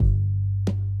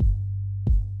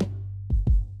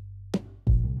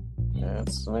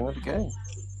That's the name of the game.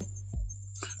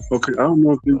 Okay, I don't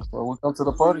know if you. That's what we come to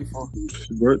the party for.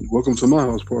 Welcome to my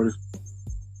house party.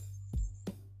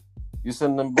 You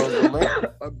send them boys the link?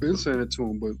 I've been saying it to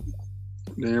him, but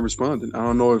they ain't responding. I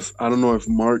don't know if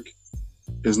Mark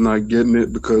is not getting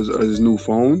it because of his new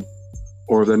phone,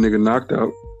 or if that nigga knocked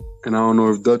out, and I don't know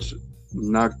if Dutch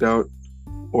knocked out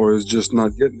or is just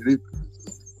not getting it either.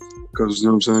 Because you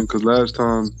know what I'm saying? Because last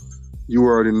time you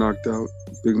were already knocked out,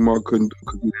 Big Mark couldn't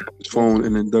have his phone,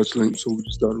 and then Dutch linked, so we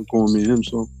just started recording me and him.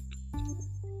 So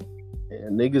yeah,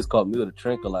 niggas caught me with a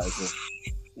tranquilizer.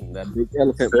 That big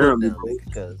elephant down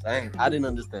because I didn't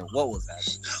understand what was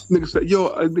happening.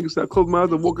 Nigga said, I closed my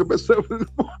eyes and woke up at 7 in the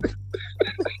morning.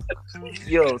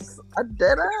 Yo, I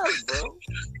dead ass, bro.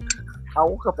 I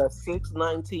woke up at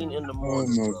 6:19 in the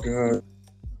morning. Oh my god!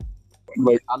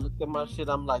 Like I looked at my shit.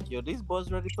 I'm like, yo, these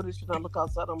boys ready for this shit? I look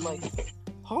outside. I'm like,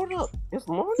 hold up, it's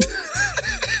morning.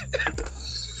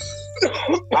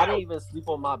 I didn't even sleep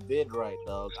on my bed right,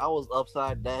 dog. I was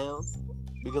upside down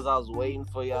because I was waiting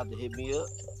for y'all to hit me up.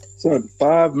 Son,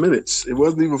 5 minutes. It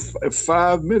wasn't even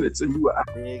 5 minutes, and you were out.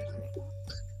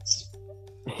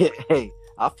 Hey,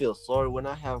 I feel sorry when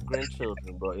I have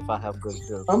grandchildren, bro. If I have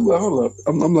grandchildren, I'm like, hold up.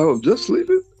 I'm like, oh, just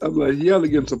sleeping? I'm like, you gotta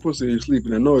get some pussy and you're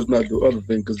sleeping. I know it's not the other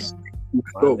thing because.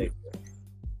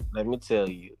 Let me tell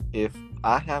you, if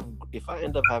I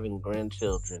end up having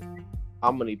grandchildren,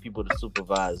 I'm gonna need people to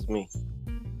supervise me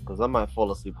because I might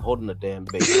fall asleep holding the damn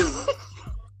baby.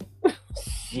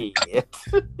 Shit.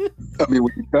 I mean,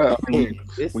 when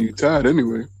you tired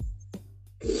anyway.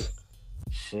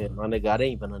 Shit, my nigga, I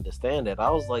didn't even understand that. I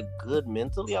was like good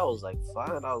mentally. I was like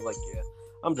fine. I was like, yeah,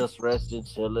 I'm just resting,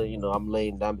 chilling. You know, I'm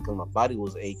laying down because my body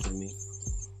was aching me.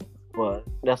 But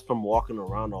that's from walking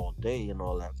around all day and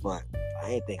all that. But I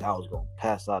didn't think I was gonna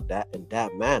pass out in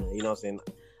that manner. You know what I'm saying?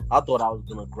 I thought I was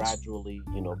gonna gradually,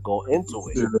 go into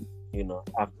it. Yeah.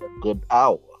 After a good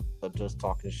hour of just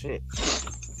talking shit.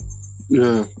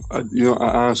 Yeah, I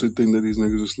honestly think that these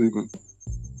niggas are sleeping.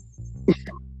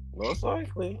 Most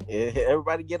likely. Yeah,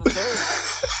 everybody get a turn.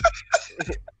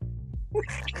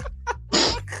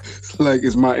 Like,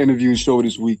 it's my interview show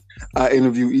this week. I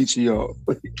interview each of y'all.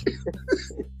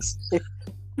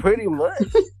 Pretty much.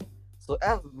 So,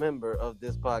 as a member of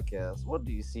this podcast, what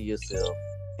do you see yourself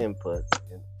input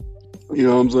in? You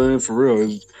know what I'm saying? For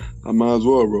real. I might as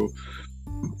well, bro.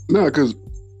 Nah, because,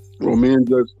 me and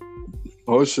Judge,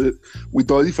 oh shit, we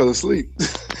thought he fell asleep.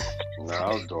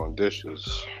 Nah, I was doing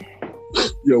dishes.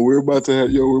 Yo, we're about to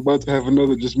have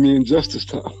another just me and Justice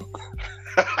time.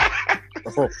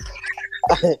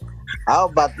 I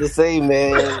was about to say,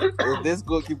 man, if this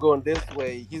go keep going this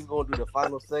way, he's gonna do the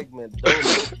final segment.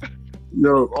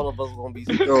 Yo, all of us are gonna be.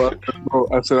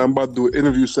 I said I'm about to do an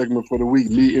interview segment for the week.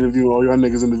 Me interviewing all y'all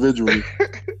niggas individually.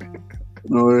 You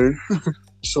know what I mean?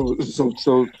 So,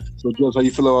 Judge, how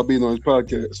you feel about being on his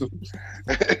podcast?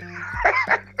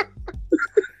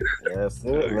 That's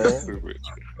it, man.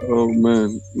 Oh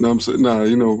man, no, I'm saying,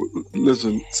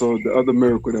 listen. So the other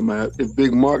miracle that might have, if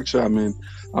Big Mark chime in,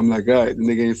 I'm like, all right, the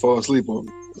nigga ain't fall asleep on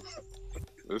me.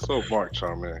 Let's hope Mark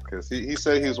chime in because he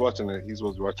said he was watching the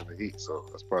Heat, so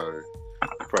that's probably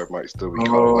might still be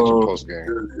watching post game.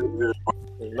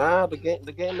 Nah, the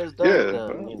game is done.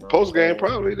 Yeah, post game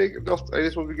probably they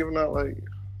just will be giving out like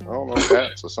I don't know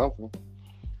hats or something.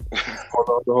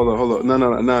 Hold on.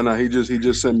 No. He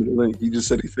just sent me the link. He just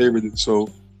said he favored it, so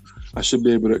I should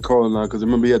be able to call it now because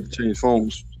remember he had to change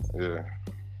phones. Yeah.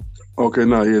 Okay,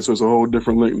 so it's a whole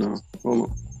different link now. Hold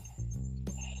on.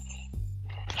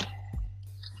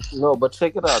 No, but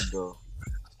check it out though.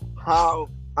 How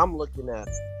I'm looking at,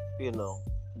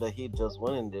 the Heat just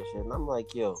winning this shit, and I'm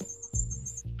like, yo,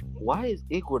 why is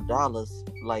Iguodala's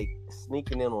like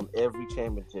sneaking in on every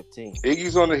championship team?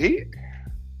 Iggy's on the Heat?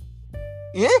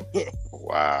 Yeah.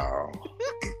 Wow.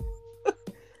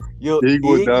 Yo,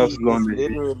 Iguodala's on the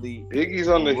literally Heat. Iggy's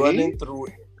on the running Heat? through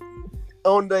it.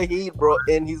 On the Heat, bro,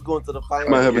 and he's going to the finals.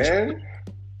 Might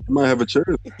have a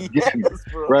chance. Yes,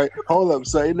 bro. Right? Hold up,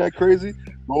 so ain't that crazy?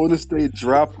 Golden State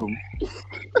dropped him.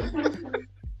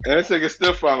 And this nigga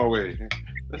still found a way.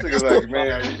 This nigga's like,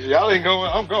 man, y'all ain't going,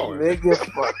 I'm going. Nigga,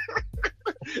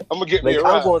 I'm gonna get me a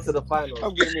ride. I'm going to the finals.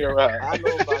 I'm getting me a ride. I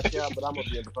know about y'all, but I'm gonna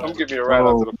be in the finals. I'm getting me a ride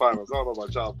out to the finals. I don't know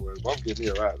about y'all boys, but I'm getting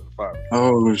me a ride to the finals.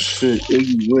 Oh shit.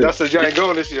 Y'all said y'all ain't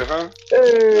going this year, huh?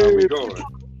 Hey, nah, we going.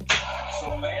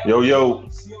 Yo.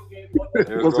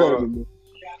 What's happening?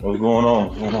 What's going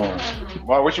on?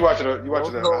 Wow, what you watching? You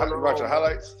watching the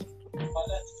highlights?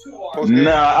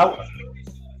 Nah,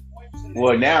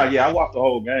 I watched the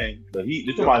whole game. The Heat.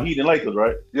 You're talking about Heat and Lakers,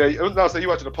 right? Yeah. No, so you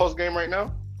watching the post game right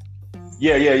now?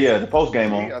 Yeah. The post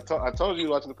game on. I told you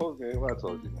watching the post game. What I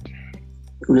told you.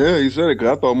 Yeah, he said it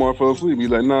because I thought Mark fell asleep. He's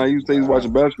like, nah, he was Nah.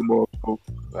 watching basketball. So,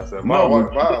 I said, No,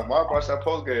 Ma watched that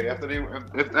post game after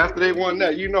they won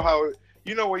that. You know how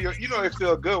it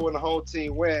feel good when the whole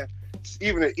team win,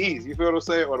 even the East. You feel what I'm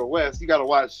saying, or the West. You gotta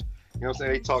watch. You know what I'm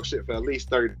saying? They talk shit for at least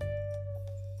 30. You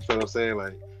feel what I'm saying?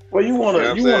 Like, well, you you know wanna what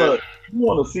I'm you saying? wanna you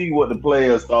wanna see what the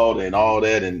players thought and all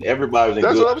that, and everybody was in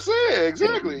That's good. what I'm saying.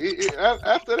 Exactly.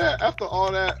 After that, after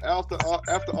all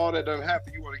that done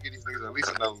happened, you want to get these niggas at least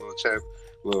another little champ,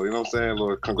 little, you know what I'm saying,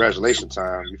 little congratulation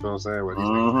time. You feel what I'm saying? Where these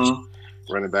niggas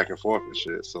Mm-hmm. running back and forth and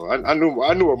shit. So I knew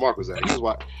where Mark was at.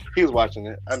 He was watching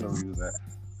it. I knew he was at.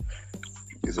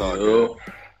 It's all good. Yo,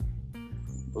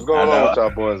 What's I going on know, with y'all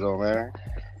boys though, man?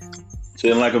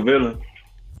 chilling like a villain.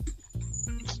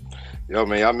 Yo,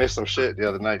 man, y'all missed some shit the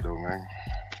other night though, man.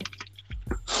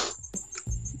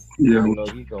 yeah, I know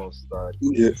he gonna start.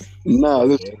 yeah. Nah,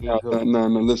 listen, There he go.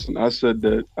 listen. I said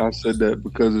that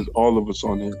because it's all of us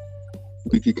on here.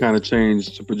 We could kind of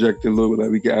change to project it a little bit,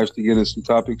 like we could actually get into some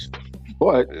topics,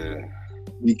 but Yeah.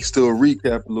 we can still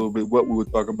recap a little bit what we were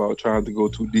talking about, trying to go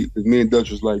too deep. Because me and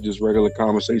Dutch was like just regular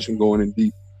conversation going in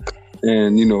deep,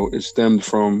 and it stemmed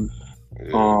from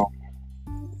Yeah.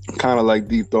 kind of like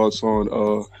deep thoughts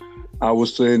on. I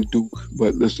was saying Duke,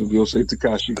 but listen, we'll say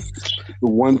Takashi. The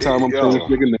one time I'm saying this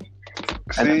nigga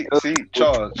name. See,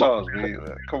 Charles, man.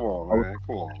 Come on, man.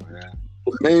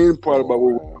 The main part Come about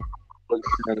what on, man. we're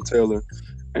Breonna Taylor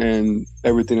and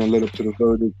everything that led up to the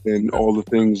verdict and all the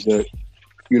things that,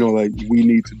 like we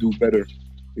need to do better.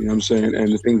 You know what I'm saying?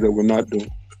 And the things that we're not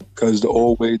doing. Because the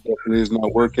old way definitely is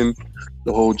not working.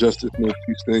 The whole justice no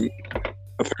peace thing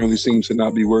apparently seems to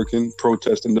not be working.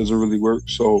 Protesting doesn't really work.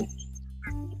 So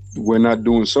we're not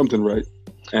doing something right.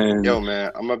 And Yo,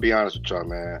 man, I'm gonna be honest with y'all,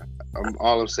 man.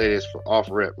 All I'm saying is for off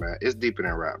rip, man. It's deeper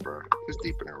than rap, bro. It's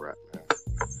deeper than rap, man.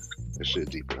 This shit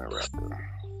deeper than rap, bro.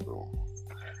 So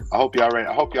I hope y'all ready.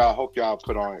 I hope y'all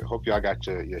put on. Hope y'all got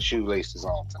your shoelaces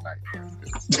on tonight.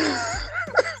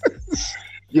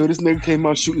 yo, this nigga came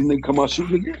out shooting. Nigga come out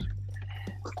shooting again.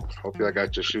 Hope y'all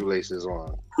got your shoelaces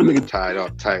on, Nigga, tied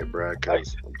up tight, bro.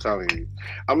 Cause I'm telling you,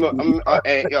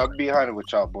 and y'all be honest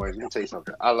with y'all boys. Let me tell you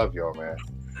something. I love y'all, man.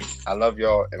 I love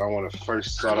y'all, and I want to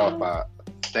first start off by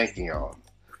thanking y'all.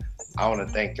 I want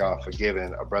to thank y'all for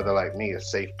giving a brother like me a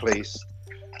safe place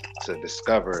to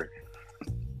discover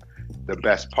the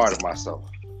best part of myself.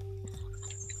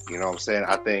 You know what I'm saying?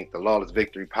 I think the Lawless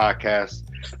Victory podcast,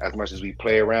 as much as we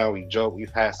play around, we joke,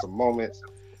 we've had some moments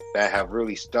that have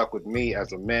really stuck with me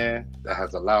as a man, that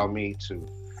has allowed me to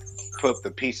put the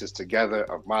pieces together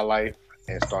of my life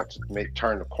and start to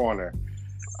turn the corner,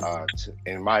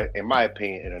 in my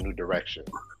opinion, in a new direction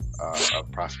of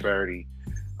prosperity,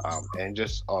 and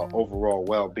just overall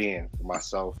well-being for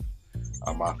myself,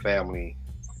 my family,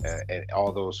 and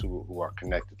all those who are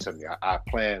connected to me. I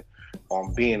plan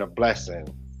on being a blessing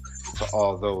to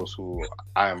all those who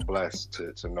I am blessed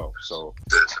to know. So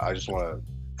I just want to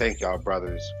thank y'all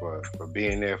brothers for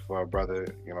being there for a brother,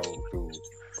 through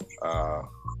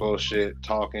bullshit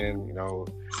talking.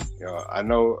 I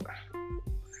know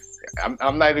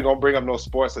I'm not even gonna bring up no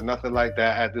sports or nothing like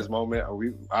that at this moment.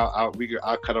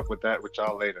 I'll cut up with that with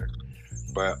y'all later.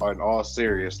 But in all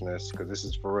seriousness, because this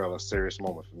is for real a serious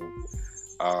moment for me,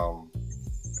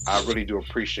 I really do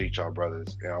appreciate y'all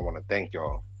brothers, and I want to thank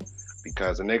y'all,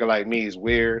 because a nigga like me is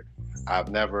weird. I've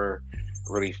never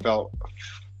really felt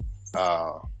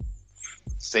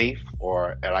safe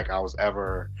or like I was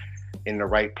ever in the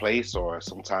right place or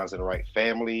sometimes in the right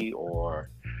family,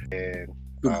 and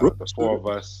the four of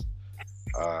us,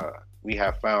 we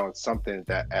have found something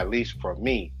that, at least for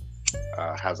me,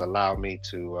 has allowed me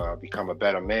to become a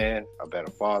better man, a better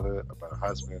father, a better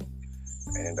husband,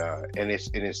 and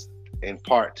it's in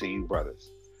part to you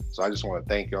brothers. So I just want to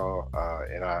thank y'all,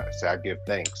 and I give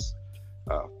thanks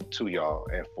to y'all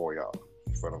and for y'all.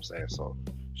 You know what I'm saying? So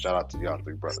shout out to y'all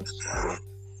three brothers.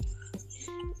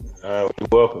 You're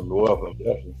welcome. You're welcome.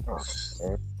 Definitely.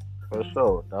 For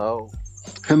sure, dog.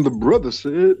 And the brother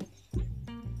said,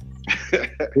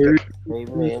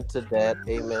 Amen to that.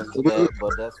 Amen to that.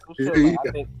 But that's for sure.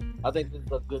 Like, I think this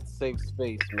is a good safe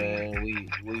space, man.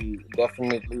 We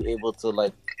definitely able to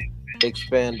like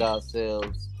expand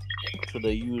ourselves to the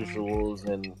usuals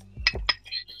and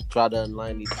try to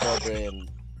align each other and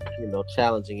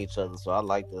challenging each other. So I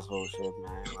like this whole shit,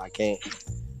 man. I can't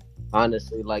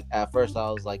honestly, like, at first I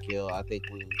was like, yo, I think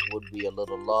we would be a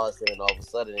little lost, and then all of a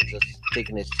sudden it's just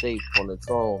taking its shape on its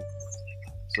own,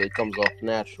 so it comes off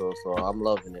natural. So I'm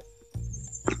loving it.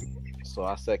 So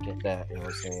I second that. You know what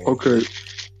I'm saying? Okay.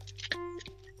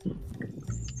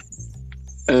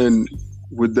 And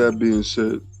with that being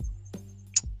said,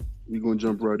 we're gonna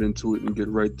jump right into it and get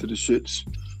right to the shits.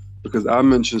 because I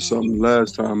mentioned something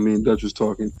last time me and Dutch was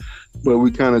talking, but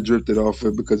we kind of drifted off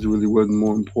it because it really wasn't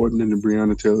more important than the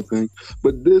Breonna Taylor thing.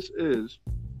 But this is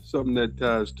something that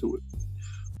ties to it.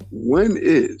 When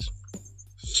is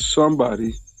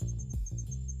somebody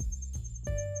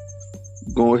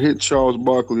gonna hit Charles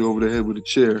Barkley over the head with a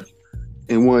chair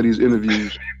in one of these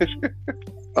interviews?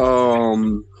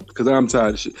 Because I'm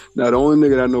tired of shit. Now, the only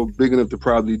nigga that I know big enough to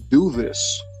probably do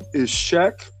this is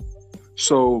Shaq.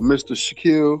 So, Mr.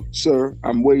 Shaquille, sir,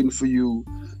 I'm waiting for you.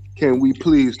 Can we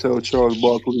please tell Charles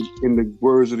Barkley, in the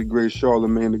words of the great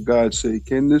Charlemagne, the God say,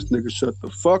 can this nigga shut the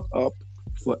fuck up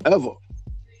forever?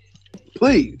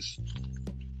 Please.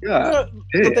 God.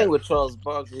 The thing with Charles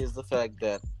Barkley is the fact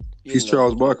that he's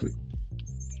Charles Barkley.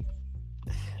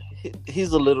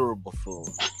 He's a literal buffoon.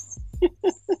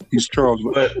 He's Charles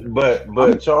Barkley.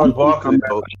 But Charles Barkley,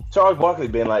 though, Charles Barkley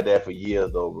been like that for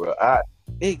years, though, bro.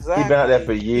 Exactly. He been out there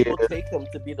for years. People take him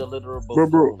to be the literal buffoon.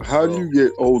 Bro, how do you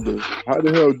get older? How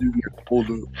the hell do you get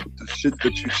older? The shit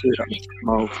that you say out of your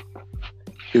mouth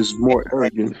is more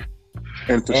arrogant.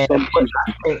 And for some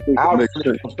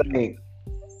reason,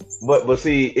 but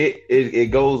see,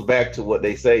 it goes back to what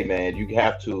they say, man. You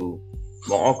have to.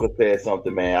 My uncle said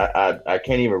something, man. I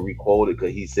can't even requote it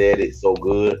because he said it so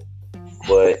good,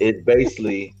 but it's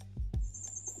basically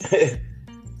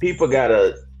people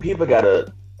gotta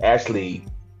actually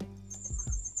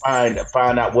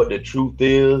find out what the truth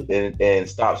is and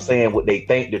stop saying what they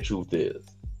think the truth is.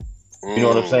 You know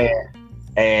what I'm saying?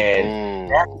 And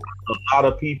that's what a lot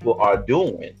of people are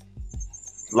doing.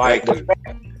 Like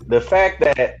the fact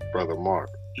that Brother Mark,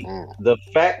 the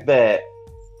fact that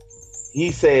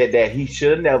he said that he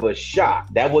should have never shot.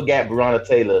 That what got Breonna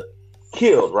Taylor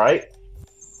killed, right?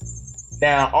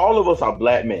 Now, all of us are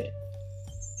black men.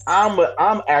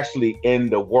 I'm actually in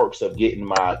the works of getting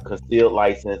my concealed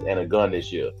license and a gun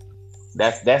this year.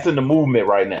 That's in the movement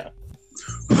right now.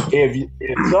 If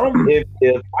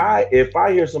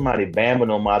I hear somebody banging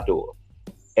on my door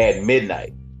at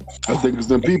midnight, I think it's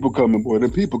them people coming, boy.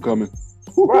 Them people coming.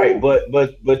 Right,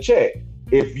 but check.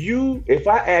 If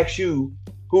I ask you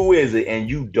who is it and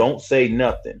you don't say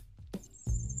nothing,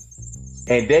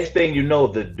 and next thing you know,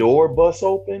 the door busts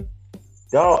open,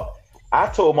 dog. I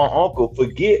told my uncle,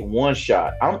 forget one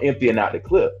shot. I'm emptying out the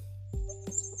clip.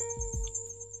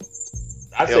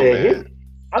 I don't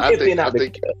think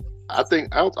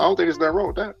there's nothing wrong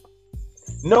with that.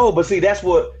 No, but see, that's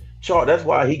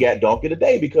why he got donkey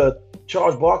today, because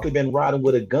Charles Barkley been riding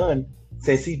with a gun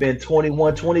since he's been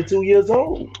 21, 22 years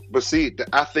old. But see, the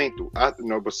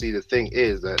thing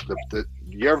is that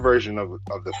your version of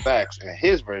the facts and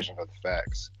his version of the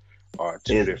facts are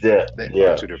two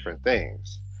different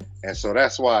things. And so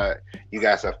that's why you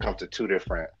guys have come to two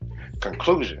different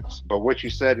conclusions. But what you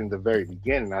said in the very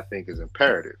beginning, I think, is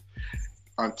imperative.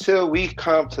 Until we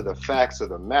come to the facts of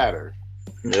the matter,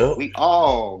 we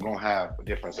all gonna have a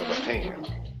difference of opinion.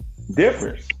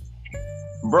 Difference.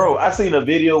 Bro, I seen a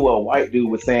video where a white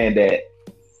dude was saying that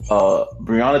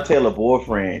Breonna Taylor's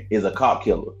boyfriend is a cop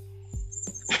killer.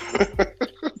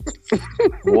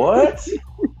 What?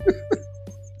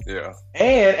 Yeah.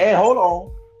 And hold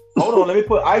on, let me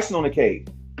put icing on the cake.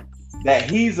 That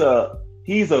he's a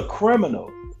criminal.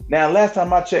 Now, last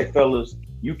time I checked, fellas,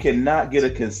 you cannot get a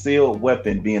concealed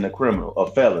weapon being a criminal,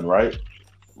 a felon, right?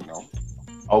 No.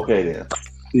 Okay then.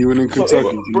 Even in Kentucky,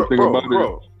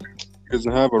 it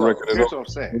doesn't have a record at all.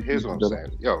 Here's what I'm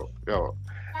saying. Yo,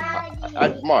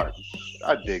 Mark,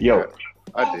 I dig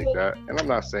that. And I'm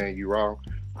not saying you wrong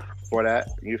for that.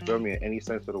 You feel me in any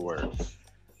sense of the word.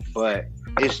 But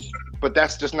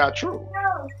that's just not true.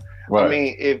 Right. I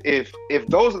mean, if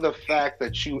those are the facts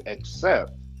that you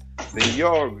accept, then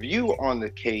your view on the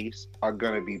case are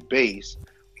going to be based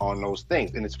on those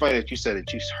things. And it's funny that you said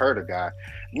that you heard a guy.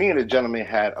 Me and the gentleman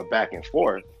had a back and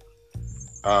forth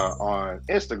on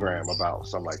Instagram about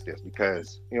something like this,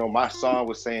 because my son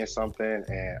was saying something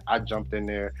and I jumped in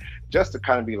there just to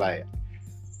kind of be like,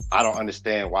 I don't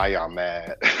understand why y'all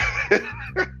mad.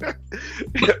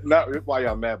 Not why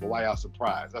y'all mad, but why y'all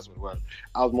surprised. That's what it was.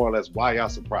 I was more or less, why y'all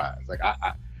surprised? Like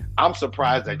I'm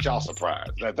surprised that y'all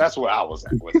surprised. That's where I was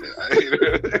at with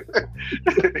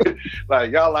it.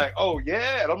 Like y'all like, oh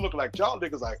yeah, and I'm looking like y'all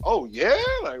niggas like, oh yeah,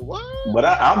 like what? But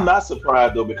I'm not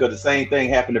surprised though, because the same thing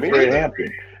happened to Fred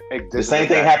Hampton. The same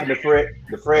thing happened to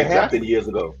Fred Hampton years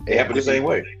ago. It happened the same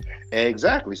way.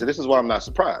 Exactly. So this is why I'm not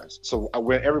surprised. So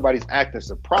when everybody's acting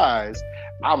surprised,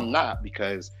 I'm not,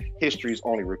 because history is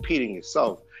only repeating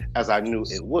itself as I knew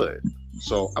it would.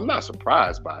 So I'm not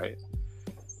surprised by it.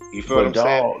 You feel what I'm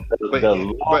saying? But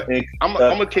I'm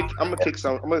gonna kick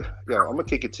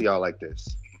it to y'all like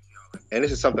this. and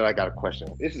this is something I got a question.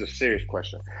 This is a serious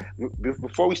question.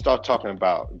 Before we start talking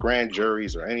about grand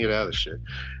juries or any of the other shit,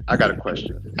 I got a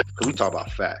question. Because we talk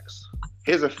about facts.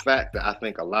 Here's a fact that I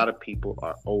think a lot of people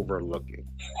are overlooking.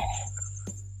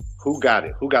 Who got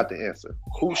it? Who got the answer?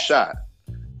 Who shot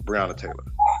Breonna Taylor?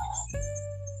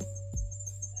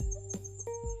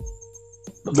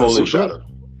 Who shot her?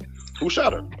 Who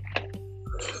shot her?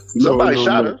 Somebody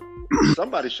shot her.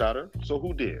 Somebody shot her. So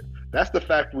who did? That's the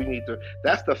fact we need to.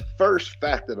 That's the first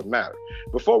fact of the matter.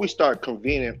 Before we start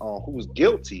convening on who's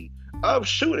guilty of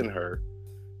shooting her,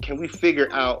 can we figure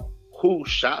out who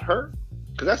shot her?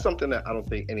 Because that's something that I don't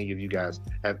think any of you guys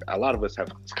have. A lot of us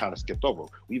have kind of skipped over.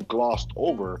 We've glossed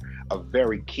over a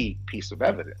very key piece of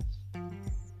evidence.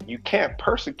 You can't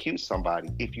persecute somebody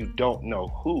if you don't know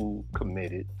who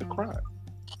committed the crime.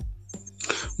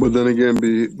 But then again,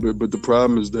 but the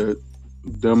problem is that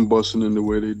them busting in the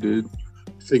way they did,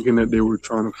 thinking that they were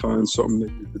trying to find something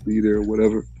that needed to be there or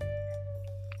whatever.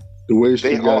 The way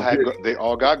they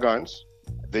all got guns.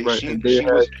 They had,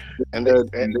 I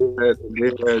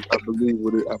believe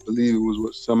it was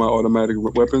what, semi-automatic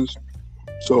weapons.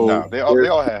 So no, they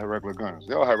all had regular guns.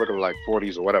 They all had regular like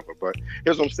 40s or whatever. But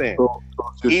here's what I'm saying. So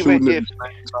just even if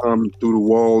through the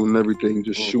wall and everything,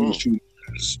 just shooting.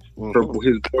 His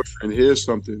boyfriend hears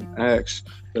something, asks,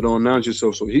 "Don't announce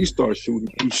yourself," so he starts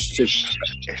shooting.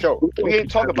 So we ain't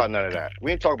talking about none of that.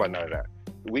 What I'm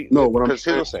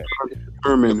saying.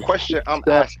 The question I'm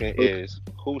asking is,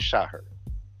 who shot her?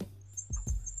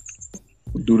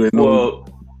 Do they know? Well,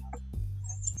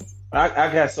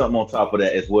 I got something on top of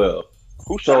that as well.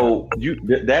 Who shot her?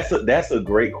 That's a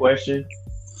great question,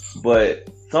 but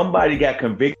somebody got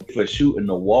convicted for shooting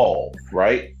the wall,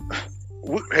 right?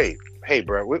 Hey,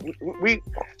 bro. We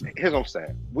here's what I'm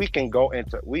saying. We can go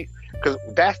into because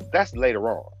that's later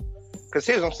on. Because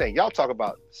here's what I'm saying. Y'all talk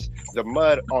about the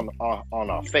mud on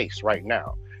our face right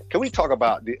now. Can we talk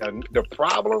about the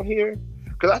problem here?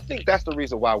 Because I think that's the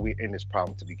reason why we're in this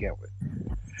problem to begin with.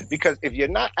 Because if you're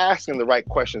not asking the right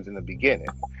questions in the beginning,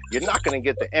 you're not going to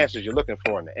get the answers you're looking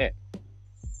for in the end.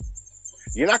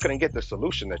 You're not going to get the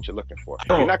solution that you're looking for.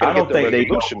 You're not going to get the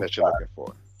resolution that you're looking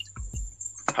for.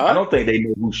 Huh? I don't think they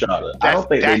know who shot her. I don't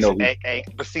think they know.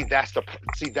 But see, that's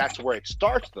where it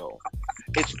starts, though.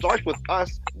 It starts with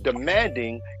us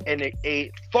demanding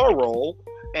a thorough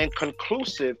and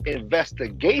conclusive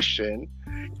investigation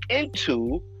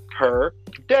into her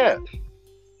death.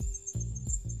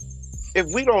 If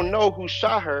we don't know who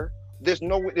shot her, there's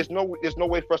no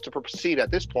way for us to proceed at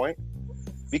this point,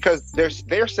 because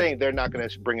they're saying they're not going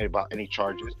to bring about any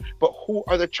charges. But who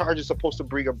are the charges supposed to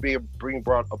bring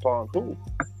brought upon who?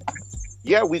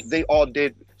 Yeah, they all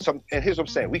did some. And here's what I'm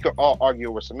saying: we could all argue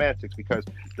over semantics, because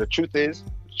the truth is,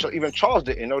 even Charles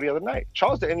didn't know the other night.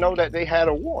 Charles didn't know that they had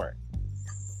a warrant.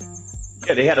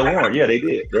 Yeah, they had a warrant. Yeah, they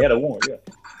did. They had a warrant. Yeah.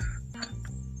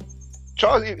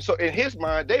 Charles, so in his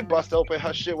mind, they bust open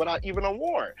her shit without even a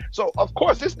warrant. So of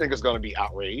course this nigga's gonna be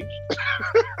outraged.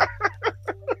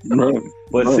 That's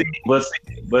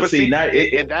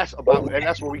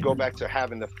where we go back to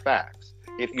having the facts.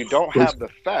 If you don't have the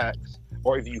facts,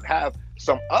 or if you have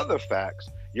some other facts,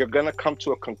 you're gonna come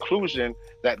to a conclusion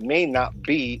that may not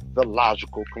be the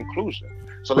logical conclusion.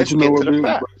 So let's get to the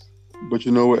facts. But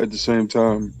you know what? At the same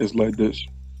time, it's like this: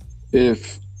 they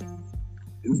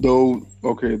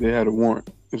had a warrant.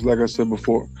 It's like I said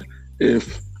before.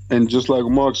 And just like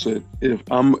Mark said, if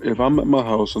I'm at my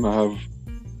house and I have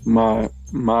my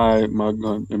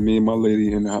gun and me and my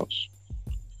lady in the house,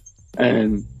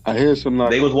 and I hear some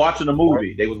they was watching a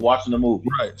movie.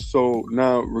 Right. So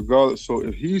now, regardless, so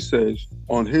if he says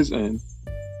on his end,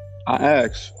 I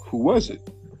asked who was it,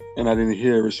 and I didn't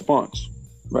hear a response.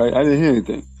 Right. I didn't hear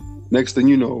anything. Next thing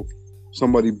you know,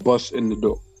 somebody busts in the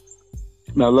door.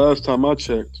 Now, last time I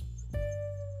checked,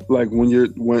 like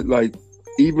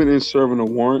even in serving a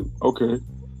warrant, okay,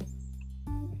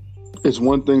 it's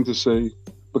one thing to say,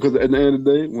 because at the end of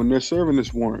the day, when they're serving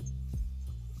this warrant,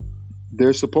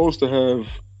 they're supposed to have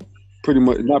pretty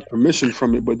much not permission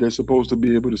from it, but they're supposed to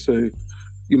be able to say,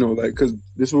 because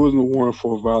this wasn't a warrant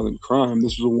for a violent crime.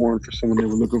 This was a warrant for someone they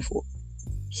were looking for.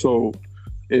 So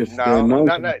if no,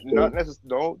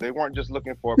 they weren't just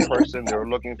looking for a person. They were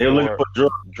looking for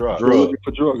drugs. They were looking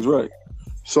for drugs, right?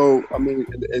 So I mean,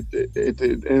 at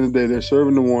the end of the day, they're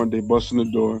serving the warrant. They bust in the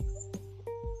door.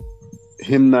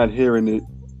 Him not hearing it,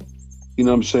 you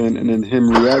know what I'm saying, and then him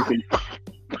reacting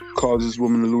causes this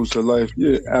woman to lose her life.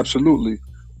 Yeah, absolutely.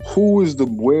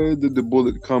 Where did the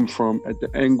bullet come from at the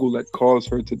angle that caused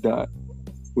her to die?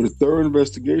 With a thorough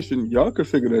investigation, y'all can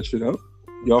figure that shit out.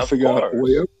 Y'all figure out a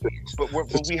way of things. But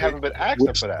we haven't been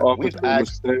asking for that. We've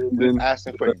asked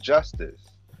for justice.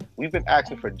 We've been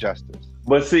asking for justice.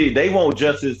 But see, they want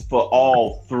justice for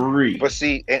all three. But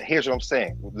see, and here's what I'm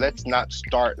saying. Let's not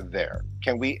start there.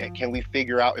 Can we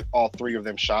figure out if all three of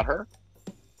them shot her?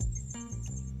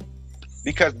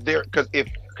 Because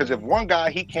if one guy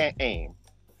he can't aim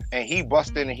and he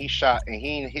busted and he shot and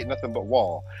he ain't hit nothing but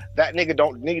wall, that nigga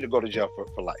don't need to go to jail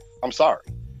for life. I'm sorry.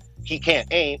 He can't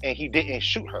aim and he didn't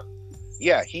shoot her.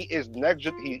 Yeah, he is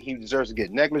negligent. He deserves to get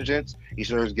negligence. He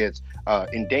deserves to get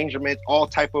endangerment, all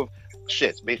type of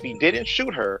shits. But if he didn't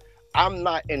shoot her, I'm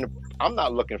not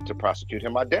looking to prosecute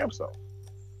him my damn self.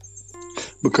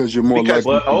 Because you're more likely.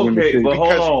 But okay, but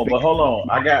hold on.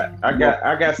 I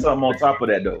got something on top of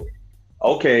that though.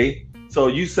 Okay, so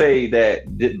you say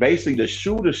that basically the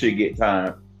shooter should get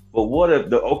time, but what if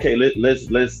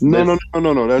let's No.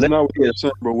 That's not what you're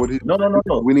saying, bro.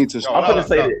 No. We need to. I'm gonna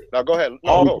say that. No, go ahead.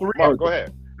 Mark, go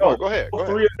ahead. Go ahead.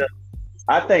 Three of them,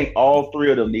 I think all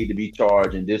three of them need to be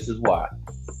charged, and this is why.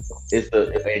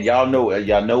 And y'all know where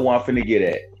I'm finna get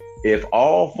at. If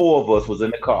all four of us was in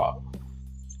the car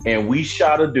and we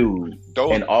shot a dude,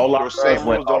 and all our same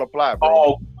rules don't apply,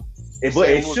 bro. But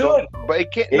it should. But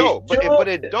it can't. But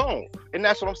it don't. And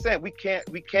that's what I'm saying. We can't.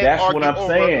 That's argue what I'm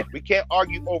saying. We can't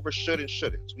argue over should and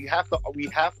shouldn't. We have to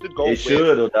go. It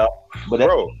should,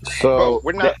 bro. So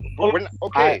we're not.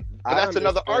 Okay. But that's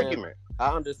another understand. argument.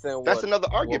 I understand. That's another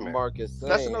argument. What Mark is saying.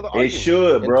 That's another argument. It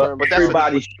should, bro. But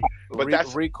everybody.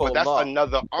 That's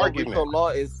another argument. RICO law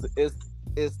is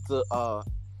to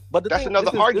But that's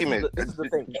another argument. This is the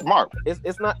thing, Mark.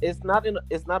 It's not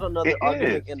another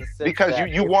argument in the sense because that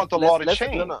you want the law to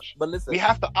change. No, but listen, we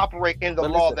have to operate in the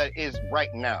law that is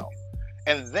right now,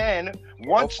 and then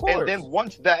once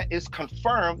that is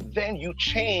confirmed, then you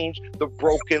change the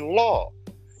broken law.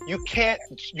 You can't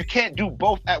do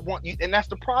both at once, and that's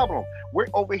the problem. We're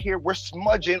over here, we're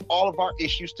smudging all of our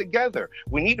issues together.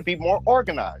 We need to be more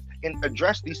organized and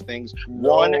address these things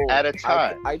one at a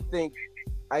time. I think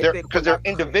because they're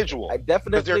individual.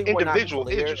 They're individual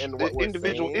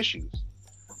issues.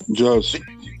 Just.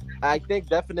 I think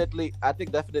definitely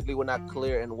we're not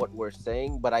clear in what we're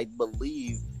saying, but I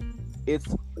believe it's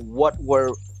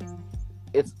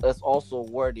also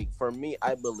wording. For me,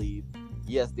 I believe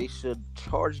yes, they should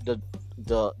charge the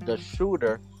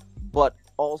shooter, but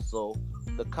also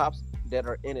the cops that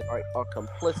are in it are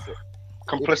complicit.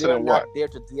 Complicit in what? There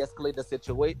to de-escalate the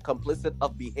situation. Complicit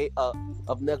of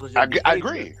negligent behavior. I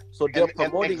agree. So they're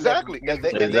promoting exactly. But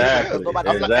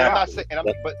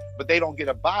they don't get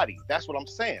a body. That's what I'm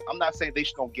saying. I'm not saying they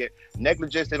don't get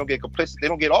negligence. They don't get complicit. They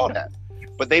don't get all that.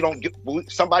 But they don't get.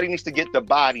 Somebody needs to get the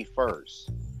body first.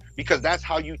 Because that's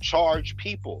how you charge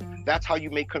people. That's how you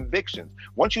make convictions.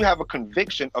 Once you have a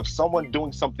conviction of someone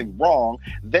doing something wrong,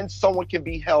 then someone can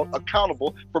be held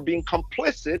accountable for being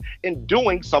complicit in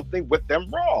doing something with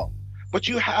them wrong. But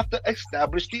you have to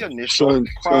establish the initial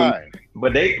crime.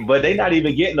 But they not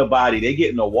even getting a body. They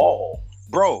getting a wall.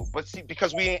 Bro, but see,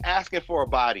 because we ain't asking for a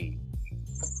body.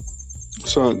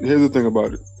 Son, here's the thing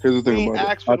about it. We ain't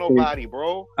asked for nobody,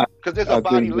 bro. Because there's a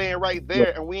body laying right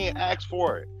there, and we ain't asked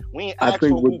for it. We ain't asked for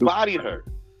who bodied her.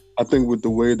 I think with the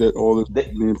way that all this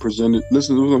is being presented,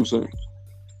 listen to what I'm saying.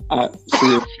 I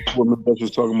see what my best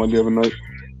was talking about the other night,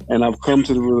 and I've come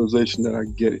to the realization that I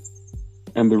get it.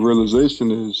 And the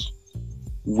realization is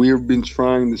we've been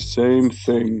trying the same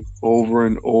thing over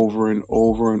and over and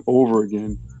over and over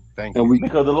again. Thank you.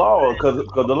 Because the law.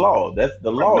 That's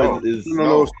the law.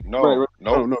 No.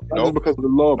 Not just because of the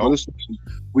law, but listen,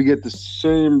 we get the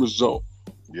same result.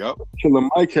 Yep. Killer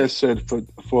Mike has said for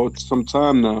some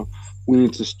time now, we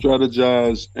need to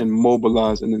strategize and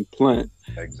mobilize and then plan.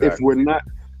 Exactly. If we're not,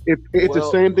 if it's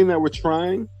the same thing that we're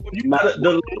trying, but you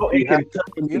know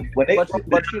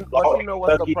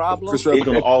what's the problem? It's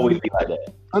gonna always be like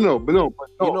that. I know, but no.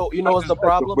 You know what's the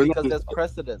problem? Because there's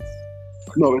precedence.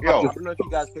 No, I don't know if you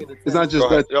guys paid attention. It's not just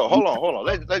that. Yo, hold on.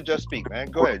 Let's just speak, man.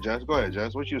 Go ahead, Jess.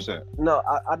 What you saying? No,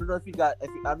 I don't know if you guys. I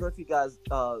don't know if you guys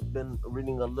been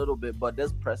reading a little bit, but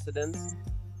there's precedence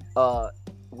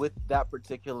with that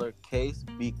particular case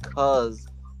because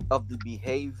of the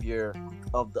behavior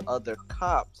of the other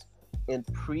cops in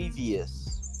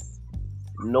previous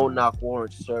no-knock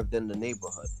warrants served in the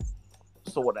neighborhood.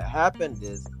 So what happened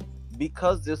is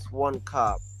because this one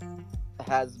cop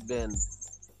has been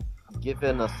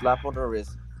given a slap on the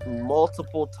wrist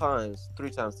multiple times, 3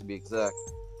 times to be exact,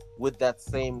 with that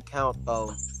same count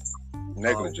of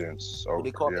negligence. What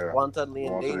they call it, wantonly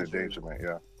endangerment.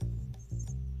 Yeah.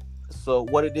 So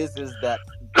what it is that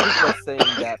people are saying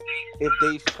that if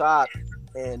they shot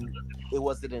and it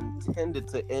wasn't intended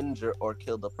to injure or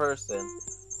kill the person,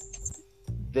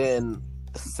 then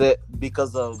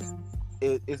because of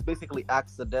it's basically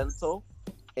accidental.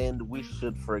 and we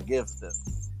should forgive them.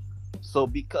 So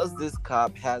because this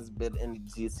cop has been in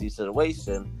this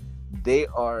situation, they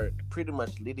are pretty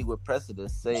much leading with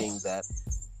precedent, saying that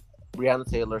Breonna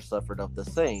Taylor suffered of the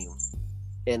same,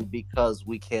 and because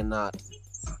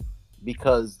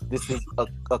this is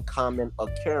a common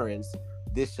occurrence,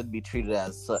 this should be treated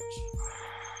as such.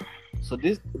 So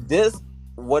this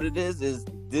what it is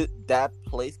that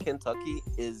place, Kentucky,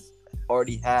 is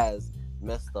already has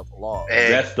messed up laws.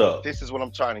 And Messed up. this is what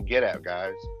I'm trying to get at,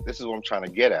 guys. This is what I'm trying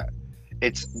to get at.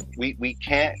 It's we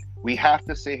have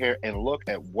to sit here and look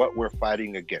at what we're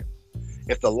fighting against.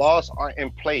 If the laws aren't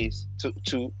in place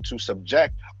to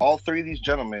subject all three of these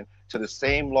gentlemen to the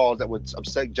same laws that would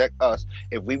subject us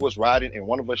if we was riding and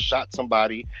one of us shot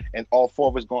somebody and all four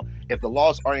of us going, if the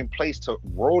laws aren't in place to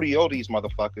rodeo these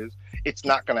motherfuckers, it's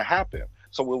not going to happen.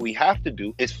 So what we have to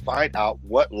do is find out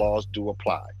what laws do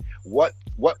apply, what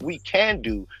we can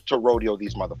do to rodeo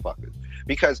these motherfuckers.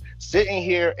 Because sitting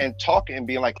here and talking and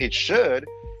being like it should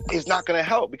is not going to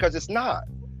help, because it's not.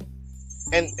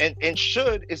 And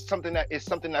should is something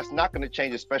that's not going to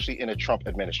change, especially in a Trump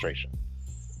administration.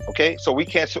 Okay, so we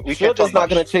can't Should talk is not about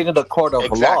going to change in the court of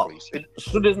exactly. law.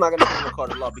 Should is not going to change in the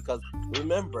court of law, because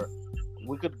remember,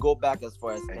 we could go back as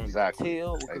far as Exactly.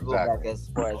 until we could go Exactly. back as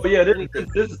far as Oh yeah, anything.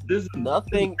 this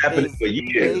Nothing happening is for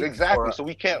years. made Exactly. for- So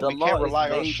we can't the law is rely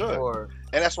on made should. for-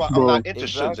 And that's why Bro, I'm not into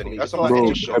exactly. shoulds anymore. That's why I'm Bro, not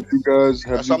have into you shoulds. guys?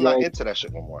 That's why I'm not into that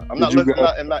shit no more. I'm not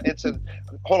into.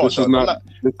 Hold on, This is Doug. not.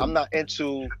 I'm not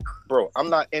into, bro. I'm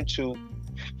not into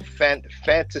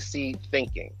fantasy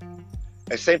thinking.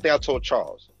 And same thing I told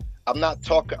Charles. I'm not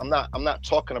talking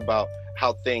about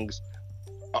how things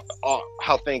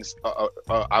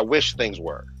I wish things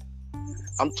were.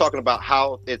 I'm talking about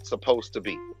how it's supposed to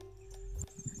be.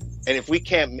 And if we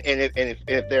can't, and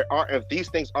if these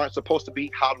things aren't supposed to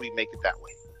be, how do we make it that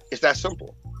way? It's that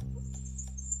simple.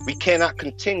 We cannot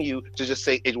continue to just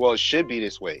say, well, it should be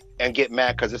this way and get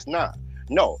mad because it's not.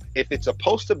 No, if it's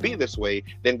supposed to be this way,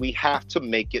 then we have to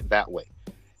make it that way.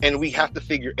 And we have to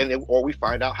figure, or we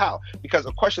find out how. Because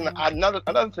a question, another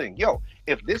thing,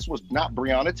 if this was not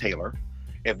Breonna Taylor,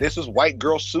 if this was white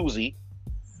girl Susie,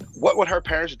 what would her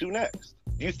parents do next?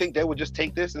 Do you think they would just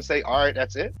take this and say, all right,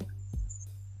 that's it?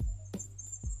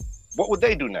 What would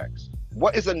they do next?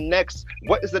 What is the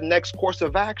next course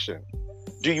of action?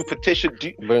 Do you petition?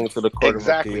 Bring it to the court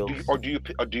exactly. of appeals.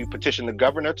 Do you petition the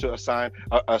governor to assign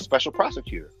a special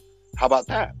prosecutor? How about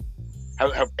that?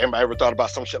 Have I ever thought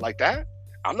about some shit like that?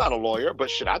 I'm not a lawyer, but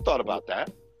shit, I thought about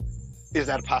that. Is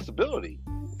that a possibility?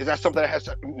 Is that something that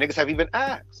niggas have even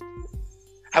asked?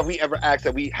 Have we ever asked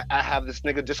that I have this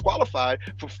nigga disqualified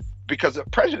because of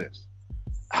prejudice?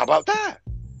 How about that?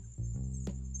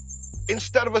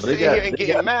 Instead of us sitting here and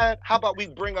getting mad, how about we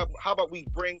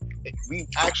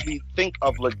actually think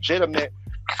of legitimate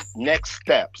next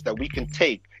steps that we can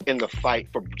take in the fight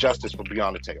for justice for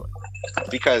Breonna Taylor?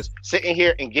 Because sitting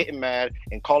here and getting mad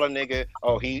and calling a nigga,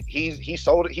 oh, he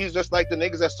sold it, he's just like the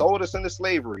niggas that sold us into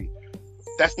slavery,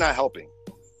 that's not helping.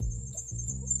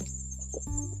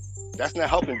 That's not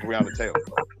helping Breonna Taylor.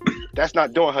 That's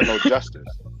not doing her no justice.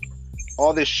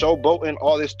 All this showboating,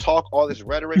 all this talk, all this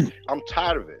rhetoric, I'm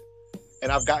tired of it.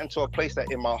 And I've gotten to a place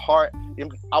that in my heart,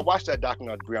 I watched that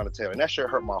documentary on Breonna Taylor, and that shit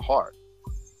hurt my heart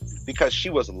because she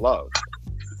was loved.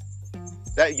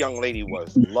 That young lady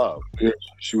was loved. Yeah,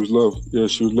 she was loved. Yeah,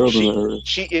 she was loved in that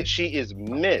area. She is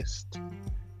missed.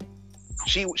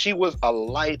 She was a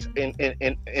light in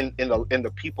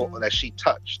the people that she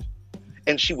touched,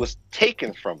 and she was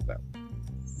taken from them.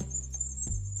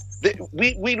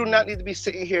 We do not need to be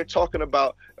sitting here talking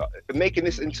about making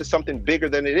this into something bigger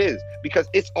than it is, because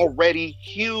it's already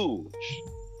huge.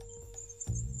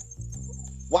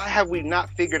 Why have we not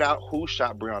figured out who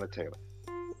shot Breonna Taylor?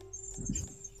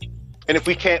 And if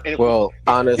we can't,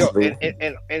 honestly,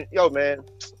 yo, man.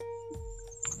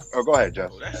 Oh, go ahead,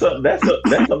 Jeff. That's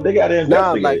something they got to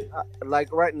investigate.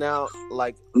 like right now,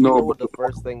 like No, you know what the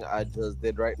first thing I just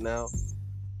did right now?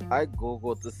 I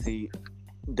Googled to see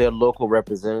their local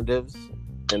representatives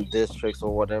in districts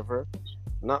or whatever.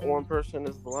 Not one person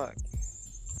is black.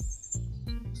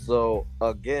 So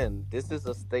again, this is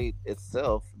a state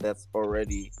itself that's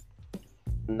already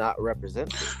not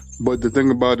represented. But the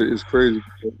thing about it is crazy.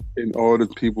 And all the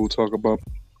people talk about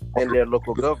In their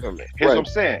local government. Here's what I'm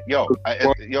saying, yo,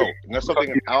 and that's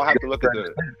something I don't have to look at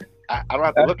I don't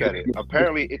have to look at it.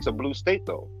 Apparently, it's a blue state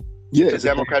though. yeah, It's a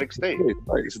democratic state.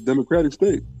 Right, it's a democratic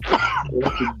state.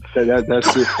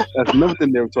 That's it. That's another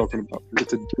thing they were talking about.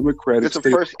 It's a democratic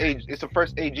state. It's the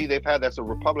first AG they've had that's a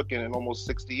Republican in almost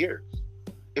 60 years.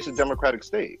 It's a democratic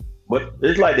state. But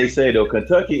it's like they say though,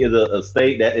 Kentucky is a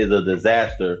state that is a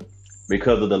disaster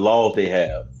because of the laws they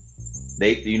have.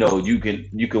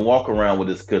 You can walk around with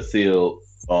this concealed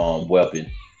weapon.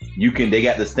 They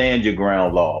got the stand your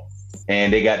ground law,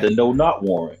 and they got the no knock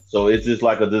warrant. So it's just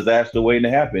like a disaster waiting to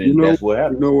happen, You and know, that's what you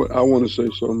happened. know what? I want to say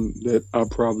something that I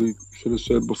probably should have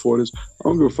said before this. I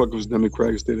don't give a fuck if it's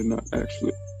Democratic state or not,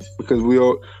 actually, because we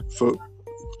all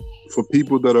for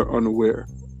people that are unaware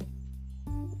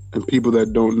and people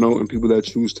that don't know and people that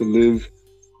choose to live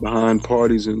behind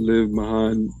parties and live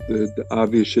behind the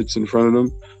obvious shits in front of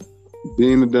them.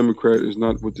 Being a Democrat is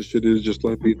not what the shit is, just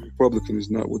like being a Republican is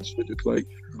not what the shit is. Like,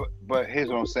 But here's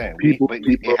what I'm saying. people, But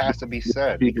people, it has to be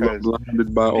said people are because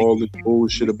blinded by all this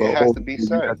bullshit it about has all to the be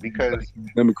things you said have to be because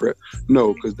Democrat.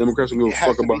 No, because Democrats don't give it a has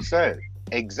fuck to about be said.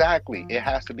 Exactly, it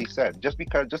has to be said. Just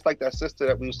like that sister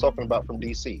that we was talking about from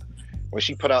DC, when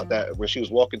she put out that when she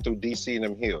was walking through DC in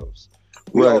them heels.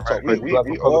 We right, all talk. like Black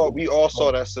Republicans. We all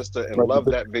saw that sister and Like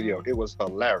loved that video. It was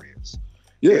hilarious.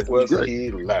 yeah, It it was was great.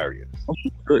 hilarious. It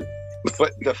was great.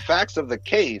 But the facts of the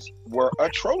case were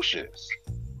atrocious.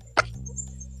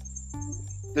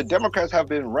 The Democrats have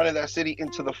been running that city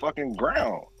into the fucking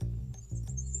ground.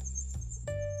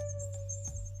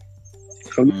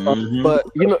 Mhm. But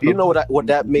you know what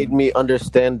that made me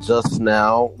understand just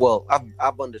now. Well,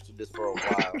 I've understood this for a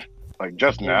while, Like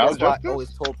just and now, that's why I Justice?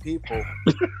 always told people,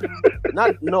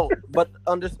 not no, but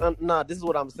understand. Nah, this is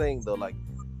what I'm saying though. Like,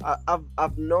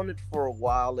 I've known it for a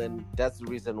while, and that's the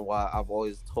reason why I've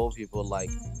always told people like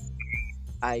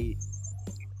I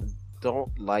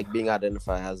don't like being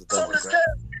identified as a Democrat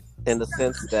in the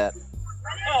sense that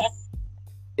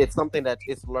it's something that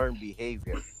it's learned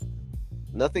behavior.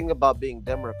 Nothing about being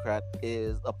Democrat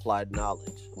is applied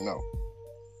knowledge. No.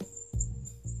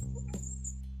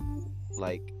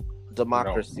 Like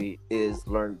democracy is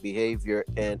learned behavior,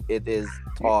 and it is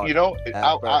taught. You know,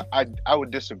 at birth. I would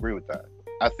disagree with that.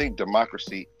 I think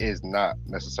democracy is not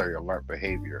necessarily a learned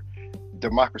behavior.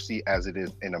 Democracy, as it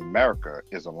is in America,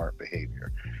 is a learned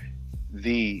behavior.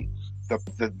 The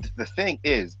thing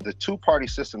is, the two-party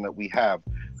system that we have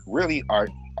really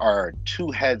are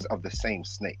two heads of the same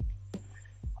snake.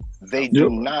 They do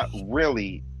not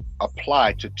really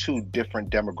apply to two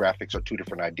different demographics or two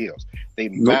different ideals. They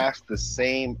mask the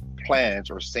same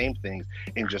plans or same things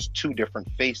in just two different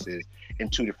faces in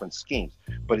two different schemes,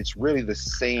 but it's really the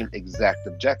same exact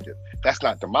objective. That's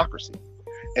not democracy.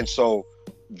 And so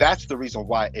that's the reason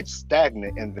why it's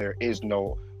stagnant and there is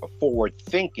no forward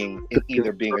thinking in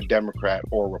either being a Democrat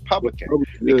or a Republican,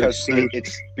 because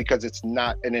it's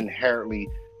not an inherently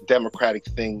democratic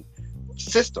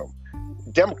system.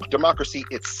 Democracy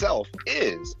itself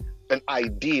is an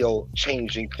ideal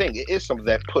changing thing. It is something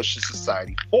that pushes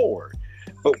society forward.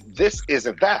 But this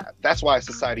isn't that. That's why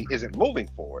society isn't moving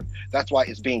forward. That's why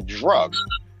it's being drugged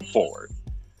forward.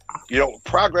 You know,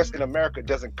 progress in America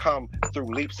doesn't come through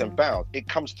leaps and bounds. It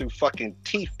comes through fucking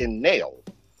teeth and nails.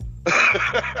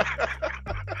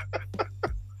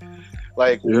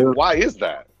 Why is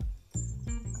that?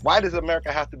 Why does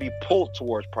America have to be pulled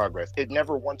towards progress? It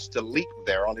never wants to leap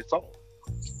there on its own.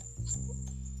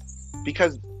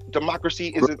 Because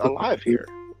democracy isn't alive here.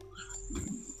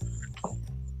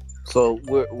 So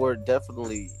we're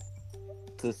definitely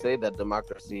to say that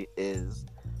democracy is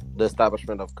the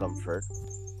establishment of comfort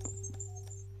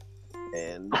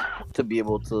and to be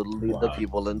able to lead the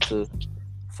people into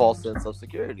false sense of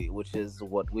security, which is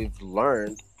what we've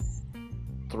learned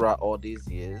throughout all these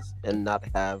years and not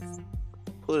have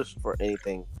pushed for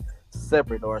anything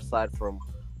separate or aside from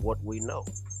what we know.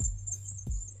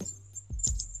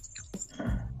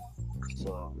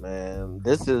 So man,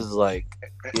 this is like,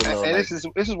 and this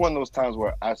is one of those times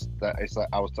where I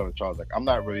was telling Charles, like,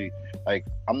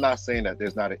 I'm not saying that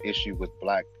there's not an issue with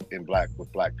black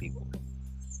people,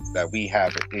 that we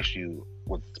have an issue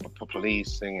with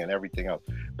policing and everything else.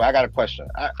 But I got a question.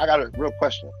 I got a real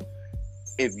question.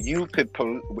 If you could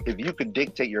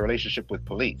dictate your relationship with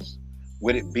police,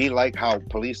 would it be like how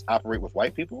police operate with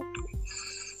white people?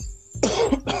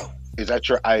 Is that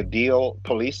your ideal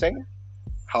policing?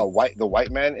 How the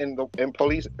white man in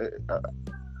police,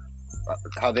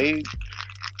 how they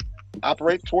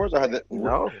operate towards, or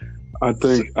no? I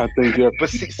think yeah. But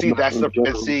see, that's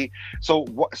So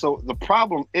the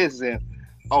problem isn't,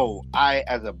 oh, I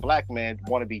as a black man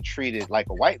want to be treated like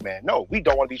a white man. No, we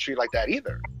don't want to be treated like that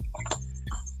either.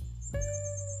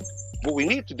 What we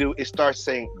need to do is start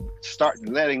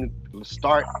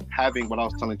having what I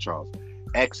was telling Charles,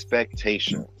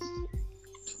 expectations.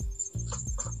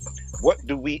 What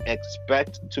do we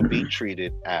expect to be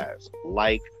treated as?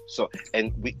 Like, so,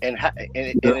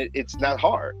 it's not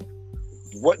hard.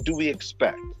 What do we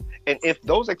expect? And if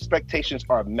those expectations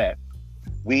are met,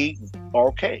 we are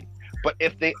okay. But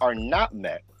if they are not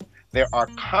met, there are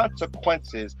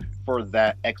consequences for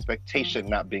that expectation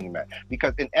not being met.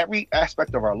 Because in every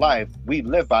aspect of our life, we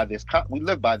live by this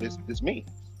means.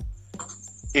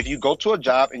 If you go to a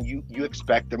job and you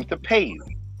expect them to pay you,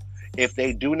 if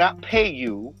they do not pay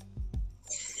you,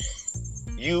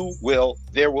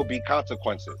 there will be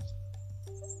consequences.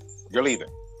 You're leaving.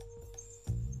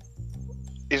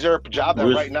 Is there a job that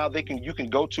right now you can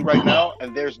go to right now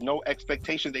and there's no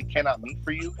expectation they cannot meet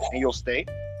for you and you'll stay?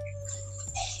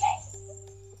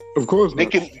 Of course they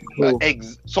not. can.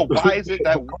 So why is it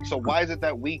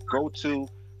that we go to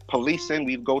policing?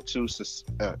 We go to this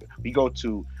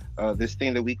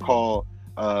thing that we call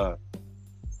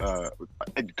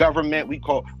government. We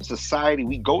call society.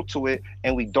 We go to it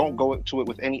and we don't go to it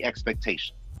with any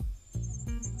expectation.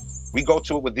 We go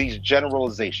to it with these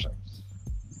generalizations.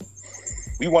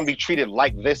 We want to be treated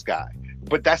like this guy,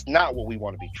 but that's not what we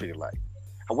want to be treated like.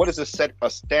 What is a set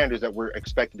of standards that we're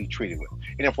expected to be treated with?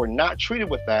 And if we're not treated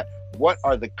with that, what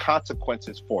are the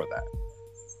consequences for that?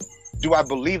 Do I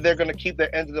believe they're going to keep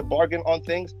their end of the bargain on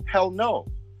things? Hell no.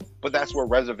 But that's where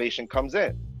reservation comes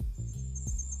in.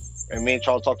 And me and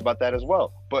Charles talked about that as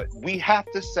well. But we have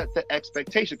to set the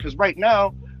expectation, because right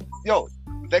now, the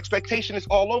expectation is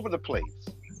all over the place.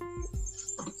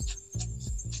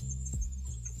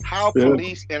 How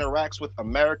police interacts with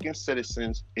American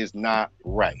citizens is not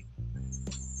right.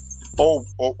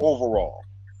 Overall,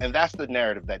 and that's the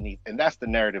narrative that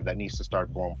needs to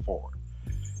start going forward.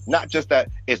 Not just that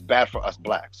it's bad for us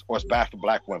blacks or it's bad for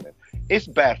black women. It's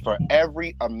bad for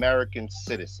every American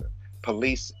citizen.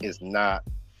 Police is not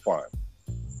fun.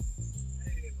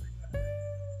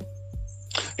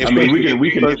 If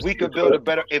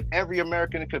every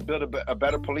American could build a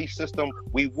better police system,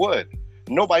 we would.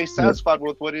 Nobody's satisfied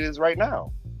with what it is right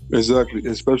now. Exactly,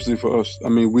 especially for us. I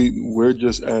mean, we're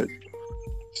just at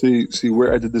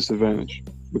we're at the disadvantage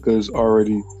because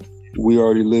we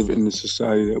already live in the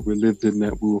society that we lived in,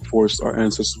 that our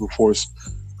ancestors were forced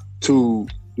to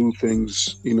do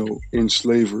things, in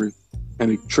slavery,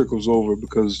 and it trickles over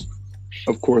because,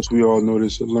 of course, we all know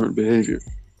this is learned behavior.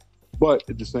 But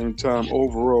at the same time,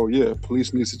 overall,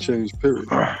 police needs to change, period.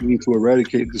 We need to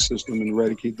eradicate the system and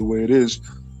eradicate the way it is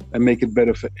and make it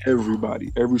better for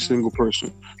everybody, every single person,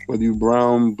 whether you're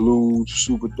brown, blue,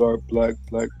 super dark, black,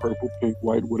 purple, pink,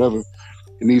 white, whatever.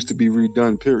 It needs to be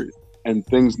redone, period. And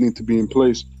things need to be in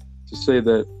place to say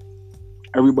that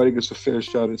everybody gets a fair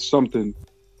shot at something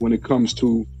when it comes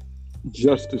to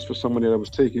justice for somebody that was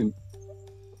taken,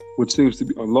 which seems to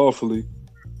be unlawfully,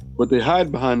 but they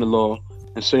hide behind the law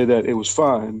and say that it was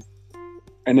fine.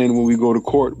 And then when we go to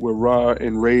court, we're raw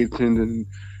and raged and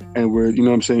we're,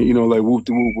 like whoop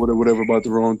de whoop, whatever about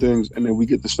the wrong things, and then we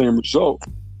get the same result.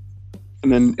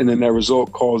 And then that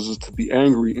result causes us to be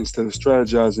angry instead of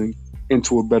strategizing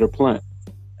into a better plan.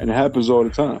 And it happens all the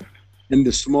time. And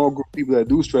the small group of people that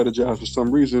do strategize, for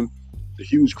some reason, the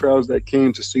huge crowds that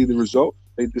came to see the result,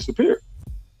 they disappear.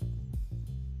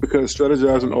 Because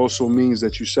strategizing also means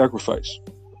that you sacrifice.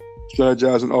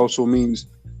 Strategizing also means,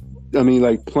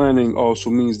 planning also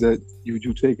means that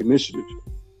you take initiative.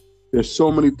 There's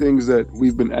so many things that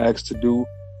we've been asked to do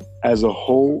as a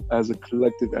whole, as a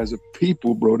collective, as a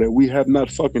people, bro, that we have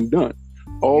not fucking done.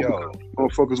 Because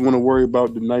motherfuckers want to worry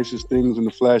about the nicest things and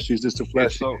the flashiest, just the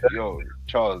flashy.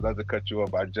 Charles, not to cut you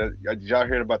up, did y'all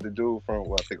hear about the dude from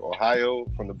Ohio,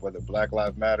 from the Black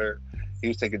Lives Matter? He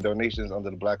was taking donations under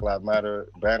the Black Lives Matter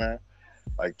banner,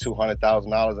 like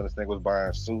 $200,000, and this thing was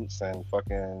buying suits and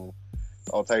fucking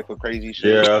all type of crazy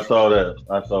shit. Yeah, I saw that.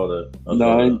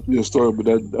 I ain't your story, but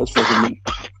that's fucking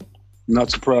not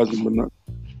surprising, but not.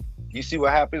 You see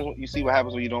what happens? You see what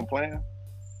happens when you don't plan?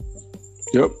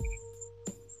 Yep.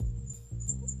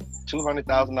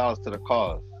 $200,000 to the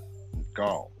cause.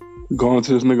 Gone. Gone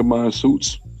to this nigga buying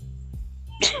suits.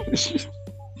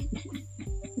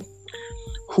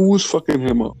 Who was fucking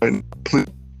him up? Let me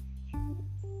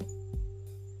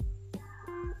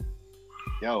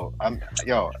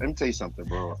tell you something,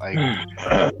 bro. Like,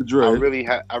 I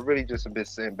really just been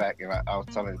sitting back and I was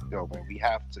telling man, we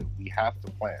have to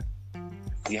plan.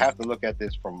 We have to look at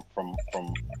this from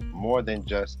more than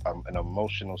just an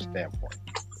emotional standpoint.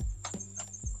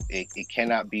 It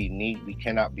cannot be neat. We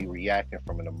cannot be reacting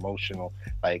from an emotional,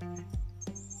 it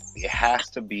has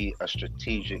to be a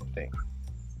strategic thing.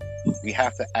 We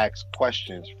have to ask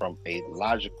questions from a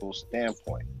logical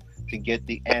standpoint to get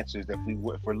the answers that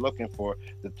if we're looking for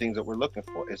the things that we're looking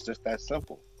for. It's just that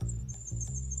simple.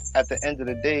 At the end of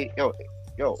the day,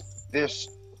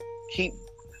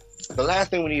 the last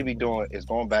thing we need to be doing is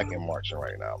going back and marching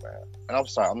right now, man. And I'm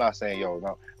sorry, I'm not saying,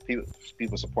 no,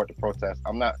 people support the protest.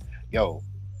 I'm not,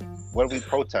 what are we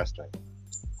protesting?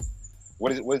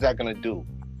 What is that going to do?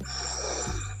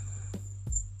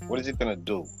 What is it gonna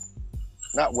do?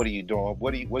 Not what are you doing?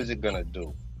 What is it gonna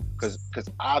do? Because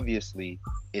obviously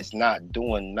it's not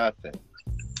doing nothing.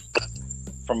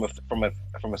 From a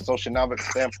socioeconomic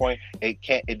standpoint,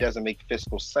 it doesn't make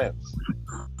fiscal sense.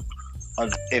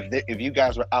 If you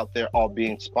guys were out there all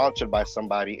being sponsored by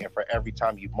somebody, and for every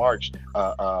time you marched,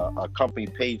 a company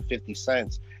paid 50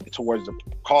 cents towards the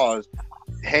cause,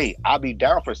 hey, I'll be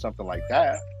down for something like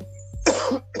that.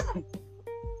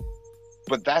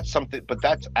 But that's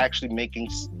actually making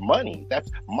money. That's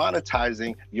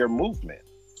monetizing your movement.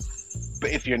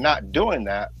 But if you're not doing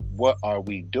that, what are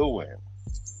we doing?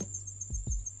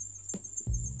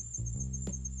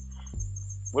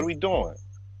 What are we doing?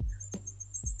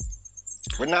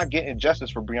 We're not getting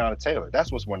justice for Breonna Taylor.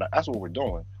 That's what we're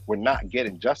doing. We're not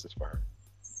getting justice for her.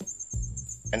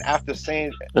 And after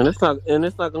saying, and it's not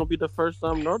going to be the first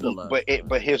time nor the last.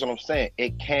 But here's what I'm saying.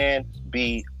 It can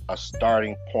be a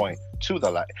starting point to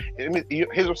the last. Here's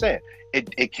what I'm saying.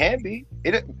 It can be.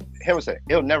 Here's what I'm saying.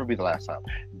 It'll never be the last time.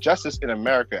 Justice in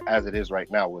America, as it is right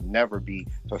now, will never be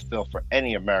fulfilled for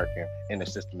any American in the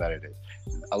system that it is.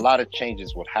 A lot of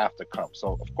changes would have to come.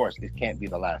 So, of course, it can't be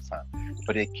the last time,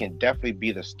 but it can definitely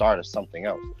be the start of something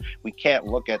else. We can't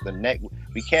look at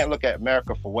we can't look at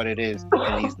America for what it is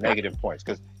in these negative points.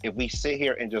 Because if we sit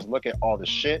here and just look at all the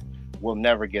shit, we'll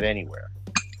never get anywhere.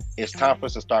 It's time for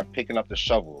us to start picking up the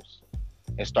shovels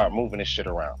and start moving this shit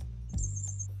around.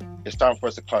 It's time for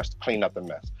us to clean up the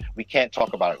mess. We can't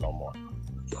talk about it no more.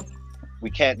 We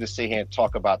can't just sit here and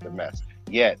talk about the mess.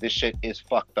 Yeah, this shit is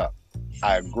fucked up.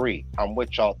 I agree. I'm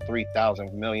with y'all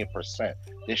 3,000,000,000%.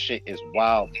 This shit is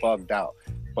wild, bugged out.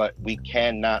 But we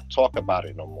cannot talk about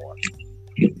it no more.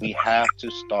 We have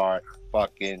to start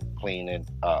fucking cleaning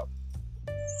up.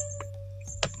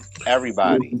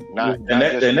 Everybody,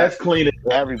 that's cleaning.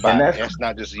 Everybody. That's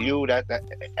not just you.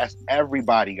 That's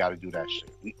everybody. Got to do that shit.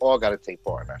 We all got to take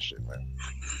part in that shit, man.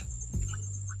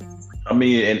 I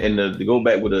mean, and to go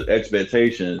back with the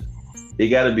expectations, it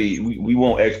got to be. We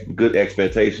want good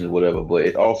expectations, whatever, but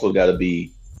it also got to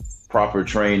be proper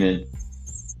training.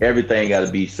 Everything got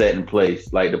to be set in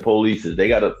place. Like the polices, they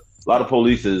got a lot of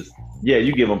polices. Yeah,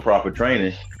 you give them proper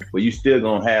training, but you still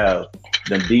gonna have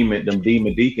them demon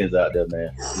deacons out there, man.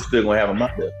 You still gonna have them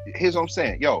out there. Here's what I'm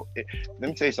saying, let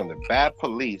me tell you something. Bad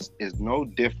police is no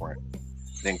different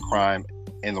than crime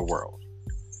in the world.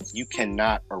 You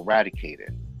cannot eradicate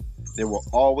it. There will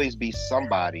always be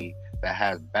somebody that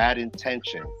has bad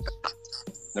intentions,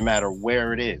 no matter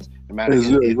where it is, no matter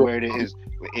where it is.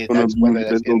 Whether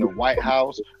that's in the White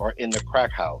House or in the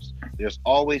crack house, there's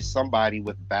always somebody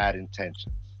with bad intentions.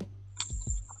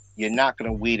 You're not going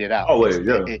to weed it out.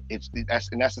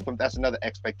 That's another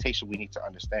expectation we need to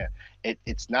understand.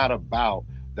 It's not about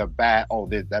that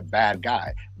bad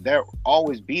guy. There'll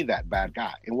always be that bad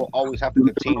guy, and we'll always have to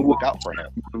continue to look out for him.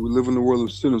 We live in the world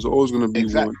of sin. There's always going to be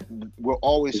one. We'll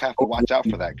always have to watch out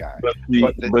for that guy.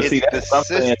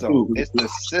 It's the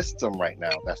system right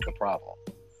now that's the problem.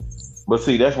 But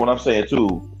see, that's what I'm saying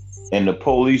too. And the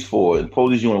police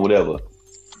unit, whatever,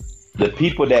 the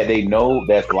people that they know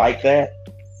that's like that,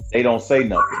 they don't say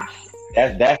nothing.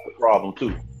 That's the problem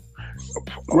too.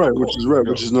 Right, which is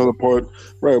another part,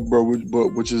 right, bro.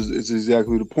 But which is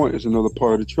exactly the point. It's another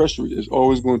part of the treachery. There's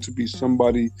always going to be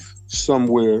somebody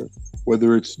somewhere,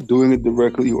 whether it's doing it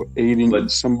directly or aiding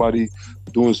somebody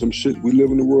doing some shit. We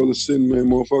live in the world of sin, man.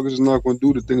 Motherfuckers is not going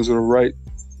to do the things that are right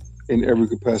in every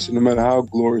capacity, no matter how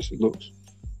glorious it looks.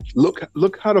 Look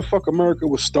how the fuck America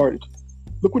was started.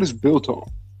 Look what it's built on.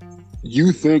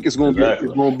 You think it's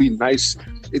gonna be nice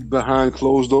behind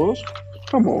closed doors?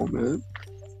 Come on, man.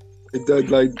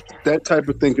 That type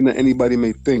of thinking that anybody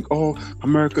may think, oh,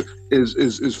 America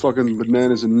is fucking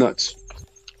bananas and nuts.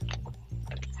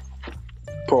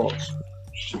 Pause.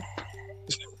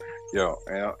 Yo,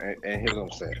 and here's what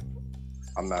I'm saying.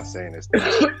 I'm not saying this,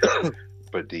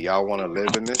 but do y'all want to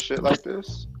live in this shit like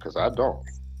this? Because I don't.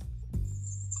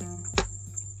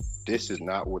 This is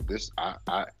not what this. I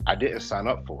didn't sign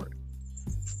up for it.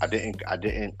 I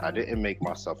didn't make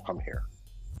myself come here.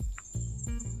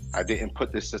 I didn't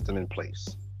put this system in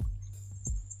place.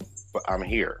 But I'm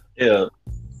here. Yeah.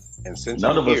 And since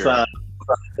none of us signed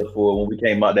up for when we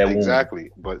came out that womb.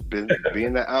 Exactly. But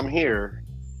being that I'm here,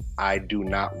 I do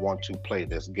not want to play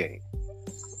this game.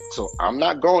 So I'm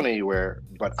not going anywhere,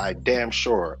 but I damn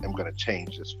sure am going to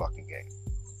change this fucking game.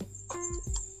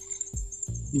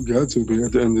 You got to be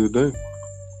at the end of the day.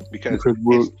 Because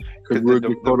we'll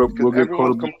get caught up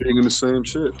being in the same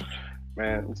shit.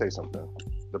 Man, let me tell you something.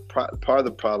 Part of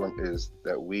the problem is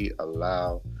that we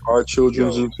allow our children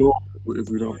if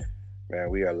we don't. Man,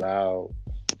 we allow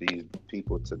these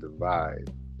people to divide.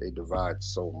 They divide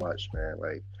so much, man.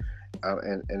 Like,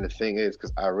 And the thing is,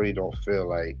 because I really don't feel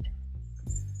like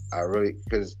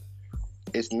because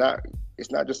it's not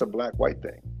just a black white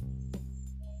thing.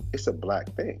 It's a black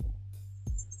thing.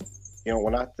 You know,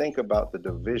 when I think about the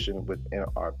division within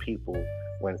our people,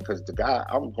 because the guy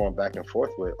I'm going back and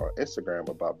forth with on Instagram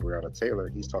about Breonna Taylor,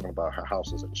 he's talking about her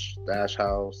house is a stash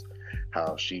house,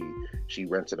 how she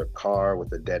rented a car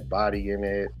with a dead body in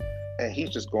it, and he's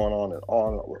just going on and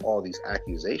on with all these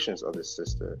accusations of his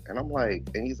sister. And I'm like,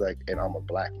 and he's like, and I'm a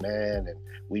black man, and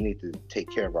we need to take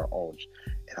care of our own.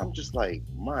 And I'm just like,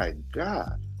 my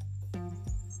God,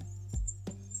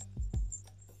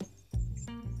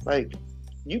 like,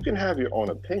 you can have your own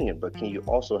opinion, but can you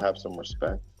also have some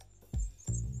respect?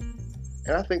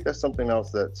 And I think that's something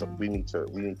else that we need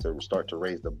to start to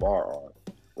raise the bar on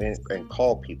and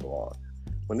call people on.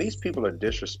 When these people are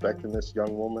disrespecting this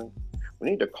young woman,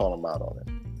 we need to call them out on it.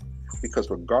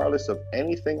 Because regardless of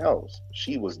anything else,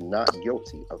 she was not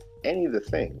guilty of any of the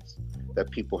things that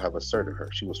people have asserted her.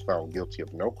 She was found guilty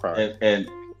of no crime.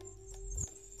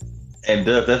 And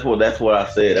that's what I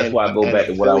said. That's why I go back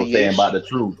to what I was saying about the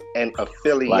truth. And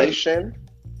affiliation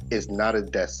is not a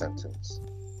death sentence.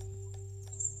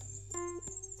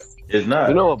 It's not.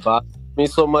 You know what bothers me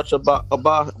so much about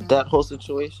that whole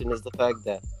situation is the fact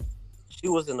that she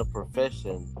was in a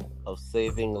profession of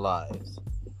saving lives.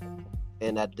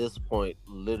 And at this point,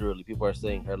 literally, people are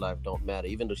saying her life don't matter,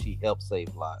 even though she helped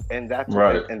save lives. And that's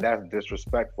right. And that's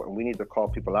disrespectful. And we need to call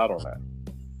people out on that.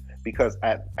 Because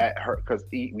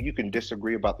you can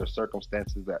disagree about the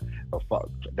circumstances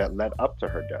that led up to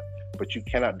her death, but you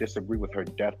cannot disagree with her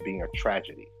death being a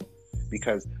tragedy.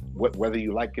 Because whether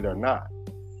you like it or not,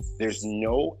 there's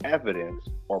no evidence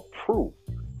or proof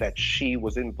that she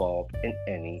was involved in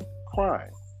any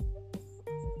crime.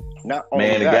 Not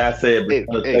only the guy said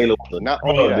Breonna Taylor was a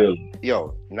drug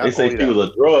dealer. They say she was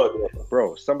a drug dealer.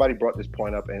 Bro, somebody brought this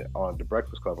point up on the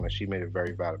Breakfast Club, and she made a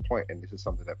very valid point, and this is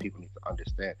something that people need to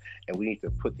understand, and we need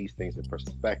to put these things in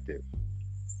perspective.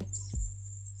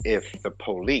 If the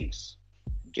police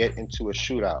get into a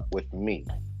shootout with me,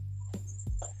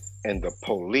 and the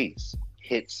police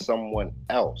hit someone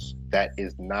else that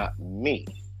is not me,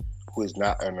 who is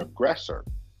not an aggressor,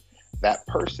 that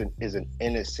person is an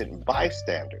innocent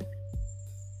bystander.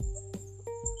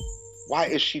 Why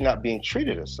is she not being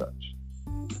treated as such?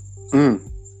 And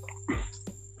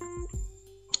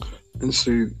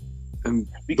see, and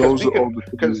because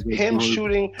him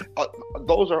shooting,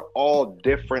 those are all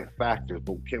different factors.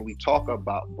 But can we talk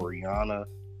about Breonna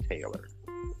Taylor?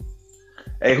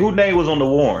 Hey, whose name was on the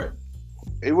warrant?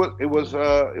 It was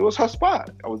her spot.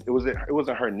 It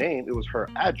wasn't her name. It was her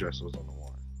address was on the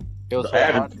warrant. It was her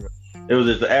address. It was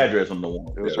just the address on the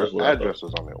warrant. It was her address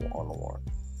was on the warrant.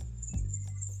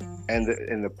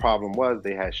 And the problem was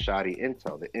they had shoddy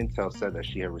intel. The intel said that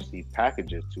she had received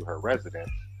packages to her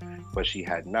residence, but she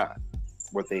had not.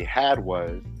 What they had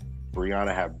was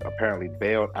Breonna had apparently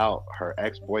bailed out her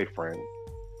ex-boyfriend,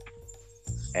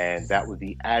 and that was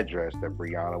the address that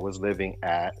Breonna was living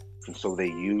at, and so they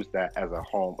used that as a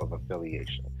home of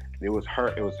affiliation. It was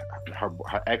her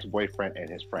ex-boyfriend and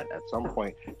his friend. At some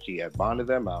point, she had bonded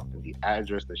them out, and the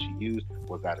address that she used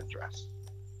was that address.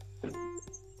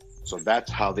 So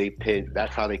that's how they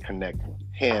connect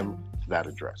him to that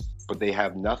address. But they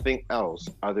have nothing else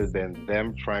other than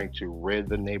them trying to rid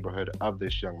the neighborhood of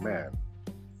this young man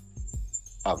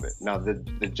of it. Now,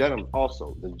 the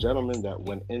gentleman that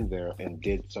went in there and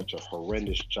did such a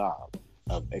horrendous job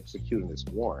of executing this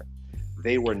warrant,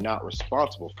 they were not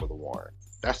responsible for the warrant.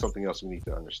 That's something else we need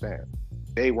to understand.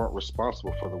 They weren't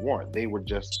responsible for the warrant. They were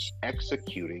just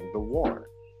executing the warrant.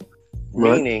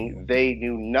 Right. Meaning they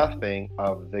knew nothing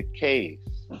of the case.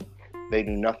 They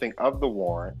knew nothing of the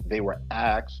warrant. They were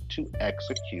asked to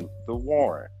execute the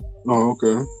warrant. Oh,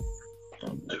 okay.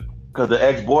 Because the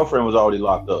ex-boyfriend was already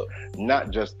locked up.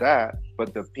 Not just that,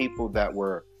 but the people that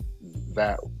were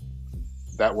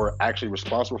actually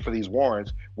responsible for these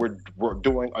warrants were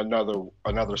doing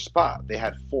another spot. They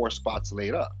had 4 spots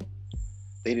laid up.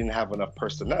 They didn't have enough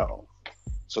personnel.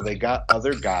 So they got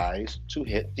other guys to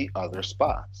hit the other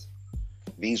spots.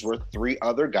 These were 3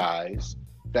 other guys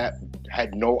that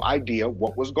had no idea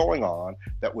what was going on,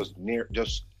 that was near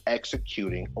just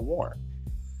executing a warrant.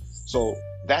 So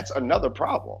that's another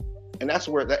problem. And that's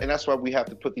why we have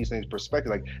to put these things in perspective.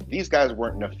 Like, these guys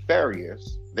weren't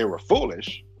nefarious. They were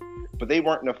foolish, but they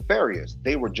weren't nefarious.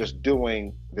 They were just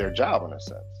doing their job in a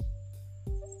sense.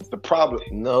 The problem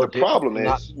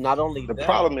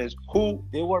is who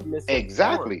they were missing.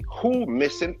 Exactly. Who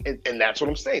missing, and that's what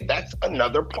I'm saying. That's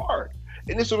another part.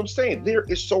 And this is what I'm saying. There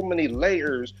is so many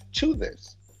layers to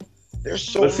this. There's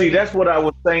so But see, many, that's what I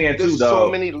was saying too, there's dog.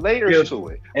 so many layers to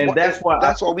it. And that's why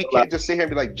we can't just sit here and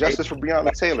be like justice for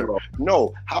Breonna Taylor.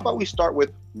 No, how about we start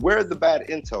with where the bad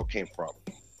intel came from?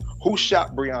 Who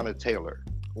shot Breonna Taylor?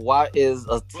 Why is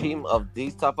a team of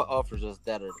these type of officers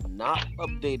that are not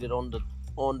updated on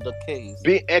the case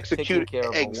being executed? taking care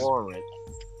of a warrant?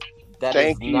 That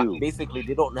Thank is not, you. basically,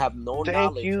 they don't have no Thank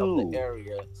knowledge you. of the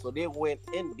area, so they went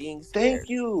in being scared. Thank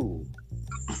you.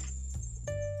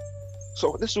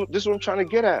 So this is what I'm trying to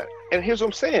get at, and here's what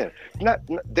I'm saying.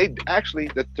 They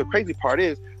actually, the crazy part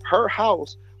is her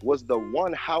house was the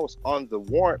one house on the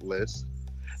warrant list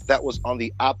that was on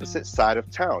the opposite side of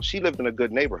town. She lived in a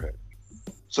good neighborhood,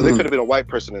 so there could have been a white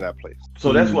person in that place.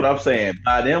 So that's what I'm saying.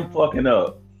 By them fucking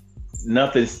up,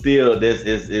 nothing still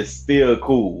is still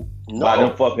cool. By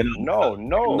them fucking up.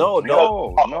 No.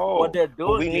 What they're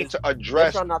doing, we need to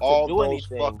address all those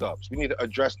fuck ups. We need to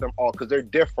address them all because they're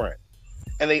different,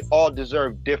 and they all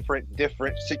deserve different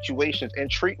situations and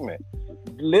treatment.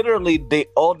 Literally, they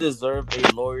all deserve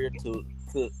a lawyer to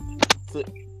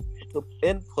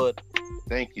input.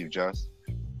 Thank you, Just.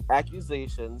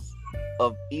 Accusations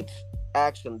of each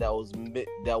action that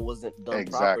wasn't done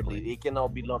properly. It can all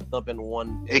be lumped up in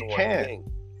one. Thing.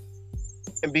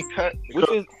 And because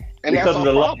that's of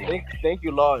the law. Thank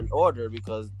you, Law and Order,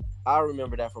 because I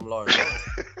remember that from Law and Order.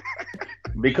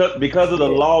 because of the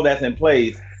law that's in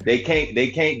place, we can't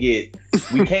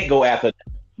go after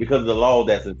them because of the law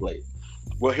that's in place.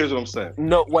 Well, here's what I'm saying.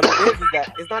 No, what it is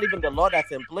that it's not even the law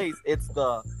that's in place. It's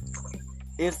the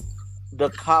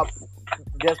cop.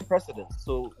 There's precedence.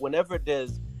 So whenever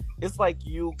it's like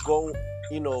you go,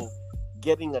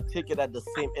 getting a ticket at the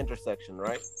same intersection,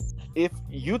 right? If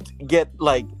you get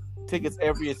like tickets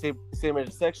every same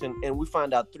intersection, and we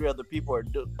find out 3 other people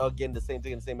are getting the same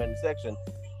ticket in the same intersection,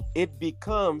 it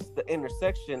becomes the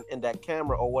intersection in that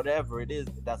camera or whatever it is.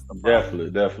 That's the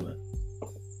problem. Definitely.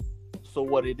 So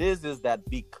what it is that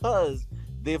because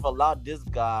they've allowed this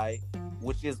guy,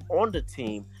 which is on the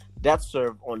team, that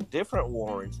served on different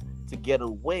warrants, to get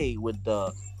away with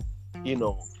the,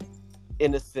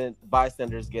 innocent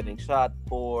bystanders getting shot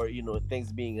or,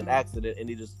 things being an accident, and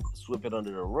they just sweep it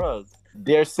under the rug.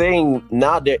 They're saying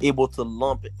now they're able to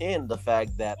lump in the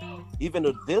fact that even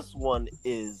though this one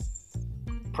is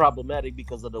problematic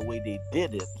because of the way they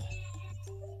did it,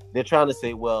 they're trying to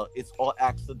say, well, it's all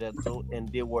accidental and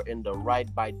they were in the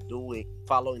right by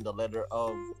following the letter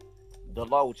of the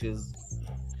law, which is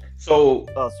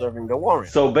serving the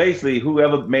warrant. So basically,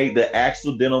 whoever made the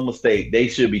accidental mistake, they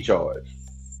should be charged.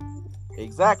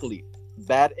 Exactly.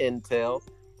 Bad intel,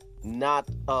 not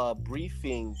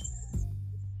briefing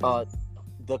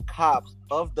the cops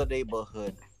of the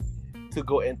neighborhood to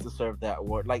go in to serve that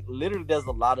warrant. Like, literally, there's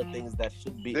a lot of things that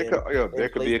should be there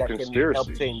could be a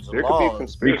conspiracy. There could be a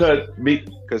conspiracy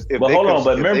because if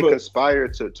they conspire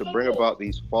to bring about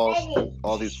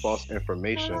all these false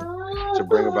information to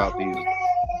bring about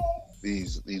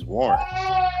these warrants,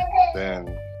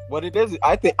 then what it is,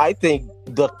 I think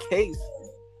the case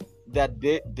that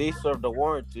they serve the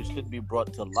warrant to should be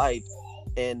brought to light,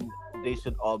 and they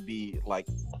should all be like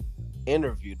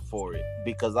interviewed for it,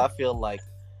 because I feel like,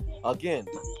 again,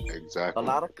 exactly, a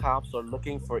lot of cops are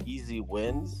looking for easy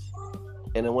wins,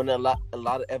 and then when a lot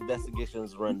of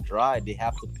investigations run dry, they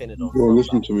have to pin it on. Well,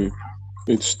 listen to me.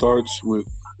 It starts with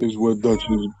what Dutch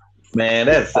is. Man,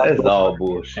 that's all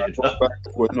bullshit. It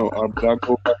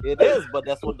is, but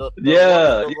that's what the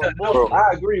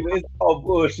I agree with. It's all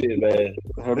bullshit, man.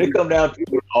 When it come down to it,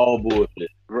 it's all bullshit.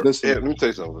 Let me tell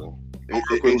you something.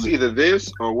 It's either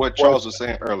this or what Charles was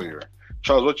saying earlier.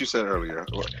 Charles, what you said earlier?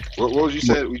 What was you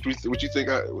said? What you think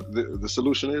the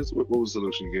solution is? What was the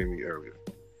solution you gave me earlier?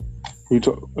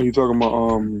 Are you talking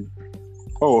about?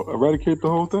 Eradicate the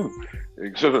whole thing.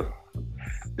 It's either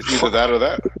that or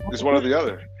that. It's one or the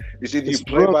other. It's either you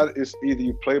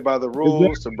play by the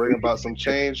rules to bring about some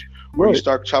change, or you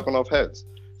start chopping off heads.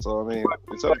 So I mean,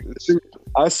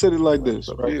 I said it like this,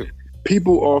 right?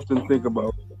 People often think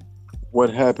about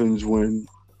what happens when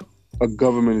a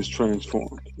government is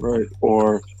transformed, right?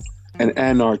 Or an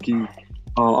anarchy,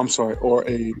 or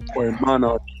a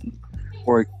monarchy,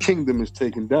 or a kingdom is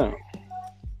taken down.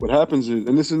 What happens is,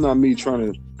 and this is not me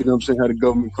trying to, how the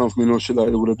government comes from, shit like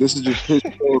that, whatever. This is just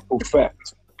historical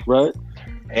fact, right?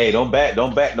 Hey, don't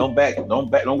go back now, dog.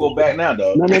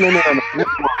 No.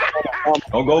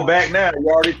 Don't go back now. You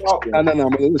already talking. No.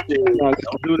 Don't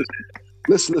do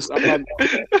this. Listen. I'm not.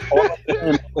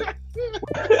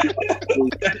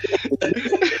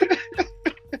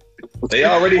 They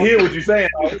already hear what you're saying.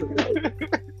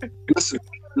 Listen,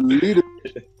 the leader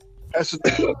has to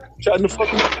trying to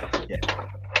fucking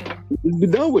be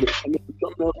done with it.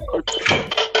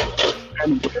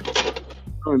 And what it's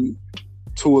done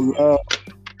to allow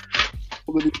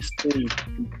all of these things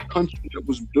in a country that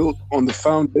was built on the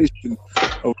foundation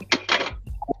of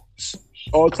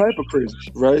all type of crazy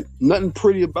shit, right? Nothing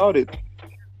pretty about it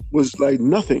was like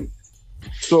nothing.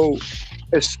 So,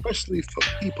 especially for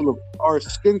people of our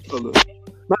skin color,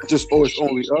 not just it's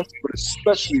only us, but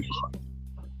especially for us.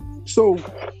 So,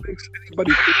 what makes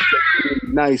anybody think that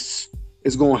being nice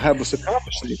is going to have us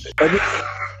accomplish anything?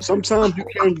 Sometimes you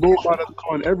can't go about it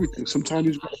on everything. Sometimes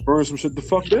you just got to burn some shit the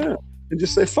fuck down and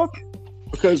just say fuck it,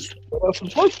 because what else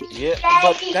is worth it? Yeah,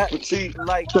 but see,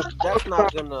 like that's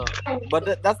not gonna,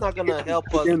 that's not gonna help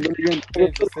us Again,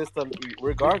 change the system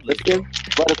regardless. again,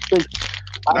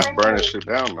 Not burning shit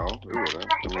down, though. It wouldn't.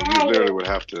 I mean, you literally would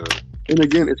have to. and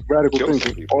again, it's radical Kill some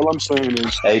thinking. people. All I'm saying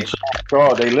is, Hey,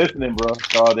 Charles, they listening, bro.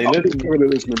 Charles, they listening. they're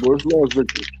listening, bro. It's laws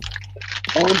victory.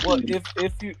 Well,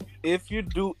 if you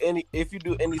do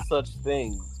any such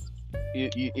thing,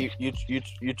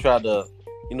 you try to,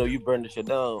 you burn the shit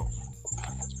down.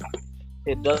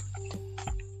 It does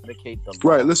indicate the law.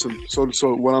 Right. Listen. So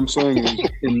what I'm saying is,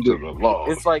 in To the, the law.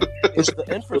 It's like it's the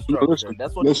infrastructure. Listen,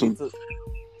 That's what listen. you need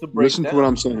to break listen down. to what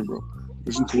I'm saying, bro.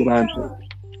 Listen to what I'm saying.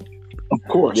 Of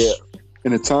course, Yeah.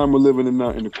 in the time we're living in now,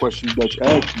 and the question that you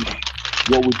asked me,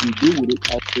 what would you do with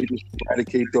it? I'd say just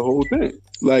eradicate the whole thing.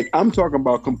 Like, I'm talking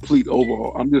about complete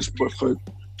overhaul. I'm just, but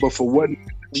for what?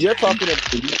 You're talking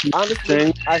about,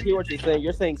 honestly, I hear what you're saying.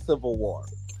 You're saying civil war.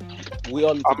 We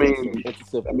all need to go into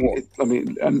civil war.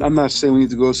 I'm not saying we need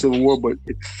to go to civil war, but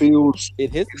it feels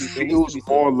It feels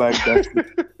more like that's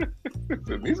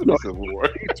It needs to be civil war.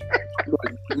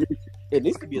 It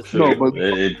needs to be a civil no, war. but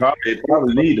It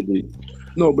probably need to be.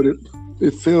 no, but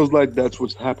it feels like that's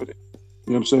what's happening.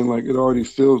 You know what I'm saying? Like, it already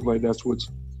feels like that's what's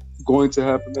going to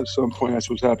happen at some point. That's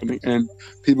what's happening, and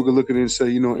people can look at it and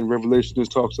say, in Revelation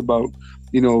it talks about,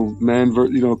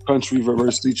 country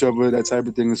versus each other, that type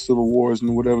of thing, and civil wars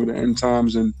and whatever, the end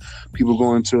times, and people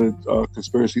go into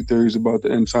conspiracy theories about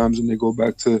the end times, and they go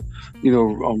back to,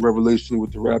 Revelation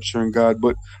with the rapture and God.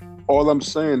 But all I'm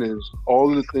saying is, all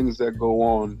of the things that go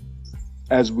on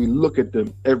as we look at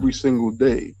them every single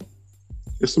day,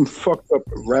 it's some fucked up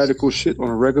radical shit on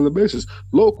a regular basis.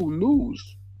 Local news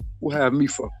will have me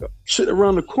fucked up. Shit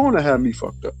around the corner have me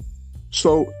fucked up.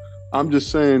 So I'm just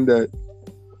saying that,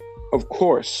 of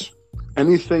course,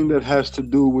 anything that has to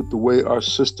do with the way our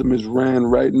system is ran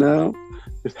right now,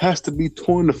 it has to be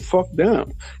torn the fuck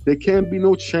down. There can't be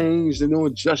no change, no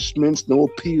adjustments, no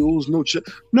appeals,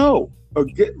 no, or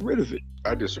get rid of it.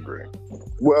 I disagree.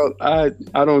 Well, I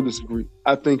don't disagree.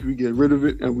 I think we get rid of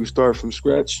it and we start from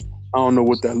scratch. I don't know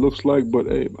what that looks like, but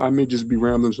hey, I may just be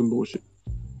rambling some bullshit.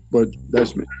 But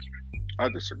that's me. I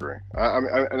disagree.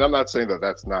 And I'm not saying that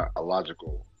that's not a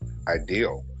logical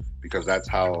ideal, because that's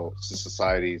how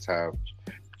societies have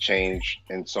changed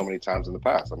in so many times in the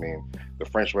past. I mean, the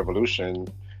French Revolution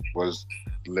was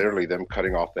literally them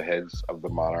cutting off the heads of the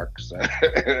monarchs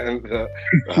and the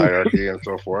hierarchy and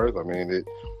so forth. I mean,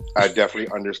 I definitely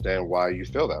understand why you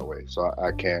feel that way. So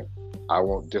I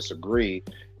won't disagree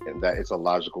in that it's a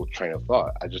logical train of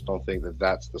thought. I just don't think that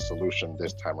that's the solution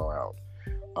this time around.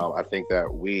 I think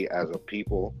that we as a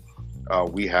people,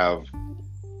 we have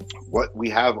what we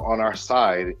have on our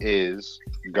side is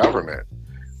government.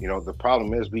 The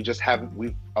problem is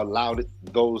we've allowed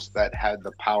those that had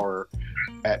the power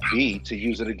at B to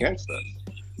use it against us.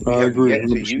 We have yet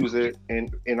to use it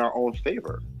in our own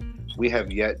favor. We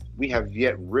have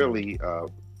yet really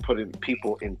put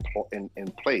people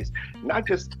in place. Not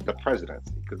just the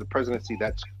presidency, because the presidency,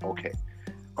 that's okay.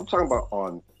 I'm talking about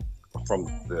from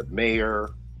the mayor,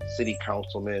 city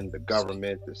councilman, the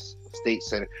government, the state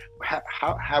senate.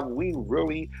 How have we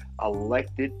really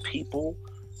elected people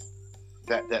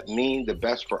that mean the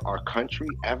best for our country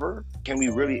ever? Can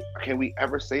we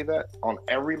ever say that on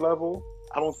every level?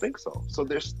 I don't think so. So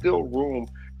there's still room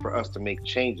for us to make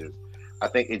changes. I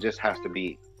think it just has to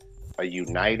be a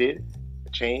united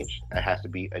change. It has to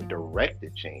be a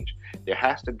directed change. There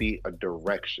has to be a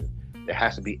direction. There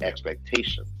has to be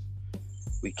expectations.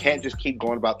 We can't just keep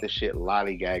going about this shit,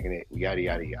 lollygagging it, yada,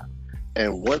 yada, yada.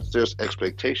 And once there's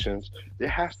expectations, there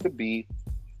has to be,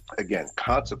 again,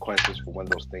 consequences for when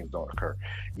those things don't occur.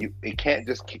 We can't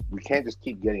just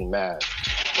keep getting mad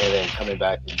and then coming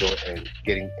back and doing and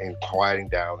getting and quieting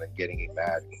down and getting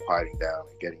mad and quieting down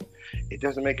and getting. It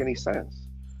doesn't make any sense.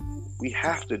 We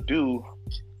have to do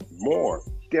more,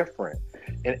 different.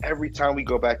 And every time we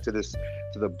go back to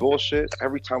the bullshit,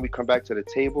 every time we come back to the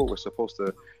table, we're supposed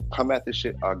to come at this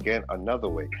shit again another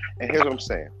way. And here's what I'm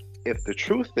saying. If the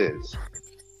truth is,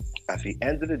 at the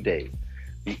end of the day,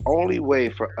 the only way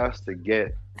for us to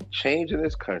get change in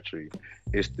this country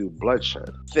is through bloodshed.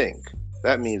 Think,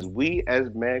 That means we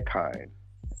as mankind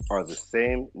are the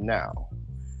same now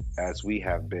as we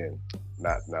have been,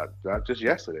 not just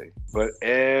yesterday, but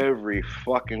every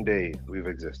fucking day we've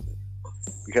existed.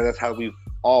 Because that's how we've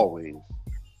always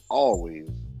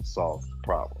solved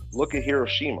problems. Look at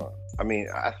Hiroshima. I mean,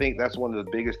 I think that's one of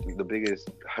the biggest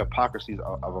hypocrisies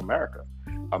of America.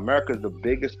 America is the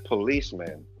biggest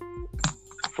policeman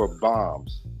for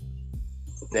bombs.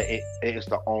 That it is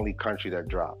the only country that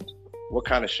dropped. What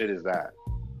kind of shit is that?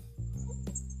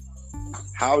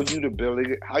 How you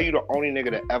the only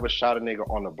nigga that ever shot a nigga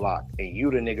on the block, and you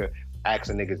the nigga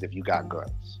asking niggas if you got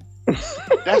guns?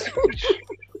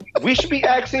 We should be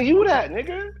asking you that,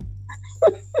 nigga.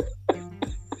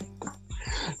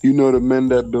 You know, the men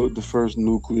that built the first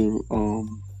nuclear,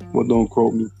 well, don't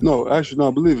quote me. No, actually, no,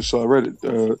 I believe it. So I read it.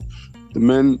 The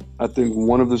men, I think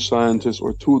one of the scientists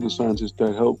or two of the scientists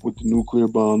that helped with the nuclear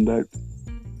bomb that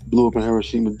blew up in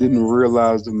Hiroshima didn't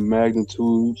realize the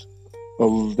magnitudes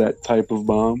of that type of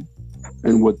bomb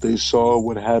and what they saw,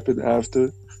 what happened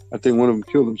after. I think one of them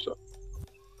killed himself.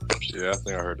 Yeah, I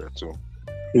think I heard that too.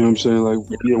 You know what I'm saying? Like,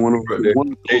 yeah, one of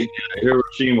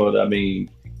Hiroshima. I mean,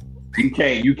 you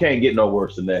can't get no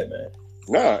worse than that, man.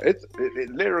 No, it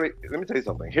literally. Let me tell you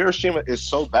something. Hiroshima is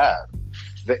so bad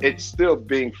that it's still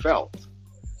being felt.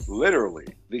 Literally,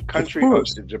 the country of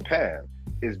Japan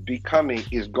is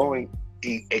going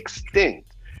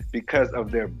extinct because of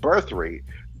their birth rate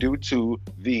due to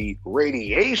the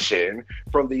radiation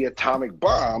from the atomic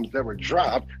bombs that were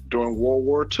dropped during World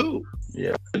War II.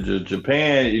 Yeah,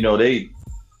 Japan, you know, they,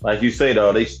 like you say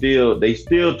though, they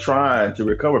still trying to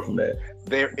recover from that.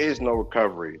 There is no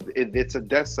recovery. It's a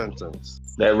death sentence.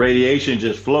 That radiation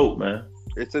just float, man.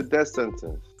 It's a death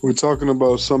sentence. We're talking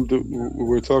about something.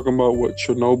 We're talking about what,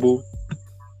 Chernobyl?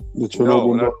 The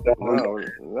Chernobyl. No,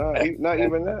 not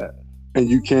even that. And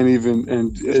you can't even.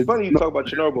 And it's funny you talk about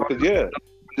Chernobyl because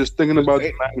just thinking about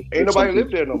ain't nobody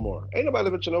live there no more. Ain't nobody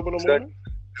live in Chernobyl no more.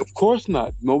 Of course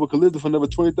not. Nobody could live there for another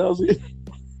 20,000 years.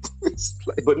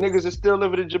 But niggas is still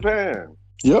living in Japan.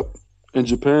 Yep. And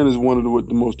Japan is one of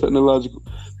the most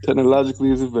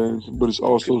technologically is advanced, but it's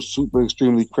also super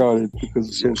extremely crowded because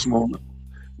it's so small.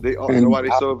 You know why they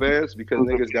so advanced? Because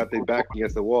niggas got their back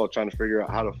against the wall trying to figure out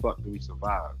how the fuck do we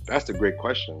survive. That's the great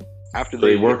question. After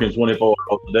they working 24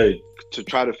 hours a day to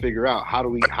try to figure out how do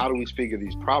we figure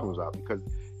these problems out? Because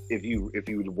if you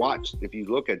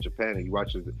look at Japan and you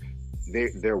watch it,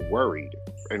 they're worried,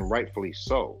 and rightfully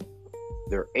so.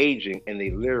 They're aging, and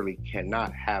they literally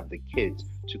cannot have the kids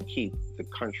to keep the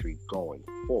country going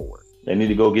forward. They need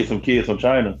to go get some kids from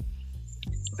China.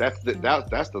 That's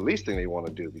the least thing they want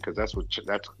to do, because that's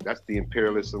the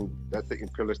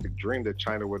imperialistic dream that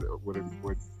China would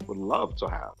love to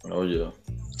have. Oh yeah.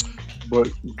 But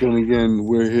then again,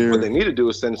 we're here. What they need to do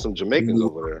is send some Jamaicans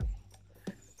over there.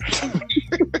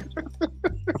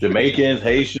 Jamaicans,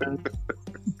 Haitians.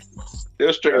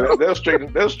 They'll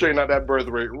straighten out that birth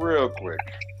rate real quick.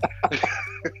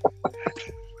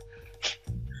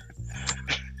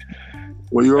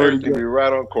 Well, you already everything be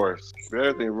right on course.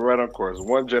 Everything be right on course.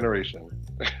 One generation.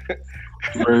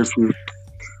 Very few.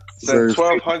 Send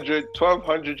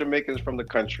 1,200 Jamaicans from the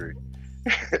country.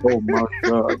 Oh my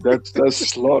God, that's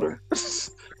slaughter.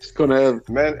 It's gonna have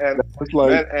men and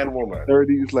women.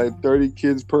 30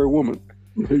 kids per woman.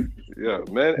 Yeah,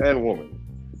 men and women.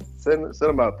 Send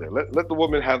them out there. Let the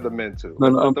women have the men too.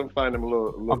 Let them find them a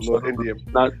little Indian,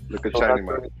 like a Chinese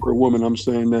man. Per woman, I'm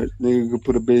saying that nigga could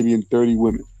put a baby in 30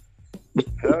 women.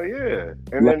 Hell yeah!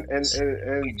 And then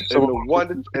the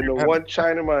one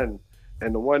Chinaman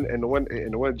and the one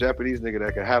Japanese nigga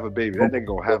that can have a baby. That nigga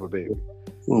gonna have a baby.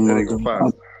 Oh that nigga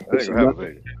gonna have a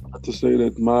baby. Not to say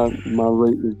that my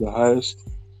rate is the highest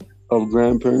of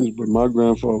grandparents, but my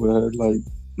grandfather had like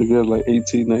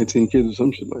 18, 19 kids or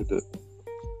some shit like that.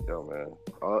 Yo, man,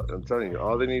 I'm telling you,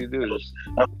 all they need to do is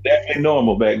definitely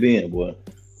normal back then, boy.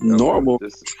 Normal.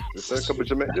 Just send a couple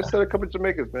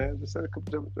Jamaicans, man. Just send a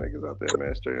couple Jamaicans out there,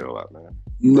 man. Straighten it all out, man.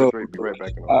 No, be right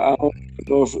back in I don't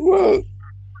know if,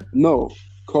 no.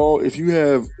 Call if you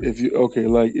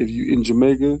in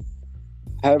Jamaica,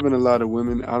 having a lot of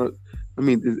women.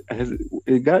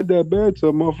 It got that bad to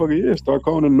a motherfucker. Yeah, start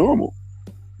calling it normal.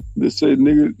 They say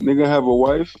nigga have a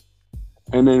wife,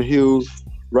 and then he'll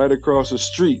right across the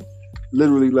street,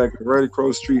 literally like right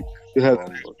across the street. You have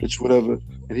bitch, whatever,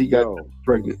 and he got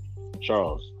pregnant.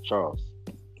 Charles,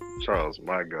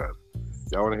 my God.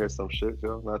 Y'all want to hear some shit,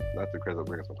 yo? Not to crazy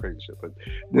bring some crazy shit, but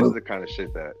this is the kind of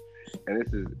shit that, and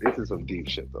this is some deep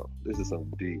shit though. This is some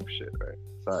deep shit, right?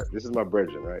 Sorry, this is my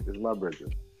brethren, right? This is my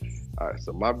brethren. All right,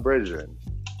 so my brethren,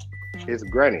 his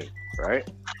granny, right,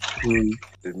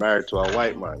 is married to a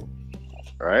white man,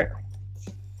 right?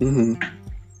 Mm-hmm.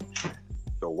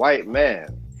 The white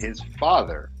man, his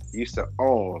father, used to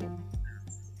own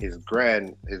the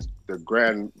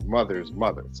grandmother's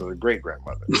mother, so the great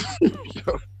grandmother.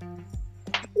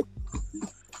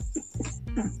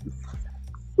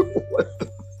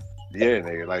 Yeah,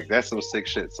 nigga, like that's some sick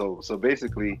shit. So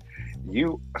basically,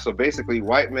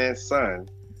 white man's son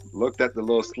looked at the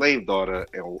little slave daughter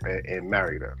and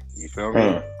married her. You feel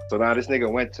me? So now this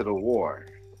nigga went to the war.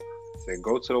 Said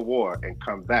go to the war and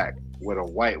come back with a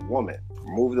white woman.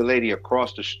 Move the lady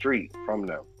across the street from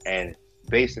them and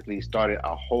basically started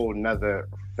a whole nother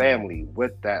family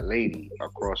with that lady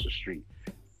across the street.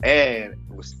 And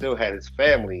still had his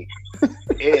family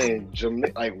in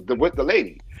Jamaica, with the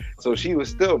lady. So she was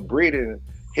still breeding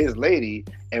his lady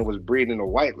and was breeding a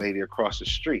white lady across the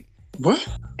street. What?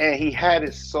 And he had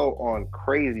it so on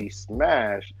crazy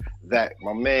smash that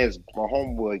my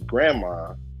homeboy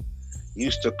grandma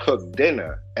used to cook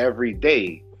dinner every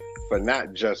day for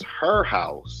not just her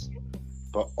house,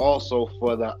 but also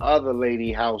for the other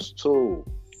lady house too.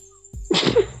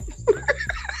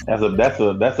 That's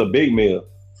a big meal.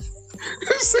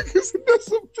 That's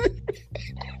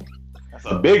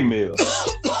a big meal.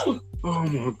 Oh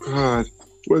my God.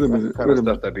 Wait a minute. That's the kind of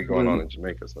stuff that be going on in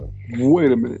Jamaica, son.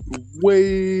 Wait a minute.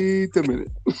 Wait a minute.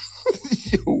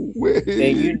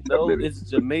 And you know it's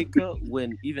Jamaica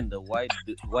when even the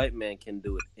white man can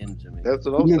do it in Jamaica. That's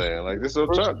what I'm saying. Like this is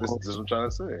what I'm trying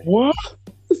to say. What?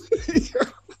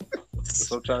 That's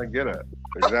what I'm trying to get at.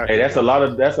 Exactly. Hey, that's a lot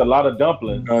of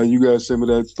dumplings. You guys send me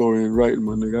that story in writing,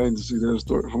 my nigga. I need to see that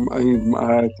story. I need my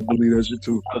eyes to believe that shit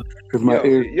too. Because my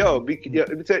ears. Let me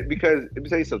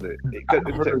tell you something.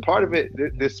 Part of it,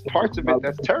 there's parts of it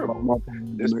that's terrible.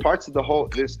 There's parts of the whole.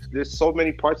 There's so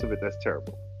many parts of it that's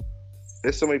terrible.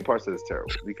 There's so many parts of this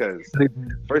terrible because,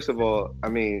 first of all, I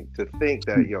mean, to think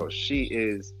that she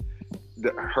is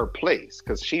her place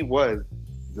because she was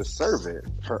the servant.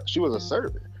 She was a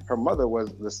servant. Her mother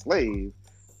was the slave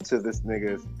to this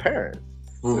nigga's parents.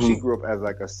 So she grew up as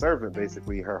like a servant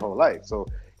basically her whole life. So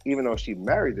even though she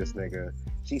married this nigga,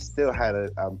 she still had a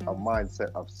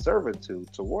mindset of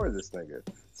servitude towards this nigga.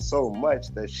 So much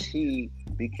that she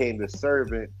became the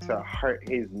servant to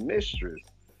his mistress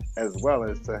as well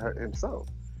as to himself.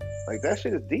 Like that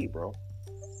shit is deep, bro.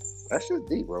 That shit is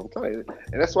deep, bro. I'm telling you.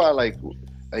 And that's why like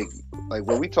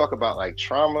when we talk about like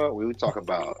trauma, when we talk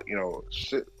about,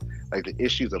 shit like the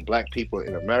issues of black people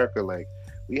in America, like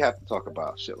we have to talk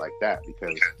about shit like that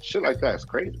because shit like that is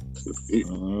crazy.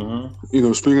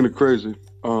 Speaking of crazy,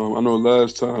 I know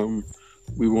last time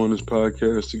we were on this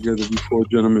podcast together before,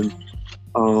 gentlemen,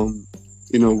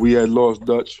 we had lost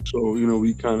Dutch, so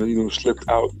we kind of slipped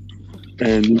out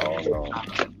and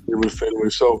it was fade away.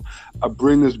 So I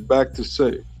bring this back to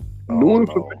say, new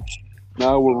information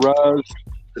now will rise.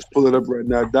 Let's pull it up right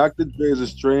now. Dr. Dre's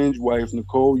estranged wife,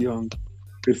 Nicole Young,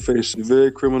 could face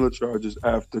severe criminal charges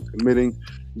after committing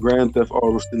grand theft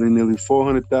auto, stealing nearly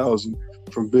 $400,000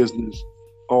 from business,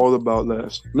 all about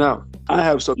last. Now, I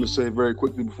have something to say very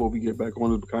quickly before we get back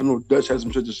on it because I know Dutch has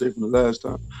some shit to say from the last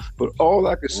time. But all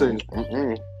I can say is, that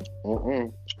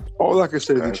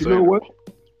you know what?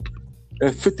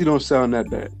 That 50 don't sound that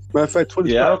bad. Matter of fact,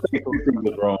 20. Yeah, I don't think 50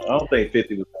 was wrong. I don't think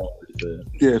 50 was wrong.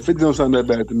 Yeah, 50 don't sound that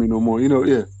bad to me no more.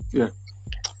 Yeah.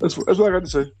 That's what I got to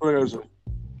say.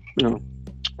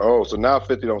 Oh, so now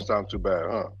 50 don't sound too bad,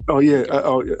 huh? Oh yeah,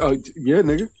 yeah,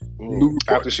 nigga.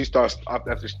 After she starts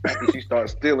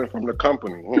stealing from the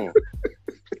company.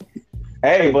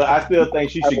 Hey, but I still think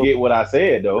she should get what I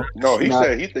said though. No, he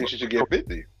said he thinks she should get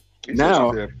 50.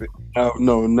 Now,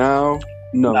 no.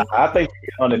 Nah, I think she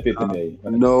get 150 million.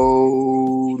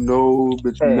 No,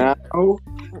 bitch. Hey.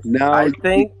 Now I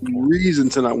think reason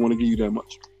to not want to give you that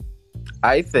much.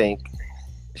 I think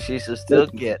she should still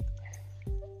get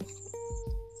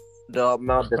the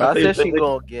amount that I said she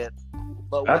gonna get.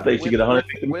 But I think she get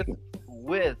 150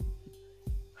 with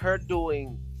her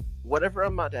doing whatever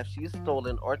amount that she's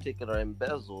stolen or taken or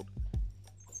embezzled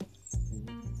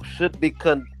should be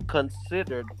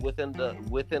considered within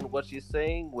what she's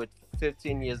saying with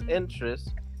 15 years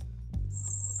interest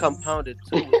compounded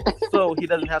to it, so he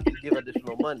doesn't have to give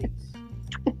additional monies.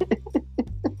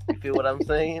 You feel what I'm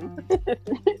saying?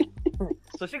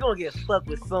 So she's gonna get stuck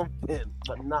with something,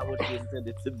 but not what she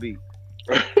intended to be.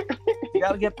 She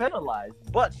gotta get penalized,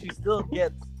 but she still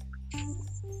gets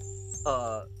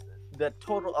the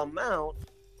total amount,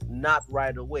 not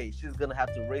right away. She's gonna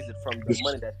have to raise it from the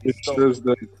money that she stole.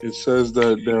 It says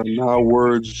that there are now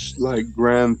words like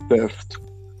grand theft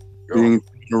being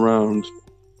around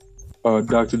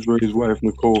Dr. Dre's wife,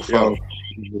 Nicole Fowler.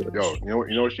 You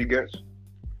know what she gets?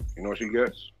 You know what she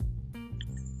gets?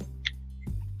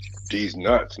 These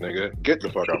nuts, nigga. Get the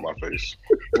fuck out my face.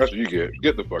 That's what you get.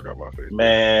 Get the fuck out my face.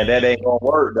 Man, that ain't gonna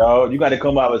work, dog. You got to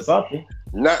come out with something.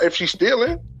 Not if she's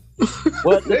stealing.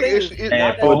 Well, the Nigga, thing is, Man,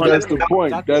 not But that that's the Dr.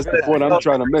 point. That's the Dre point has- I'm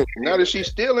trying to make. not if she's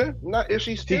stealing. Not if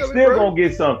she's She's stealing. still bro. gonna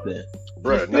get something.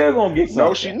 Bruh, She's still gonna get something.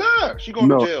 No, she not. She going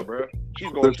No. to jail, bro.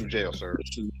 She's going to jail, sir.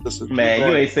 Listen, Man,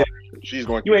 you ain't sending She's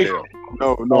going You to ain't- jail.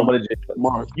 no, home to jail.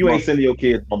 Mark. You ain't sending your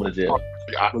kids home to jail.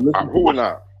 Who or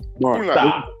not? Mark. Who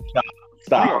not?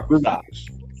 Stop.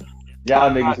 Y'all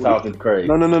niggas talking crazy.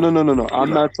 No. I'm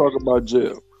not talking about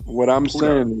jail. What I'm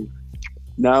saying is,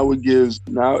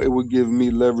 now it would give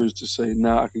me leverage to say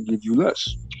now I can give you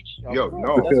less. Yo,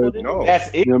 no, That's what it no. is. That's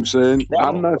it. You know what I'm saying? No.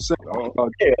 I'm not saying No.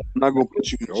 about jail. I'm not gonna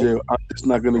put you in jail. I'm just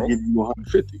not gonna No. give you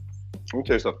 150. Let me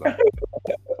tell you something.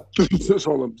 That's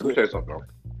all I'm Let me saying. tell you something.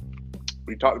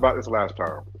 We talked about this last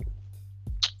time.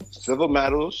 Civil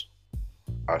matters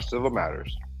are civil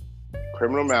matters.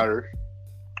 Criminal matters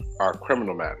are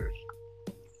criminal matters.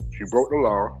 She broke the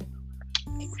law.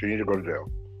 She needs to go to jail.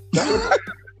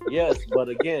 Yes, but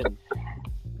again,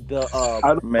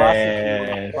 the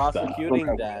Man, prosecuting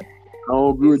stop. that I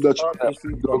don't agree with that.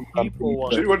 obviously the people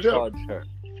want She go to to jail. charge her.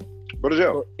 Go to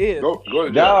jail. So if Go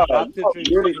to jail. Dog, Dr. Dre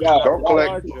really, uses dog. that Don't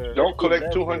collect. charger Don't to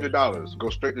collect leverage- $200. Go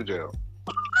straight to jail.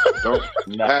 Don't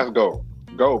Nah, pass go.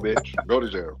 Go, bitch. Go to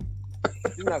jail.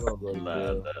 You're not gonna go to nah,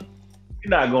 jail. nah. You're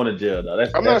not going to jail, though.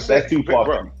 I'm not saying that's too far.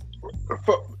 bro.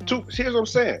 Here's what I'm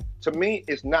saying. To me,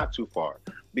 it's not too far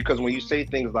because when you say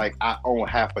things like "I own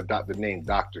half a doctor named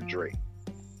Dr. Dre,"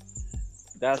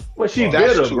 That's Well, she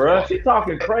That's bitter, too bro. far. She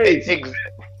talking crazy.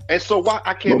 and so why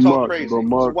I can't But talk Mark, crazy? but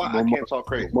Mark, Why I but can't talk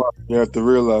crazy? Mark, you have to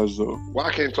realize though. Why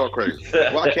I can't talk crazy?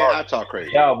 Why can't I talk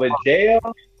crazy? Yo, but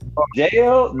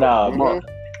jail, nah, Mhm. Mark,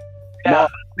 nah.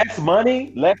 Less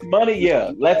money,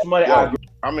 yeah, less money. Yo, I agree.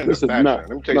 I'm in Listen, the fashion. nah, Let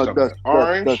me tell you no, something.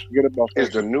 Orange forget about is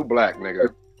fashion. the new black,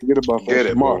 nigga. Forget about Get fashion.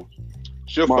 it, Mark. bro.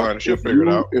 She'll Mark, find it. She'll if figure it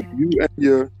you- out. If you and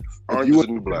your Orange you is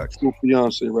the new black. your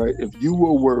fiance, right? If you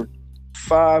were worth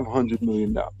 $500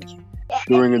 million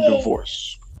during a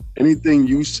divorce, anything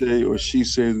you say or she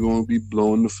says is going to be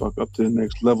blowing the fuck up to the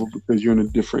next level because you're in a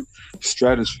different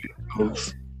stratosphere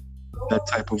of that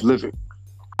type of living.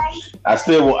 I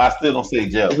still don't say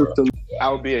jail, bro. I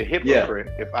would be a hypocrite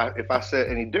if I said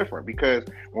any different because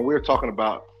when we were talking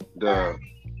about the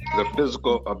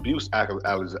physical abuse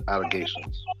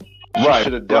allegations, she Right,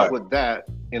 should have dealt right. with that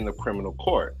in the criminal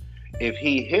court. If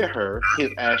he hit her, his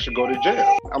ass should go to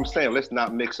jail. I'm saying let's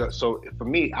not mix up. So for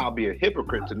me, I'll be a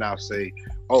hypocrite to now say,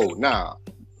 oh, nah,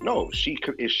 no,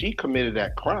 if she committed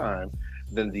that crime,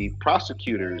 then the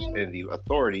prosecutors and the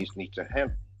authorities need to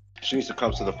handle. She needs to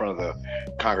come to the front of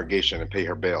the congregation and pay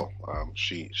her bail.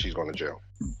 She's going to jail.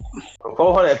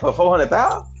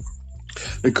 400,000.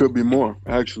 It could be more,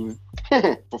 actually. For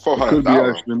It could be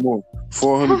 $400,000. actually more.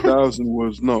 400,000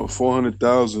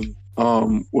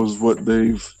 was what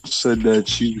they've said that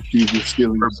she was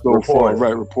stealing so far,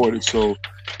 right? Reported. So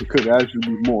it could actually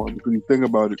be more because you think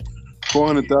about it.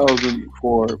 400,000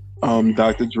 for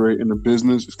Dr. Dre in the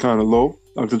business is kind of low.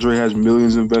 Dr. Dre has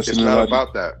millions invested It's in not it.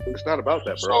 about that. It's not about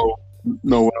that, bro. So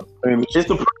no, what I'm saying is, It's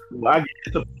the principle. I get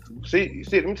it's the See,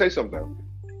 let me tell you something.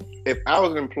 If I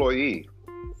was an employee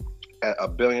at a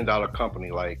 $1 billion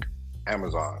company like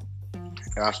Amazon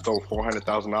and I stole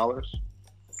 $400,000,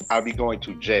 I'd be going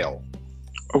to jail.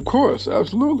 of course,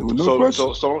 absolutely, with no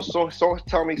question. So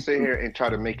tell me, sit here and try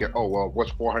to make it. Oh well,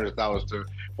 what's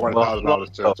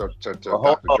 $400,000 to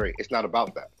Dr. Dre? It's not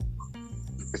about that.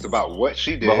 It's about what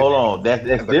she did But hold on, that's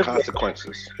and the different.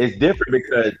 consequences. It's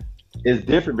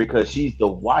different because she's the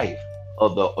wife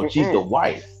of the. She's the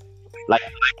wife. Like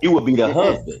you would be the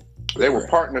husband. They were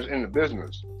partners in the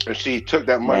business, and she took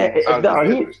that money Man, out of dog,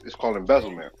 the business. It's called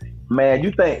embezzlement. Man,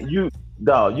 you think he's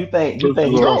No.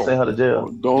 gonna send her to jail?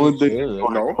 The only thing,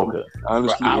 No, Okay.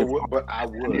 honestly, but I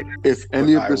would. if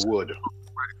any of this would.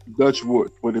 Dutch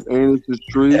would, but if any of this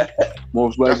tree,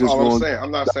 most likely That's it's all I'm going. saying.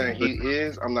 I'm not saying he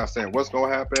is. I'm not saying what's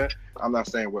going to happen. I'm not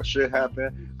saying what should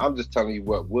happen. I'm just telling you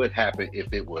what would happen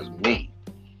if it was me.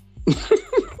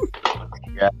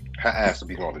 Yeah. Her ass would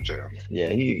be going to jail.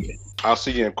 Yeah, I'll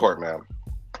see you in court, man.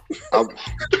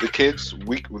 The kids,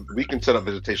 we can set up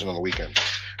visitation on the weekend,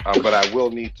 but I will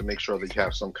need to make sure that you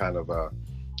have some kind of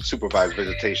supervised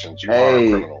visitations. You are a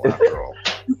criminal after all.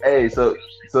 Hey, so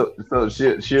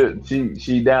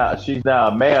she's now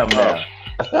a ma'am now.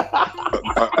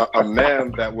 A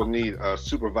man that will need a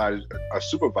supervisor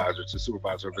to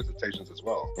supervise her visitations as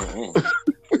well.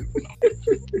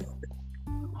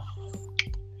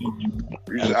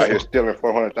 You're just out here stealing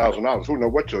 $400,000. Who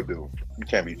knows what you'll do? You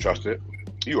can't be trusted.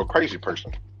 You a crazy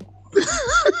person.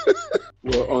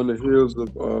 Well, on the heels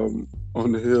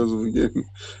of again,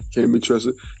 can't be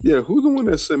trusted. Yeah, who's the one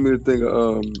that sent me the thing?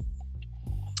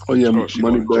 Oh yeah, Oh, she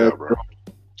going to jail, bro.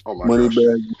 Oh my gosh.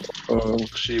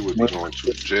 Moneybag. She would be going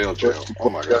to jail. Oh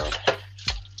my god.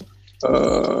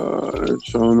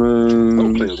 Charmin.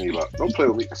 Don't play with me, love. Don't play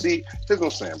with me. See, here's what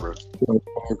I'm saying, bro.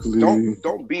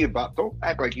 Don't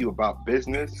act like you about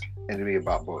business and to be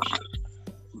about bullshit.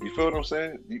 You feel what I'm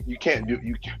saying? You can't do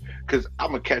you because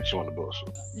I'm gonna catch you on the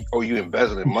bullshit. Oh, you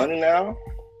embezzling money now?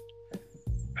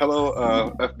 Hello,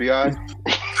 FBI.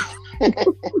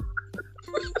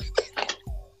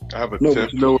 I have a tip.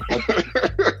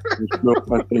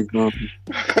 I think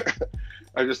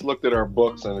I just looked at our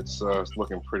books and it's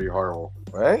looking pretty horrible.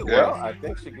 Right? Yeah. Well, I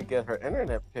think she could get her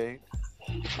internet paid.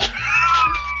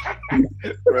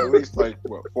 For at least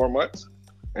 4 months,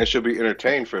 and she'll be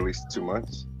entertained for at least 2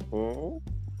 months. Mm-hmm.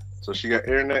 So she got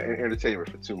internet and entertainment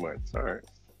for 2 months. All right.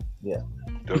 Yeah.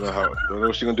 Don't know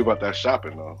what she's gonna do about that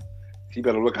shopping though. He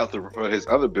better look out for his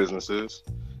other businesses.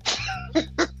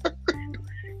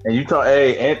 And you talk,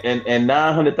 hey, and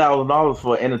 $900,000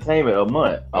 for entertainment a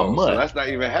month. So that's not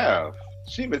even half.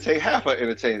 She even take half her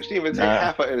entertainment. She even take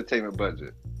half her entertainment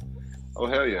budget. Oh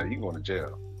hell yeah, you going to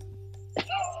jail?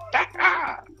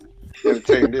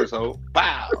 Entertain this hoe.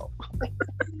 Bow.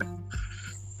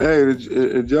 Hey,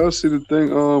 did y'all see the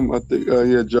thing? I think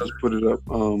Just put it up.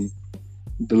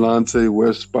 Delonte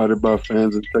West spotted by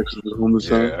fans in Texas on the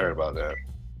side. Yeah, I heard about that.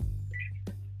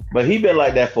 But he been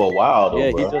like that for a while though.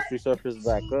 Yeah, bro. he just resurfaced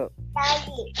back up.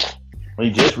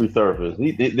 He just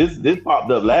resurfaced. This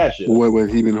popped up last year. Wait,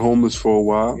 he been homeless for a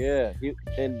while. Yeah,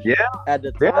 at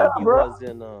the time he bro. was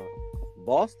in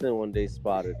Boston when they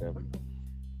spotted him.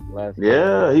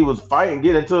 He was fighting,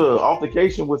 getting into an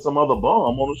altercation with some other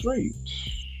bum on the street.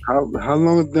 How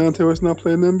long has Delonte West not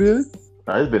playing in the NBA?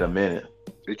 Nah, it's been a minute.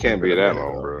 It can't be that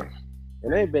long, bro.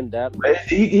 It ain't been that long.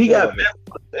 He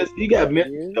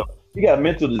got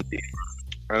mental disease.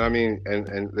 And I mean,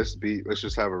 and let's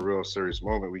just have a real serious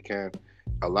moment.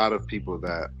 A lot of people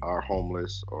that are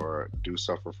homeless or do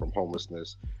suffer from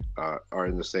homelessness are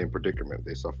in the same predicament.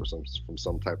 They suffer from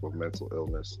some type of mental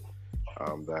illness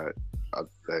that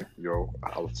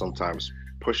sometimes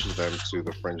pushes them to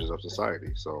the fringes of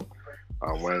society. So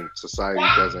when society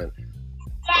doesn't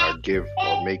give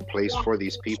or make place for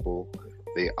these people,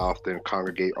 they often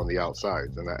congregate on the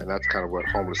outsides, and that's kind of what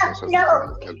homelessness has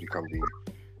become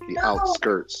the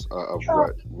outskirts of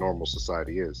what normal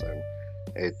society is, and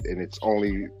it's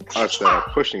only us that are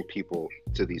pushing people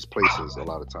to these places a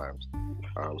lot of times.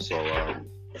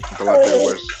 Delonte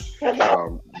West,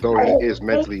 though he is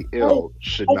mentally ill,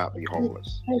 should not be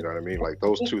homeless. You know what I mean? Like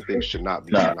those two things should not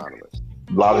be synonymous.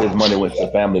 A lot of his money went to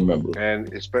family members,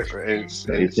 and especially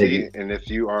if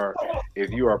you are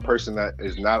a person that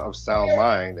is not of sound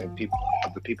mind, and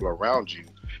the people around you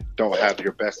don't have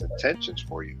your best intentions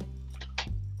for you,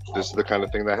 this is the kind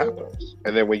of thing that happens.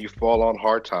 And then when you fall on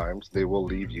hard times, they will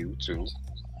leave you to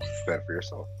fend for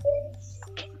yourself.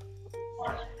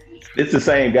 It's the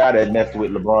same guy that messed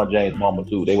with LeBron James' mama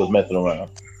too. They was messing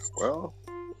around. Well,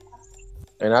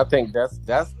 and I think that's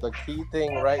the key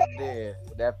thing right there.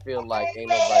 That feel like ain't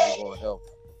nobody gonna help.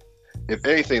 If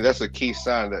anything, that's a key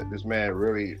sign that this man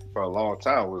really, for a long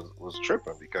time, was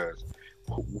tripping, because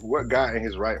what guy in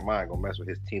his right mind gonna mess with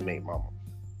his teammate mama?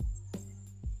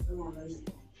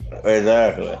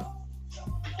 Exactly.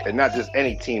 And not just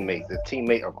any teammate, the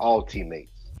teammate of all teammates.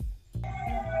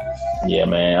 Yeah,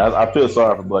 man. I feel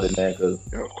sorry for Buddy, man, because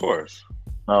yeah, of course.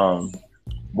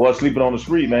 Boy sleeping on the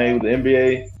street, man, with the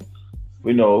NBA. For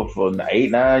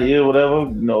 8-9 years, whatever,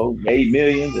 made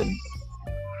millions, and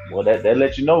well, that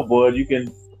lets you know, boy, you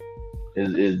can.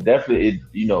 Is definitely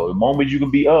the moment you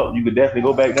can be up, you could definitely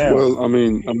go back down. Well, I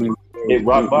mean, hit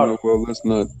rock bottom. Well, let's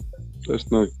not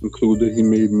conclude that he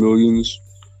made millions,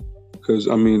 because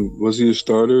was he a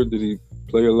starter? Did he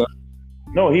play a lot?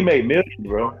 No, he made millions,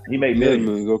 bro. He made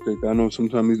millions. Okay, I know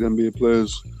sometimes these NBA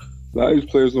players, a lot of these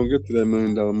players don't get to that $1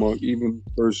 million mark, even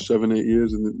first 7-8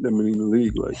 years in the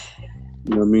league, like.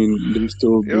 You know what I mean? They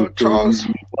still. Charles,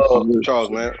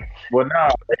 man. Well, now,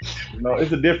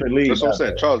 it's a different league. That's what I'm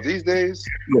saying, Charles. These days,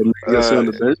 on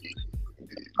the bench.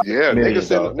 Yeah, niggas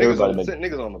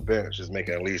on the bench is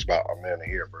making at least about $1 million a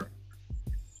year, bro.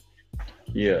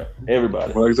 Yeah,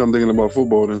 everybody. Well, I guess I'm thinking about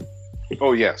football then.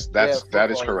 Oh yes, that is correct.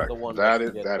 That is correct.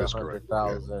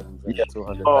 100,000 and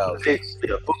 200,000.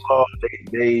 Football,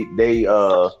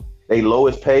 they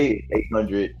lowest pay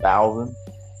 $800,000.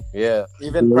 Yeah,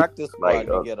 even practice squad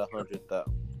you get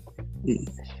 100,000.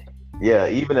 Yeah,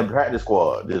 even in practice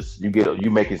squad, you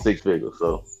making 6 figures.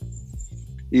 So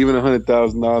even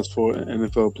 $100,000 for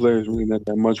NFL players really not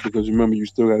that much, because remember you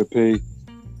still got to pay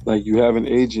Like you have an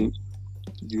agent,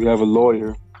 you have a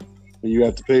lawyer, and you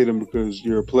have to pay them because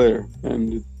you're a player,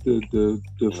 and the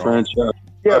franchise.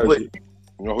 Yeah, but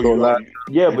You know who you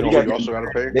also got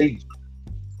to pay.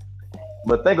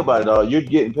 But think about it, you're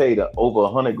getting paid over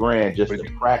 $100,000 just to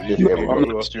practice You every know day.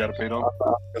 who else you got to pay though?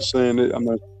 I'm not saying it. I'm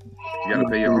not. You got to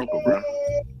pay your uncle, bro.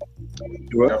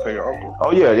 You got to pay your uncle.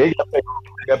 Oh yeah, they got to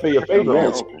pay your favorite Right.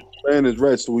 uncle. Man is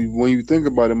right. So when you think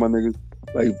about it, my nigga,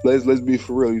 like let's be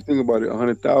for real. You think about it,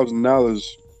 $100,000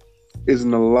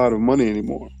 isn't a lot of money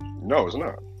anymore. No, it's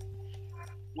not.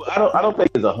 Well, I don't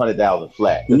think it's 100,000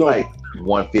 flat. It's like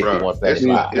 150, Bro,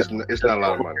 175. it's not a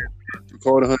lot of money. You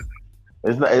call it 100.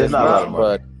 It's not a lot of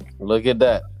money. But look at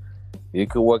that. You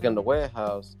could work in the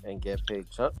warehouse and get paid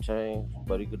chump change,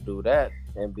 but you could do that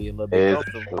and be a little bit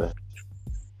comfortable.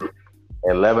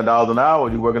 $11 an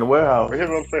hour, you work in the warehouse. But here's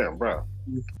what I'm saying, bro.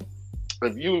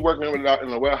 If you working in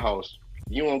the warehouse,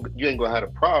 you ain't gonna have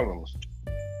the problems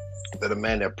that a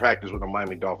man that practice with the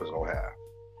Miami Dolphins gonna have.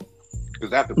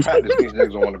 Because after practice, these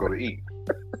niggas don't want to go to eat.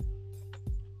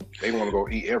 They want to go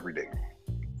eat every day.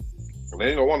 They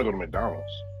ain't gonna want to go to McDonald's.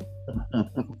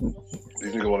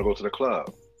 These niggas want to go to the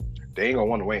club. They ain't gonna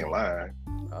want to wait in line.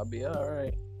 I'll be all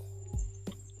right.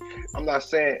 I'm not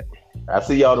saying. I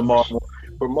see y'all tomorrow.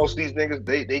 But most of these niggas,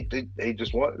 they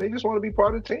just want to be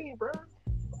part of the team, bro.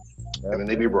 And then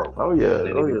they be broke. Oh yeah,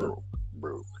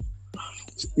 Broke.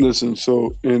 Listen,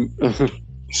 so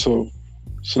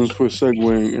since we're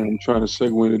segueing, and I'm trying to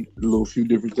segue into a little few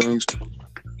different things.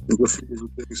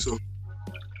 So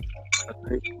I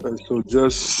think so.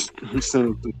 Just he sent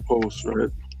us this post, right?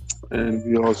 And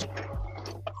we also,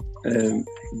 and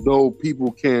though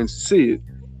people can't see it,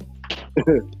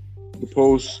 the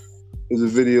post is a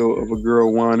video of a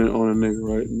girl whining on a nigga,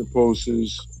 right? And the post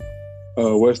is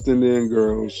West Indian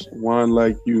girls whine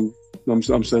like you. I'm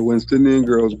saying West Indian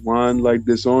girls whine like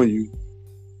this on you,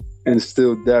 and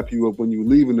still dap you up when you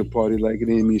leaving the party like it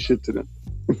ain't mean shit to them.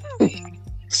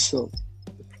 So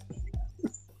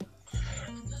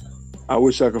I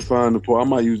wish I could find the post. I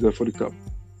might use that for the cup.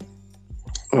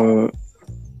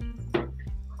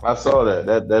 I saw that.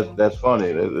 That's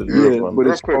funny. That's yeah, funny. but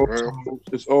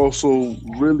it's also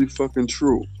really fucking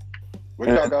true. What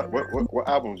y'all got? What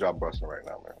albums y'all busting right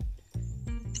now, man?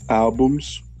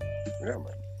 Albums. Yeah,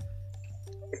 man.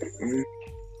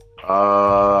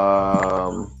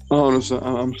 Honestly,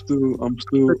 I'm still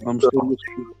listening. I'm listening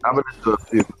to a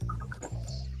few.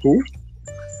 Who?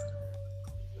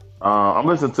 I'm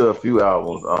listening to a few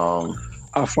albums.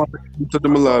 I finally listened to the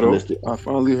Mulatto. I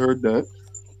finally heard that.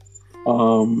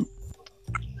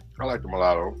 I like the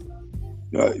Mulatto.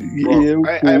 Yeah, cool. I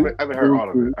haven't heard all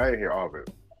of it. I didn't hear all of it.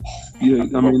 Yeah,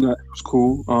 I mean it was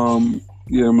cool.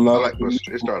 Yeah, Mulatto.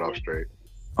 It started off straight.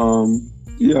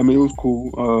 Yeah, I mean it was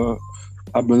cool.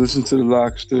 I've been listening to the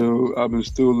Lock still. I've been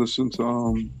still listening to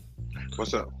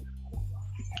What's up?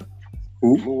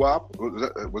 Who? Moowop?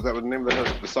 Was that the name of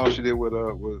the song she did with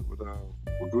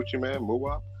Gucci Man?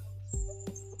 Moowop?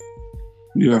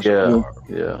 Yeah.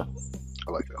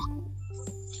 I like that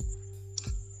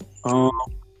song.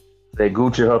 Say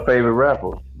Gucci her favorite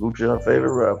rapper.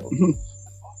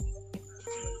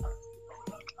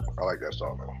 I like that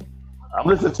song, man. I'm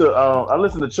listening to I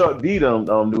listened to Chuck D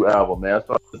new album, man. I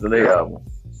started listening to their album.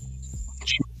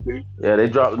 Yeah, they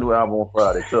dropped a new album on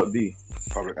Friday. Chuck D.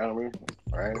 Public Enemy.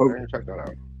 I ain't check that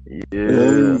out. Yeah,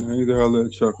 ain't the hell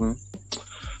that Chuck, man.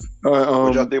 All right,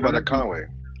 what y'all think about that Conway?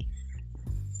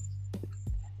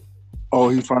 Oh,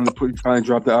 he finally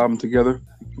dropped the album together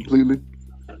completely.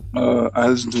 I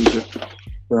listened to it.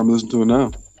 I'm listening to it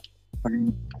now.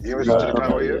 You ever listened to the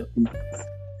Conway yet?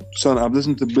 Son, I've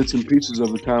listened to bits and pieces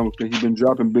of the Conway. He's been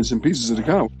dropping bits and pieces of the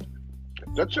Conway.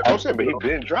 That's what I'm saying, but he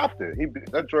been dropped it.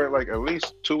 That joint like at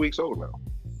least 2 weeks old now.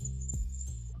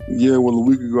 Yeah, well, a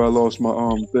week ago I lost my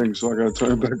thing, so I got to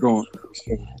turn it back on.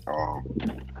 So,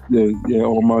 yeah,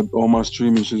 all my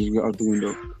streaming shit is out the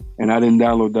window, and I didn't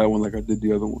download that one like I did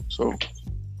the other one, so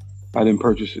I didn't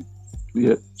purchase it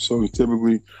yet. So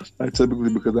typically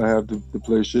because I have to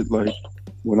play shit, like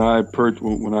when I put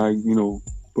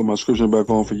my subscription back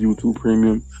on for YouTube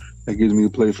Premium, that gives me to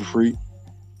play for free.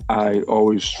 I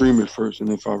always stream it first, and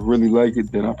if I really like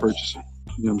it, then I purchase it.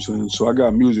 You know what I'm saying? So I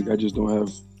got music, I just don't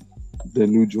have the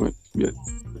new joint yet.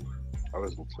 I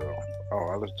listen to a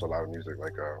lot of music,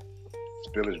 like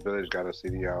Spillage Village got a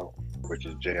CD out, which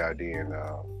is JID and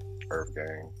Earth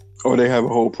Gang. Oh, they have a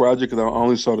whole project? Because I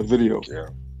only saw the video. Yeah,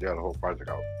 they got a whole project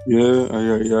out. Yeah,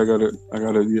 I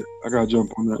gotta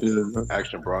jump on that. Yeah.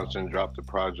 Action Bronson dropped the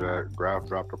project. Graph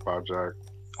dropped the project.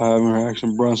 I haven't heard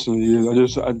Action Bronson in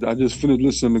years. I just finished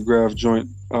listening to Graph joint.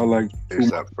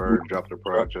 ASAP Ferg dropped the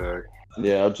project.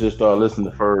 Yeah, I just started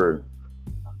listening to Ferg.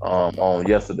 on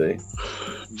yesterday.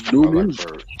 New I like music.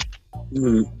 Bird.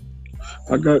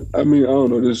 I don't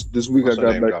know. This week What's I her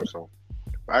got name? back. Drop song.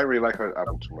 I didn't really like her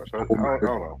album too much. I don't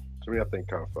know. To me, I think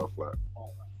kind of fell flat.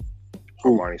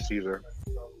 Who? Armani Caesar.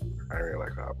 I didn't really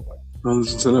like her album. I don't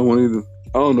listen to that one either.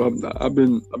 I don't know. I've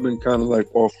been kind of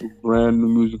like off of brand new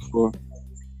music for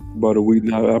about a week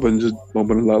now. I've been just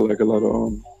bumping a lot of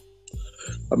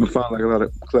I've been finding like a lot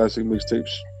of classic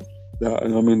mixtapes. That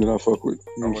I fuck with.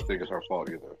 I don't think it's her fault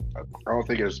either. I don't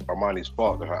think it's Armani's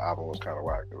fault that her album was kind of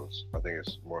whack. I think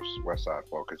it's more West Side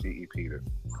fault because he EP'd it.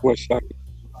 What's that?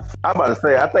 I'm about to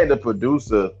say, I think the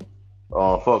producer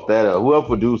fucked that up. Whoever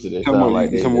produced it, sound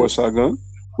like they West Side Gun?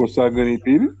 West Side Gun EP?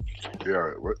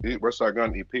 Yeah, West Side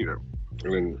Gun EP'd it.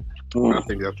 And I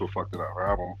think that's what fucked it up. Her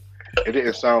album, it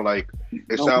didn't sound like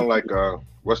a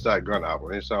West Side Gun album.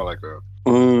 It didn't sound like a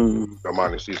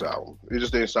Armani Caesar album. It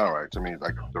just didn't sound right to me.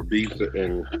 Like the beats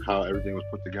and how everything was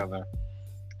put together.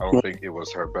 I don't think it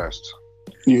was her best.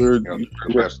 You heard the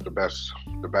best that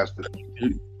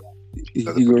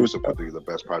the producer put together the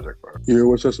best project for her. You heard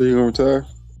West Side say he gonna retire?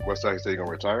 West Side say he gonna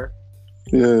retire?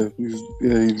 Yeah, he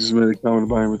just made a comment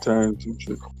about him retiring some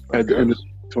shit at the end of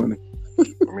 20.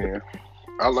 I mean,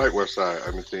 I like West Side.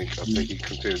 I think he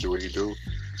continue to do what he do.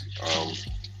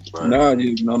 But I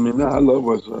love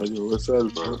West Side. West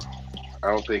Side, but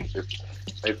I don't think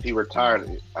if he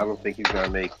retired, I don't think he's gonna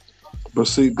make. But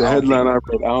see, the headline I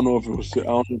read, I don't know if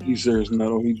he's serious or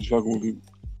not, or he's just fucking with people.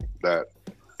 That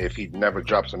if he never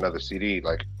drops another CD,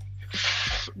 like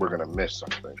we're gonna miss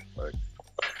something. Like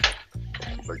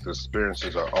the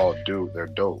experiences are all they're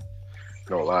dope.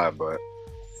 No lie, but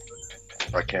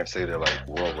I can't say they're like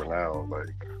world renowned.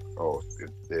 Like,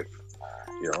 if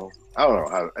I don't know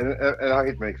how, and I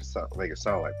hate to make it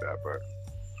sound like that, but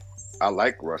I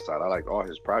like West Side. I like all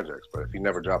his projects, but if he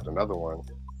never dropped another one,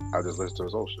 I just listen to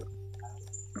his old shit.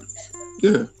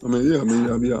 Yeah,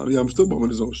 I'm still bumping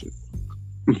his old shit.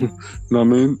 You know what I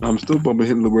mean? I'm still bumping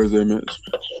Hitting the Words there, man.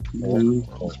 I'm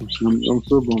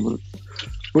still bumping it.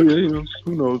 But yeah,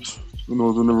 who knows? Who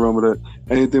knows in the realm of that?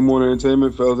 Anything more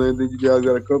entertainment, fellas? Anything you guys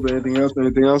got to cover? Anything else?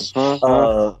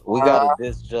 We got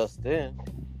this just in.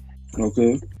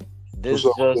 Okay. This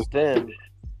just in.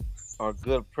 Our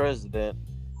good president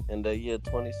in the year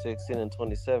 2016 and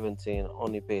 2017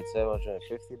 only paid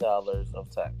 $750 of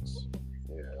tax.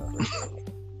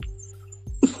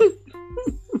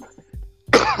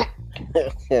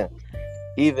 Yeah.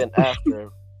 Even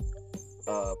after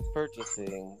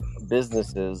purchasing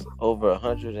businesses over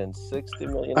 $160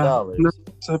 million,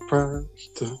 surprise.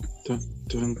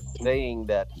 saying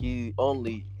that he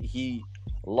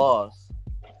lost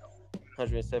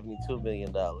 $172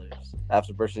 million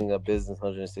after purchasing a business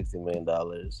 $160 million,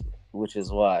 which is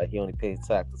why he only paid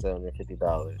tax of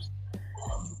 $750.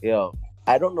 Yo,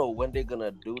 I don't know when they're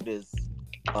gonna do this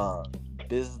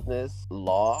business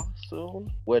law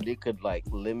soon, where they could like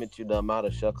limit you the amount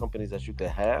of shell companies that you could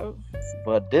have.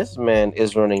 But this man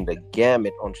is running the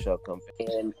gamut on shell companies,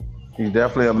 and he's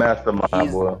definitely a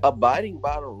mastermind, boy. Abiding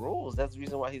by the rules. That's the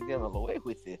reason why he's getting away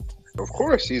with it. Of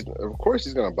course he's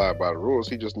gonna abide by the rules.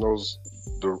 He just knows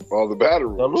all the bad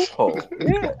rules. The loophole.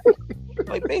 Yeah.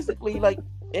 Like basically, like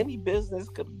any business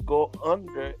could go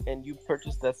under, and you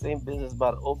purchase that same business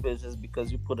by the old business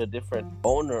because you put a different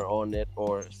owner on it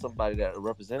or somebody that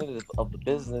representative of the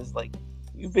business. Like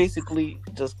you basically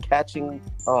just catching.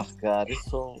 Oh God,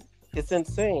 it's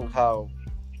insane how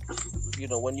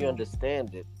when you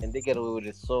understand it and they get away with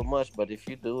it so much, but if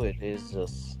you do it, it's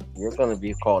just you're gonna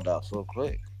be called out so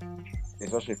quick,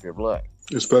 especially if you're black.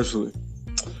 Especially.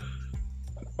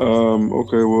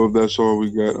 Okay, well, if that's all we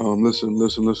got. Listen.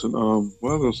 What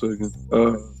was I say again?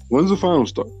 When's the final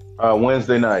start?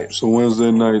 Wednesday night. So Wednesday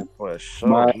night, For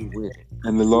sure.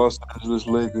 and the Los Angeles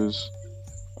Lakers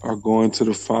are going to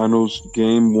the finals,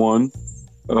 game 1.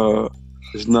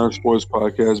 It's not a sports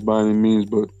podcast by any means,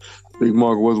 but Big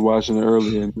Mark was watching it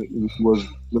earlier and was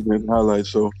looking at the highlights.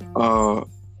 So I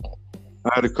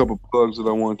had a couple plugs that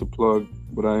I wanted to plug,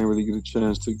 but I didn't really get a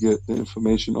chance to get the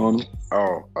information on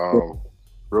them.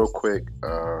 Real quick,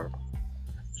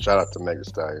 shout out to Mega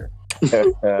Stallion.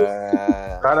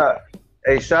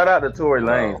 Shout out to Tory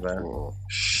Lanez, man.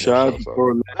 Shout out to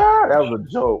Tory Lanez. That was a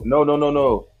joke.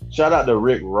 No. Shout out to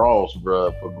Rick Ross,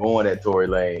 bro, for going at Tory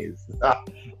Lanez.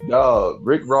 Dog,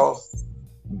 Rick Ross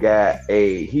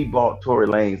he bought Tory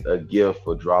Lanez a gift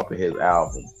for dropping his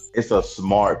album. It's a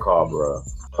smart car, bro.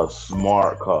 A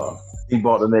smart car. He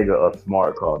bought the nigga a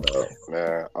smart car, dog.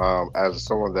 Man, as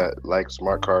someone that likes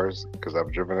smart cars, because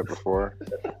I've driven it before,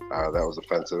 that was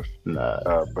offensive.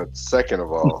 Nah. But second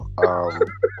of all,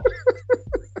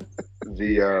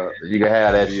 You can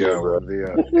have that shit, bro.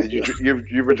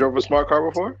 You ever drove a smart car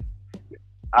before?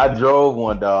 I drove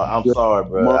one, dog. I'm sorry,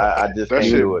 bro. I just can't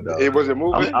do it, dog. It wasn't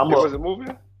moving. It wasn't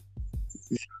moving.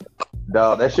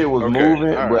 Dog, that shit was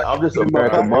moving, right. but I'm just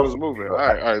American muscle. It was muscle. moving. All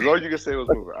right. As long as you can say it was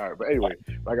moving. All right. But anyway,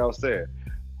 like I was saying,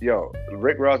 yo,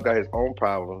 Rick Ross got his own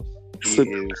problems. He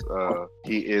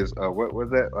is what was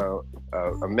that?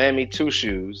 A mammy two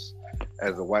shoes,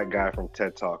 as a white guy from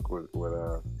TED Talk would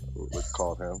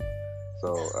call him.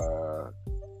 So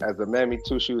as a mammy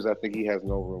two shoes, I think he has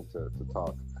no room to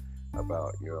talk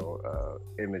about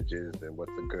images and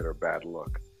what's a good or bad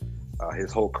look.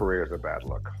 His whole career is a bad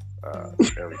look.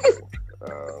 Everything.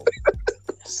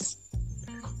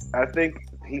 I think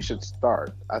he should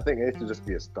start. I think it should just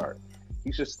be a start.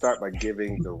 He should start by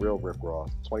giving the real Rick Ross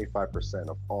 25%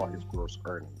 of all his gross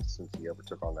earnings since he ever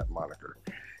took on that moniker.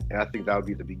 And I think that would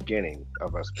be the beginning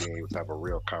of us being able to have a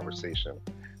real conversation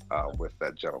with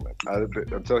that gentleman.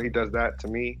 Until he does that, to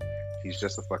me, he's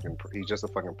just a fucking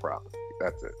prop.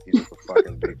 That's it. He's just a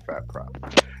fucking big fat prop.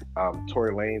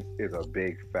 Tory Lanez is a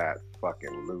big fat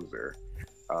fucking loser.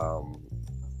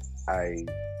 I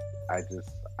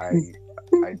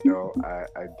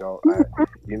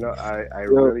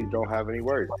really don't have any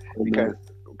words because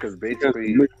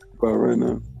basically right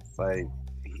now, like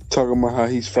talking about how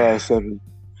he's 5'7",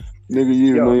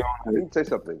 nigga. Let me tell you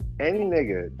something. Any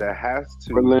nigga that has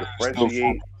to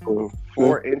differentiate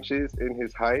 4 inches in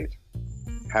his height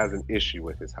has an issue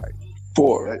with his height.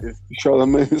 4.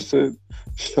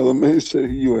 Charlamagne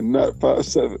said you are not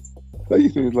 5'7". Like,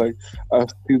 he's like, I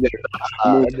see that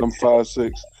I'm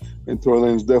 5'6", and Tory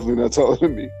Lanez definitely not taller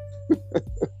than me.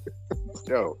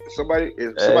 Yo, somebody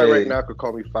right now could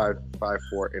call me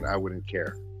 5'4", and I wouldn't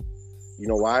care. You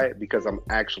know why? Because I'm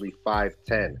actually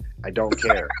 5'10". I don't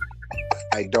care.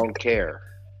 I don't care.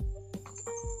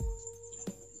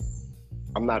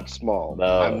 I'm not small.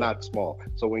 No. I'm not small.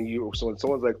 So when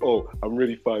someone's like, "Oh, I'm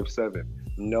really 5'7",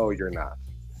 no, you're not.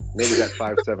 Niggas at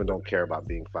 5'7" don't care about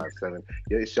being 5'7".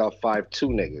 Yeah, it's y'all 5'2"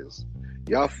 niggas.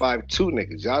 Y'all 5'2"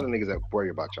 niggas. Y'all the niggas that worry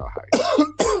about y'all height.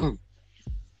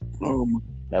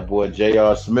 That boy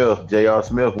J.R.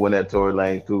 Smith went at Tory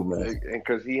Lanez too, man. And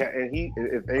because he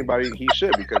if anybody he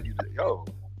should, because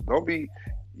don't be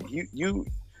you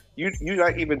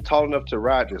not even tall enough to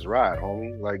ride this ride,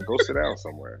 homie. Like, go sit down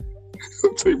somewhere.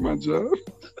 Take my job.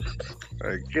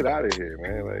 Like, get out of here,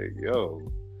 man. Like, yo,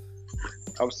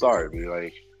 I'm sorry, dude.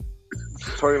 Like,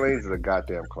 Tory Lanez is a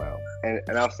goddamn clown,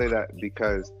 and I'll say that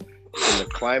because in the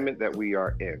climate that we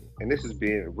are in, and this is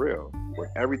being real with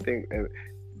everything. And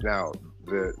now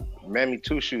the Mammy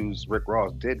Two Shoes Rick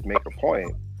Ross did make a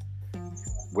point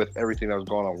with everything that was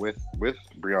going on with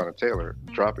Breonna Taylor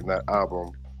dropping that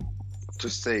album to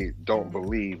say don't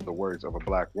believe the words of a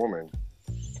black woman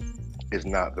is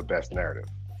not the best narrative.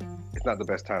 It's not the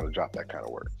best time to drop that kind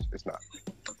of words. It's not.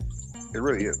 It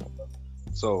really isn't.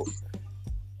 So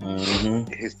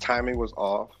his timing was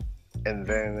off, and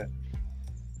then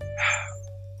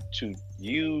to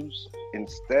use,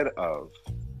 instead of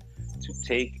to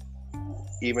take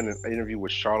even an interview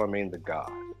with Charlamagne the God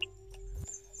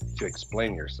to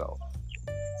explain yourself,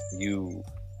 you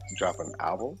drop an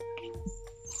album.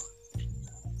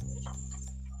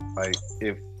 Like,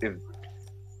 if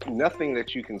nothing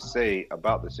that you can say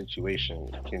about the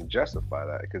situation can justify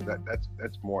that, because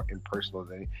that's more impersonal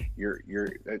than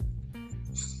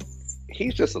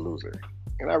he's just a loser.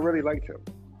 And I really liked him.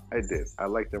 I did. I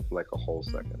liked him for like a whole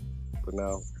second, but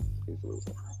now he's a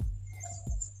loser.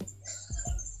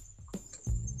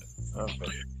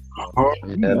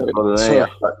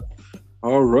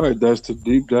 All right, that's the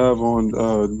deep dive on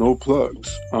no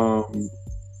plugs.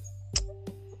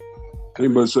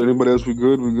 Anybody else? We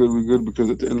good? We good. Because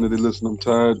at the end of the day, listen, I'm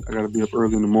tired. I gotta be up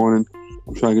early in the morning.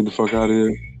 I'm trying to get the fuck out of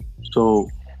here. So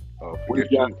we've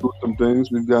gotten through some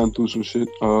things. We've gotten through some shit.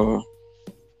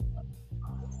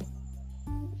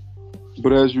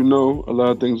 But as you know, a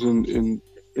lot of things in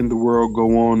the world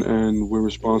go on, and we're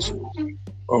responsible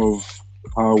of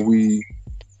how we,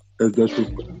 as Dutch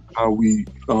people,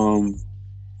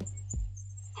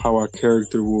 how our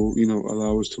character will,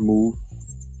 allow us to move,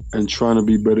 and trying to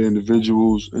be better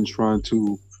individuals and trying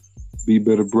to be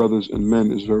better brothers and men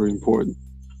is very important.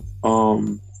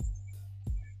 I'm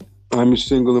a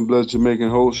single and blessed Jamaican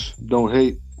host. Don't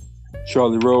hate.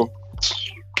 Charlie Rowe.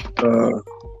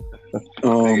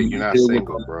 You're not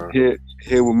single, bro. Here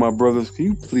with my brothers. Can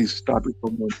you please stop it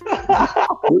so much?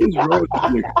 What is wrong with this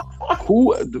nigga?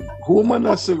 Who am I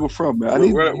not single from,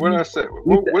 man?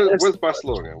 What's my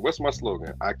slogan? What's my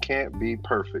slogan? I can't be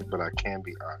perfect, but I can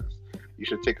be honest. You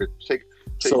should take a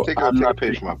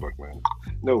page from my book, man.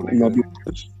 No, nigga.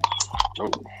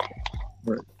 Nope.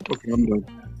 Okay, I'm done.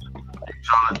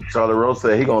 Charlie Rose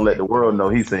said he gonna let the world know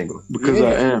he's single. Because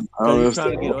I am. I don't You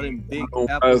trying to understand. get all them big I don't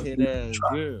apple ask head me ass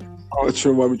girls. I'm not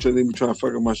sure why they be trying to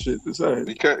fuck up my shit. It's all right.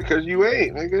 Because you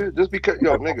ain't, nigga. Just because,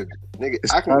 nigga,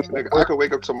 It's I can, not nigga, work. I could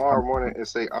wake up tomorrow morning and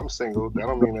say I'm single. That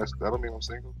don't mean I'm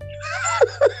single.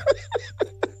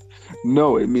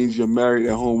 No, it means you're married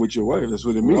at home with your wife. That's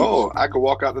what it means. No, I could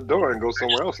walk out the door and go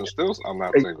somewhere else and still I'm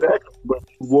not single. Exactly. But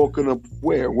you walking up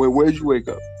where? Where'd you wake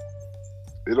up?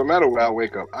 It don't matter where I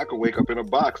wake up. I could wake up in a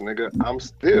box, nigga. I'm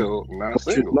still not But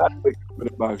you're single. not waking up in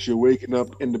a box. You're waking up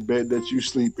in the bed that you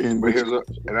sleep in. But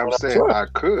and I'm saying right.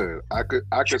 I could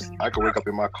wake up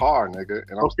in my car, nigga,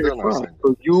 and I'm still not fine.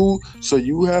 single. So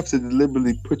you have to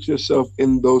deliberately put yourself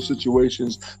in those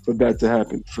situations for that to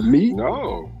happen. For me,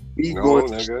 No, going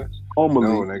nigga. normally,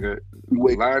 No, nigga.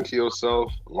 Lying to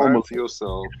yourself normal.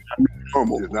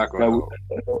 is not going to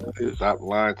help. Stop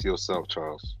lying to yourself,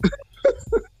 Charles.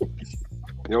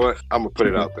 You know what? I'm going to put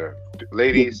it out there.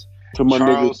 Ladies, To my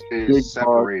Charles nigga, is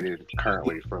separated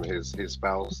currently from his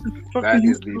spouse. That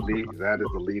is the legal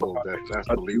that's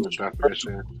the legal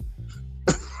definition.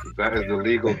 That is the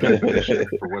legal definition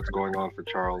for what's going on for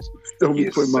Charles. Don't He be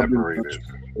is putting my separated.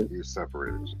 He is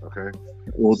separated. Okay?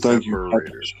 Well, thank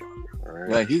Separated. you. All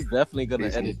right? Yeah, he's definitely gonna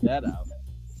edit that out.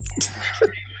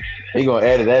 He gonna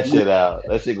edit that shit out.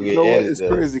 That shit gonna You get know what? edited.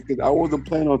 It's crazy because I wasn't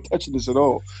planning on touching this at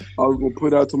all. I was gonna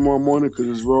put it out tomorrow morning because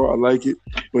it's raw. I like it,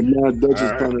 but now Dutch is All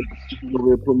right. kind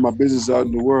of putting my business out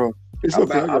in the world. It's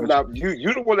okay. I'm not.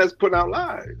 You the one that's putting out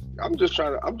lies. I'm just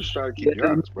trying to keep you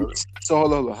honest, brother. So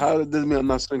hold on. How does this mean I'm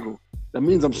not single? That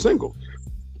means I'm single.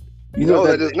 You No, know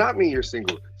that does not mean you're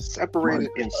single. Separated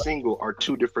and single are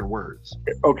two different words.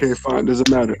 Okay, fine. Doesn't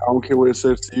matter. I don't care what it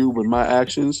says to you, but my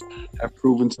actions have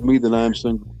proven to me that I am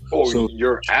single. Oh, So-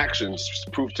 your actions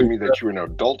prove to me that you're an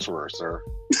adulterer, sir.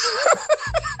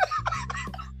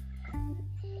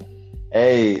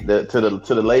 Hey, to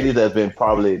the ladies that's been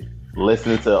probably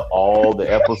listening to all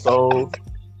the episodes,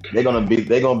 they're gonna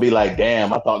be like,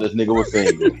 damn, I thought this nigga was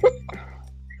single.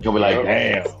 You're gonna be like,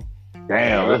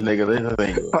 damn, this nigga is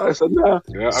single. All right, so now,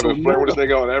 Yeah, I've so been flirting with now- this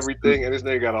nigga on everything, and this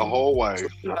nigga got a whole wife.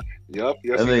 Yup,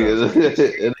 yes, That he does.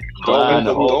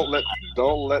 nigga,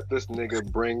 Don't let this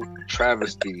nigga bring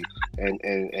travesty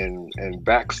and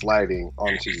backsliding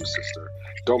onto you, sister.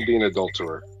 Don't be an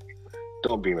adulterer.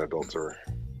 Don't be an adulterer.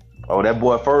 Oh, that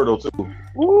boy fertile too.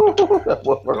 Woo, that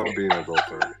boy fertile. Don't be an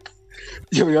adulterer.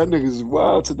 yo, y'all niggas is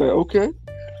wild today. Okay.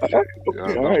 All right. Yeah,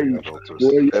 Okay. don't All right. be an adulterer.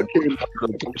 Boy,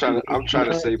 y'all I'm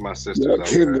trying to save my sisters y'all out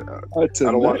came there.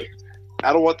 I don't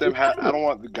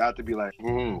want the God to be like,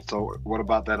 so what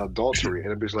about that adultery?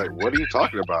 And the bitch like, what are you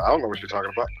talking about? I don't know what you're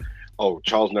talking about. Oh,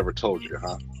 Charles never told you,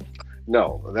 huh?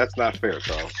 No, that's not fair,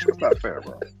 Charles. That's not fair,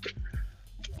 bro.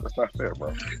 That's not fair,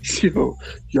 bro. Yo,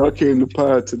 y'all came to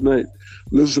pod tonight.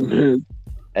 Listen, man.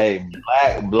 Hey,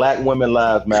 black women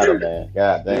lives matter, man.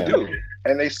 God They damn. do.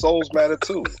 And they souls matter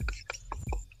too.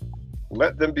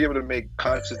 Let them be able to make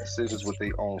conscious decisions with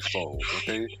their own souls,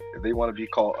 okay? If they want to be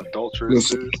called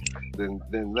adulteresses, then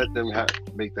let them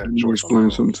make that Let me choice. explain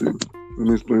something to you. Let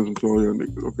me explain something to all y'all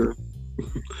niggas, okay?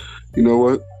 You know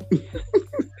what?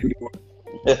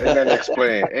 Ain't nothing to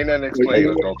explain. Ain't nothing to explain,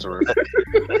 adulterer.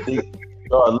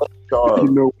 Charles,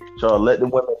 You know, Charles, let the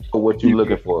women know what you're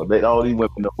looking for. All these women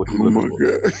know what you're oh my looking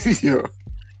for. God.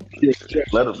 Yeah. Yeah.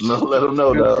 Let them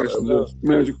know, dog.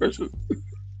 Magic question.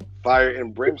 Fire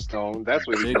and brimstone. That's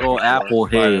what he's Big looking old for. apple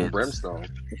Fire heads. and brimstone.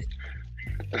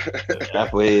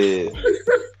 Applehead.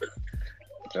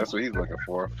 That's what he's looking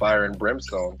for. Fire and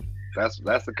brimstone. That's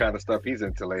the kind of stuff he's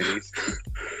into, ladies.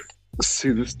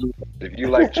 See this. If you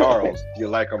like Charles, you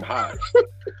like him hot.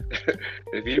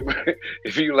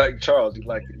 if you like Charles,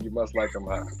 you must like him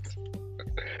hot.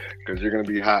 Because you're gonna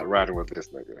be hot riding with this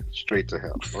nigga straight to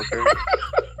hell. Okay.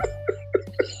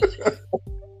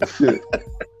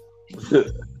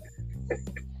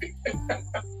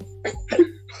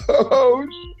 Oh,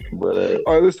 But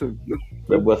all right, listen.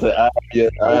 that boy said, I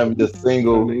am just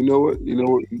single. You know what? You know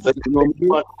what I'm gonna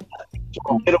do?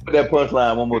 Hit him with that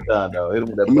punchline one more time, though. Hit him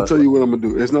with that I'm gonna punchline. tell you what I'm gonna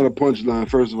do. It's not a punchline,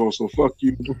 first of all. So fuck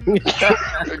you.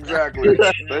 Exactly.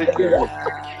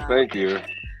 Thank you.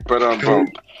 But boom.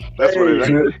 That's what it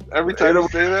is. Every time you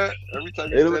say that,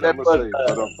 I'm gonna say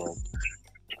boom.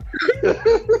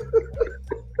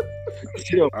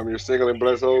 Yo, I'm your single and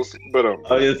blessed host. But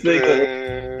Oh, you're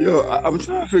single. yo, I'm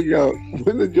trying to figure out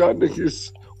when did y'all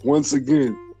niggas once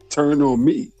again turn on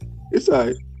me? It's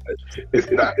alright. It's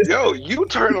not. Yo, you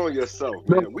turn on yourself,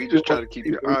 man. We just try to keep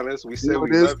you honest. We say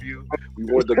we love you. We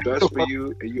want the best for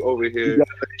you, and you over here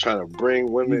trying to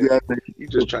bring women. You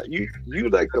just try. You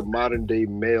like the modern day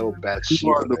male Bathsheba.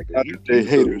 You are the modern day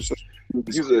haters.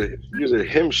 You's a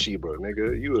him Sheba,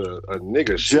 nigga. You a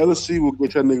nigga Sheba. Jealousy will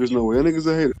get y'all niggas nowhere. Y'all niggas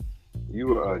a hater.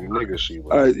 You a nigga Sheba.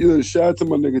 All right, shout out to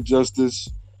my nigga Justice,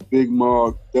 Big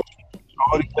Mark,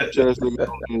 all these bitch ass niggas.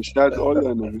 And shout out to all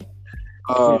y'all niggas.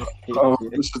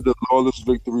 This is the Lawless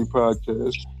Victory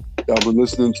podcast y'all been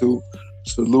listening to.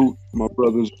 Salute, my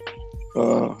brothers.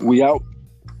 We out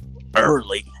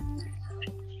early.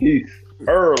 Peace.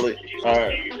 Early. All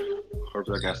right. Hope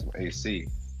I got some AC.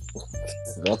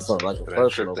 That sounds like a That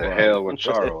personal trip to problem. hell with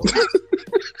Charles.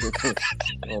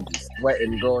 Gonna be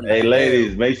sweating going. Hey,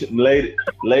 ladies, make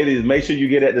sure you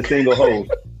get at the single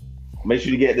host. Make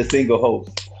sure you get at the single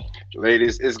host.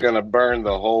 Ladies, it's gonna burn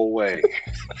the whole way.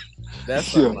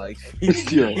 That's not like he's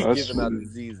giving out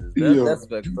diseases. That's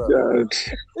fucked up.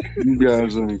 You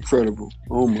guys are incredible.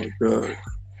 Oh my god.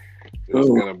 It's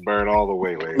gonna burn all the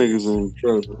way, ladies. Niggas are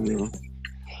incredible,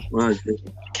 My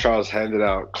God. Charles handed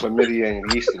out chlamydia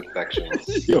and yeast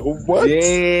infections. Yo, what?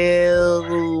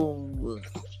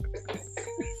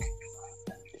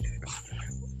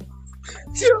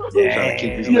 Trying to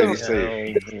keep these ladies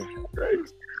safe.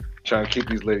 Trying to keep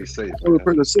these ladies safe. I'm gonna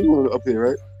put a signal up here,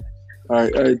 right? All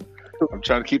right. I'm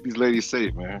trying to keep these ladies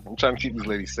safe, man. Trying to keep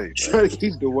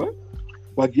the what?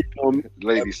 By getting on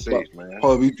ladies safe, man.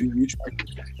 Oh,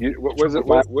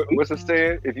 what's it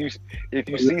saying? If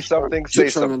you see something, say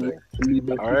something.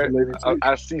 All right,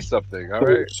 I see something. All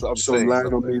right, so I'm saying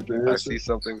something. I see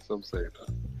something, so I'm saying.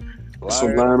 So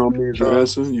lying on me is the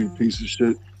answer, you piece of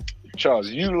shit. Charles,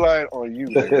 you lying on you,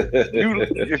 nigga.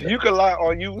 If you can lie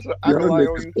on you, so I can lie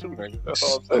on you too, nigga. That's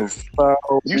all I'm saying.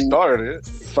 Foul. You started it.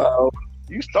 Foul.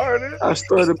 You started it. I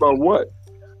started about what?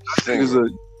 Y'all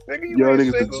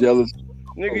niggas are jealous.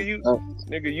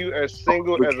 Nigga, you as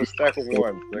single as a stack of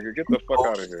ones, nigga. Get the fuck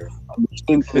out of here. I'm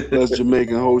single as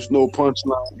Jamaican host, no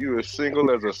punchline. You as single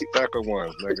as a stack of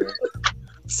ones, nigga.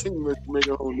 Single as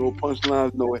Jamaican host, no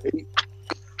punchlines, no hate.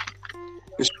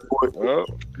 It's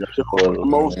your boy.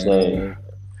 Most I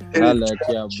like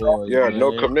y'all boys. Yeah, man.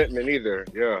 no commitment either.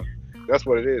 Yeah, that's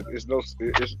what it is.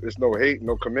 It's no hate,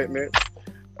 no commitment.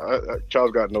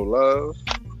 Charles got no love,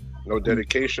 no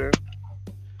dedication,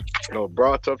 no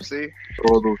autopsy.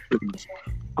 All those things.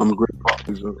 I'm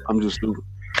grateful. I'm just some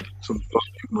fuck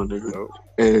you, my nigga. Nope.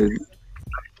 And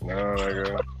no,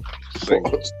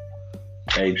 nigga.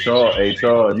 Hey Charles,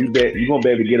 you gonna be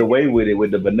able to get away with it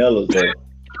with the vanillas though.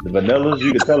 The vanillas,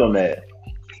 you can tell them that.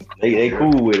 They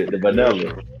cool with it, the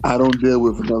vanilla. I don't deal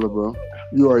with vanilla, bro.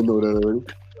 You already know that already.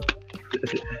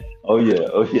 Oh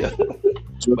yeah.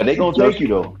 But they gonna take you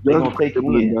though. They gonna take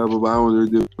you in. But I don't really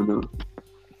deal with vanilla.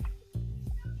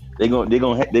 They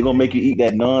gonna make you eat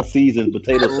that non-seasoned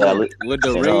potato salad with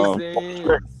the raisins.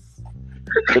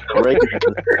 With the raisins.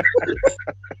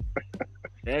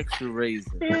 Extra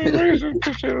raisins. Raisin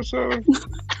potato salad.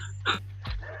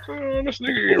 This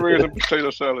nigga get raisin potato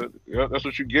salad. Yeah, that's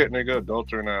what you get, nigga.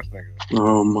 Adulterant ass nigga.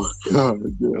 Oh my god,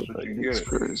 yeah, that's what you get.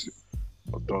 Crazy.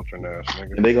 Adulterant ass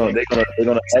nigga. And they're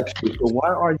gonna ask you. So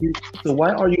why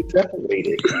are you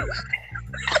separated?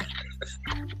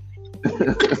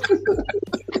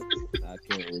 I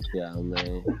can't with y'all,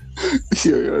 man.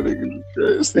 Yeah, y'all niggas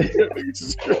is crazy. Y'all niggas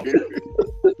is crazy.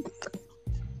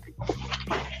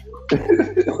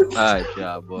 All right,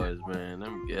 y'all boys, man. Let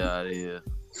me get out of here.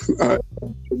 All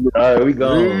right, we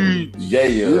gone.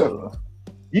 Yeah.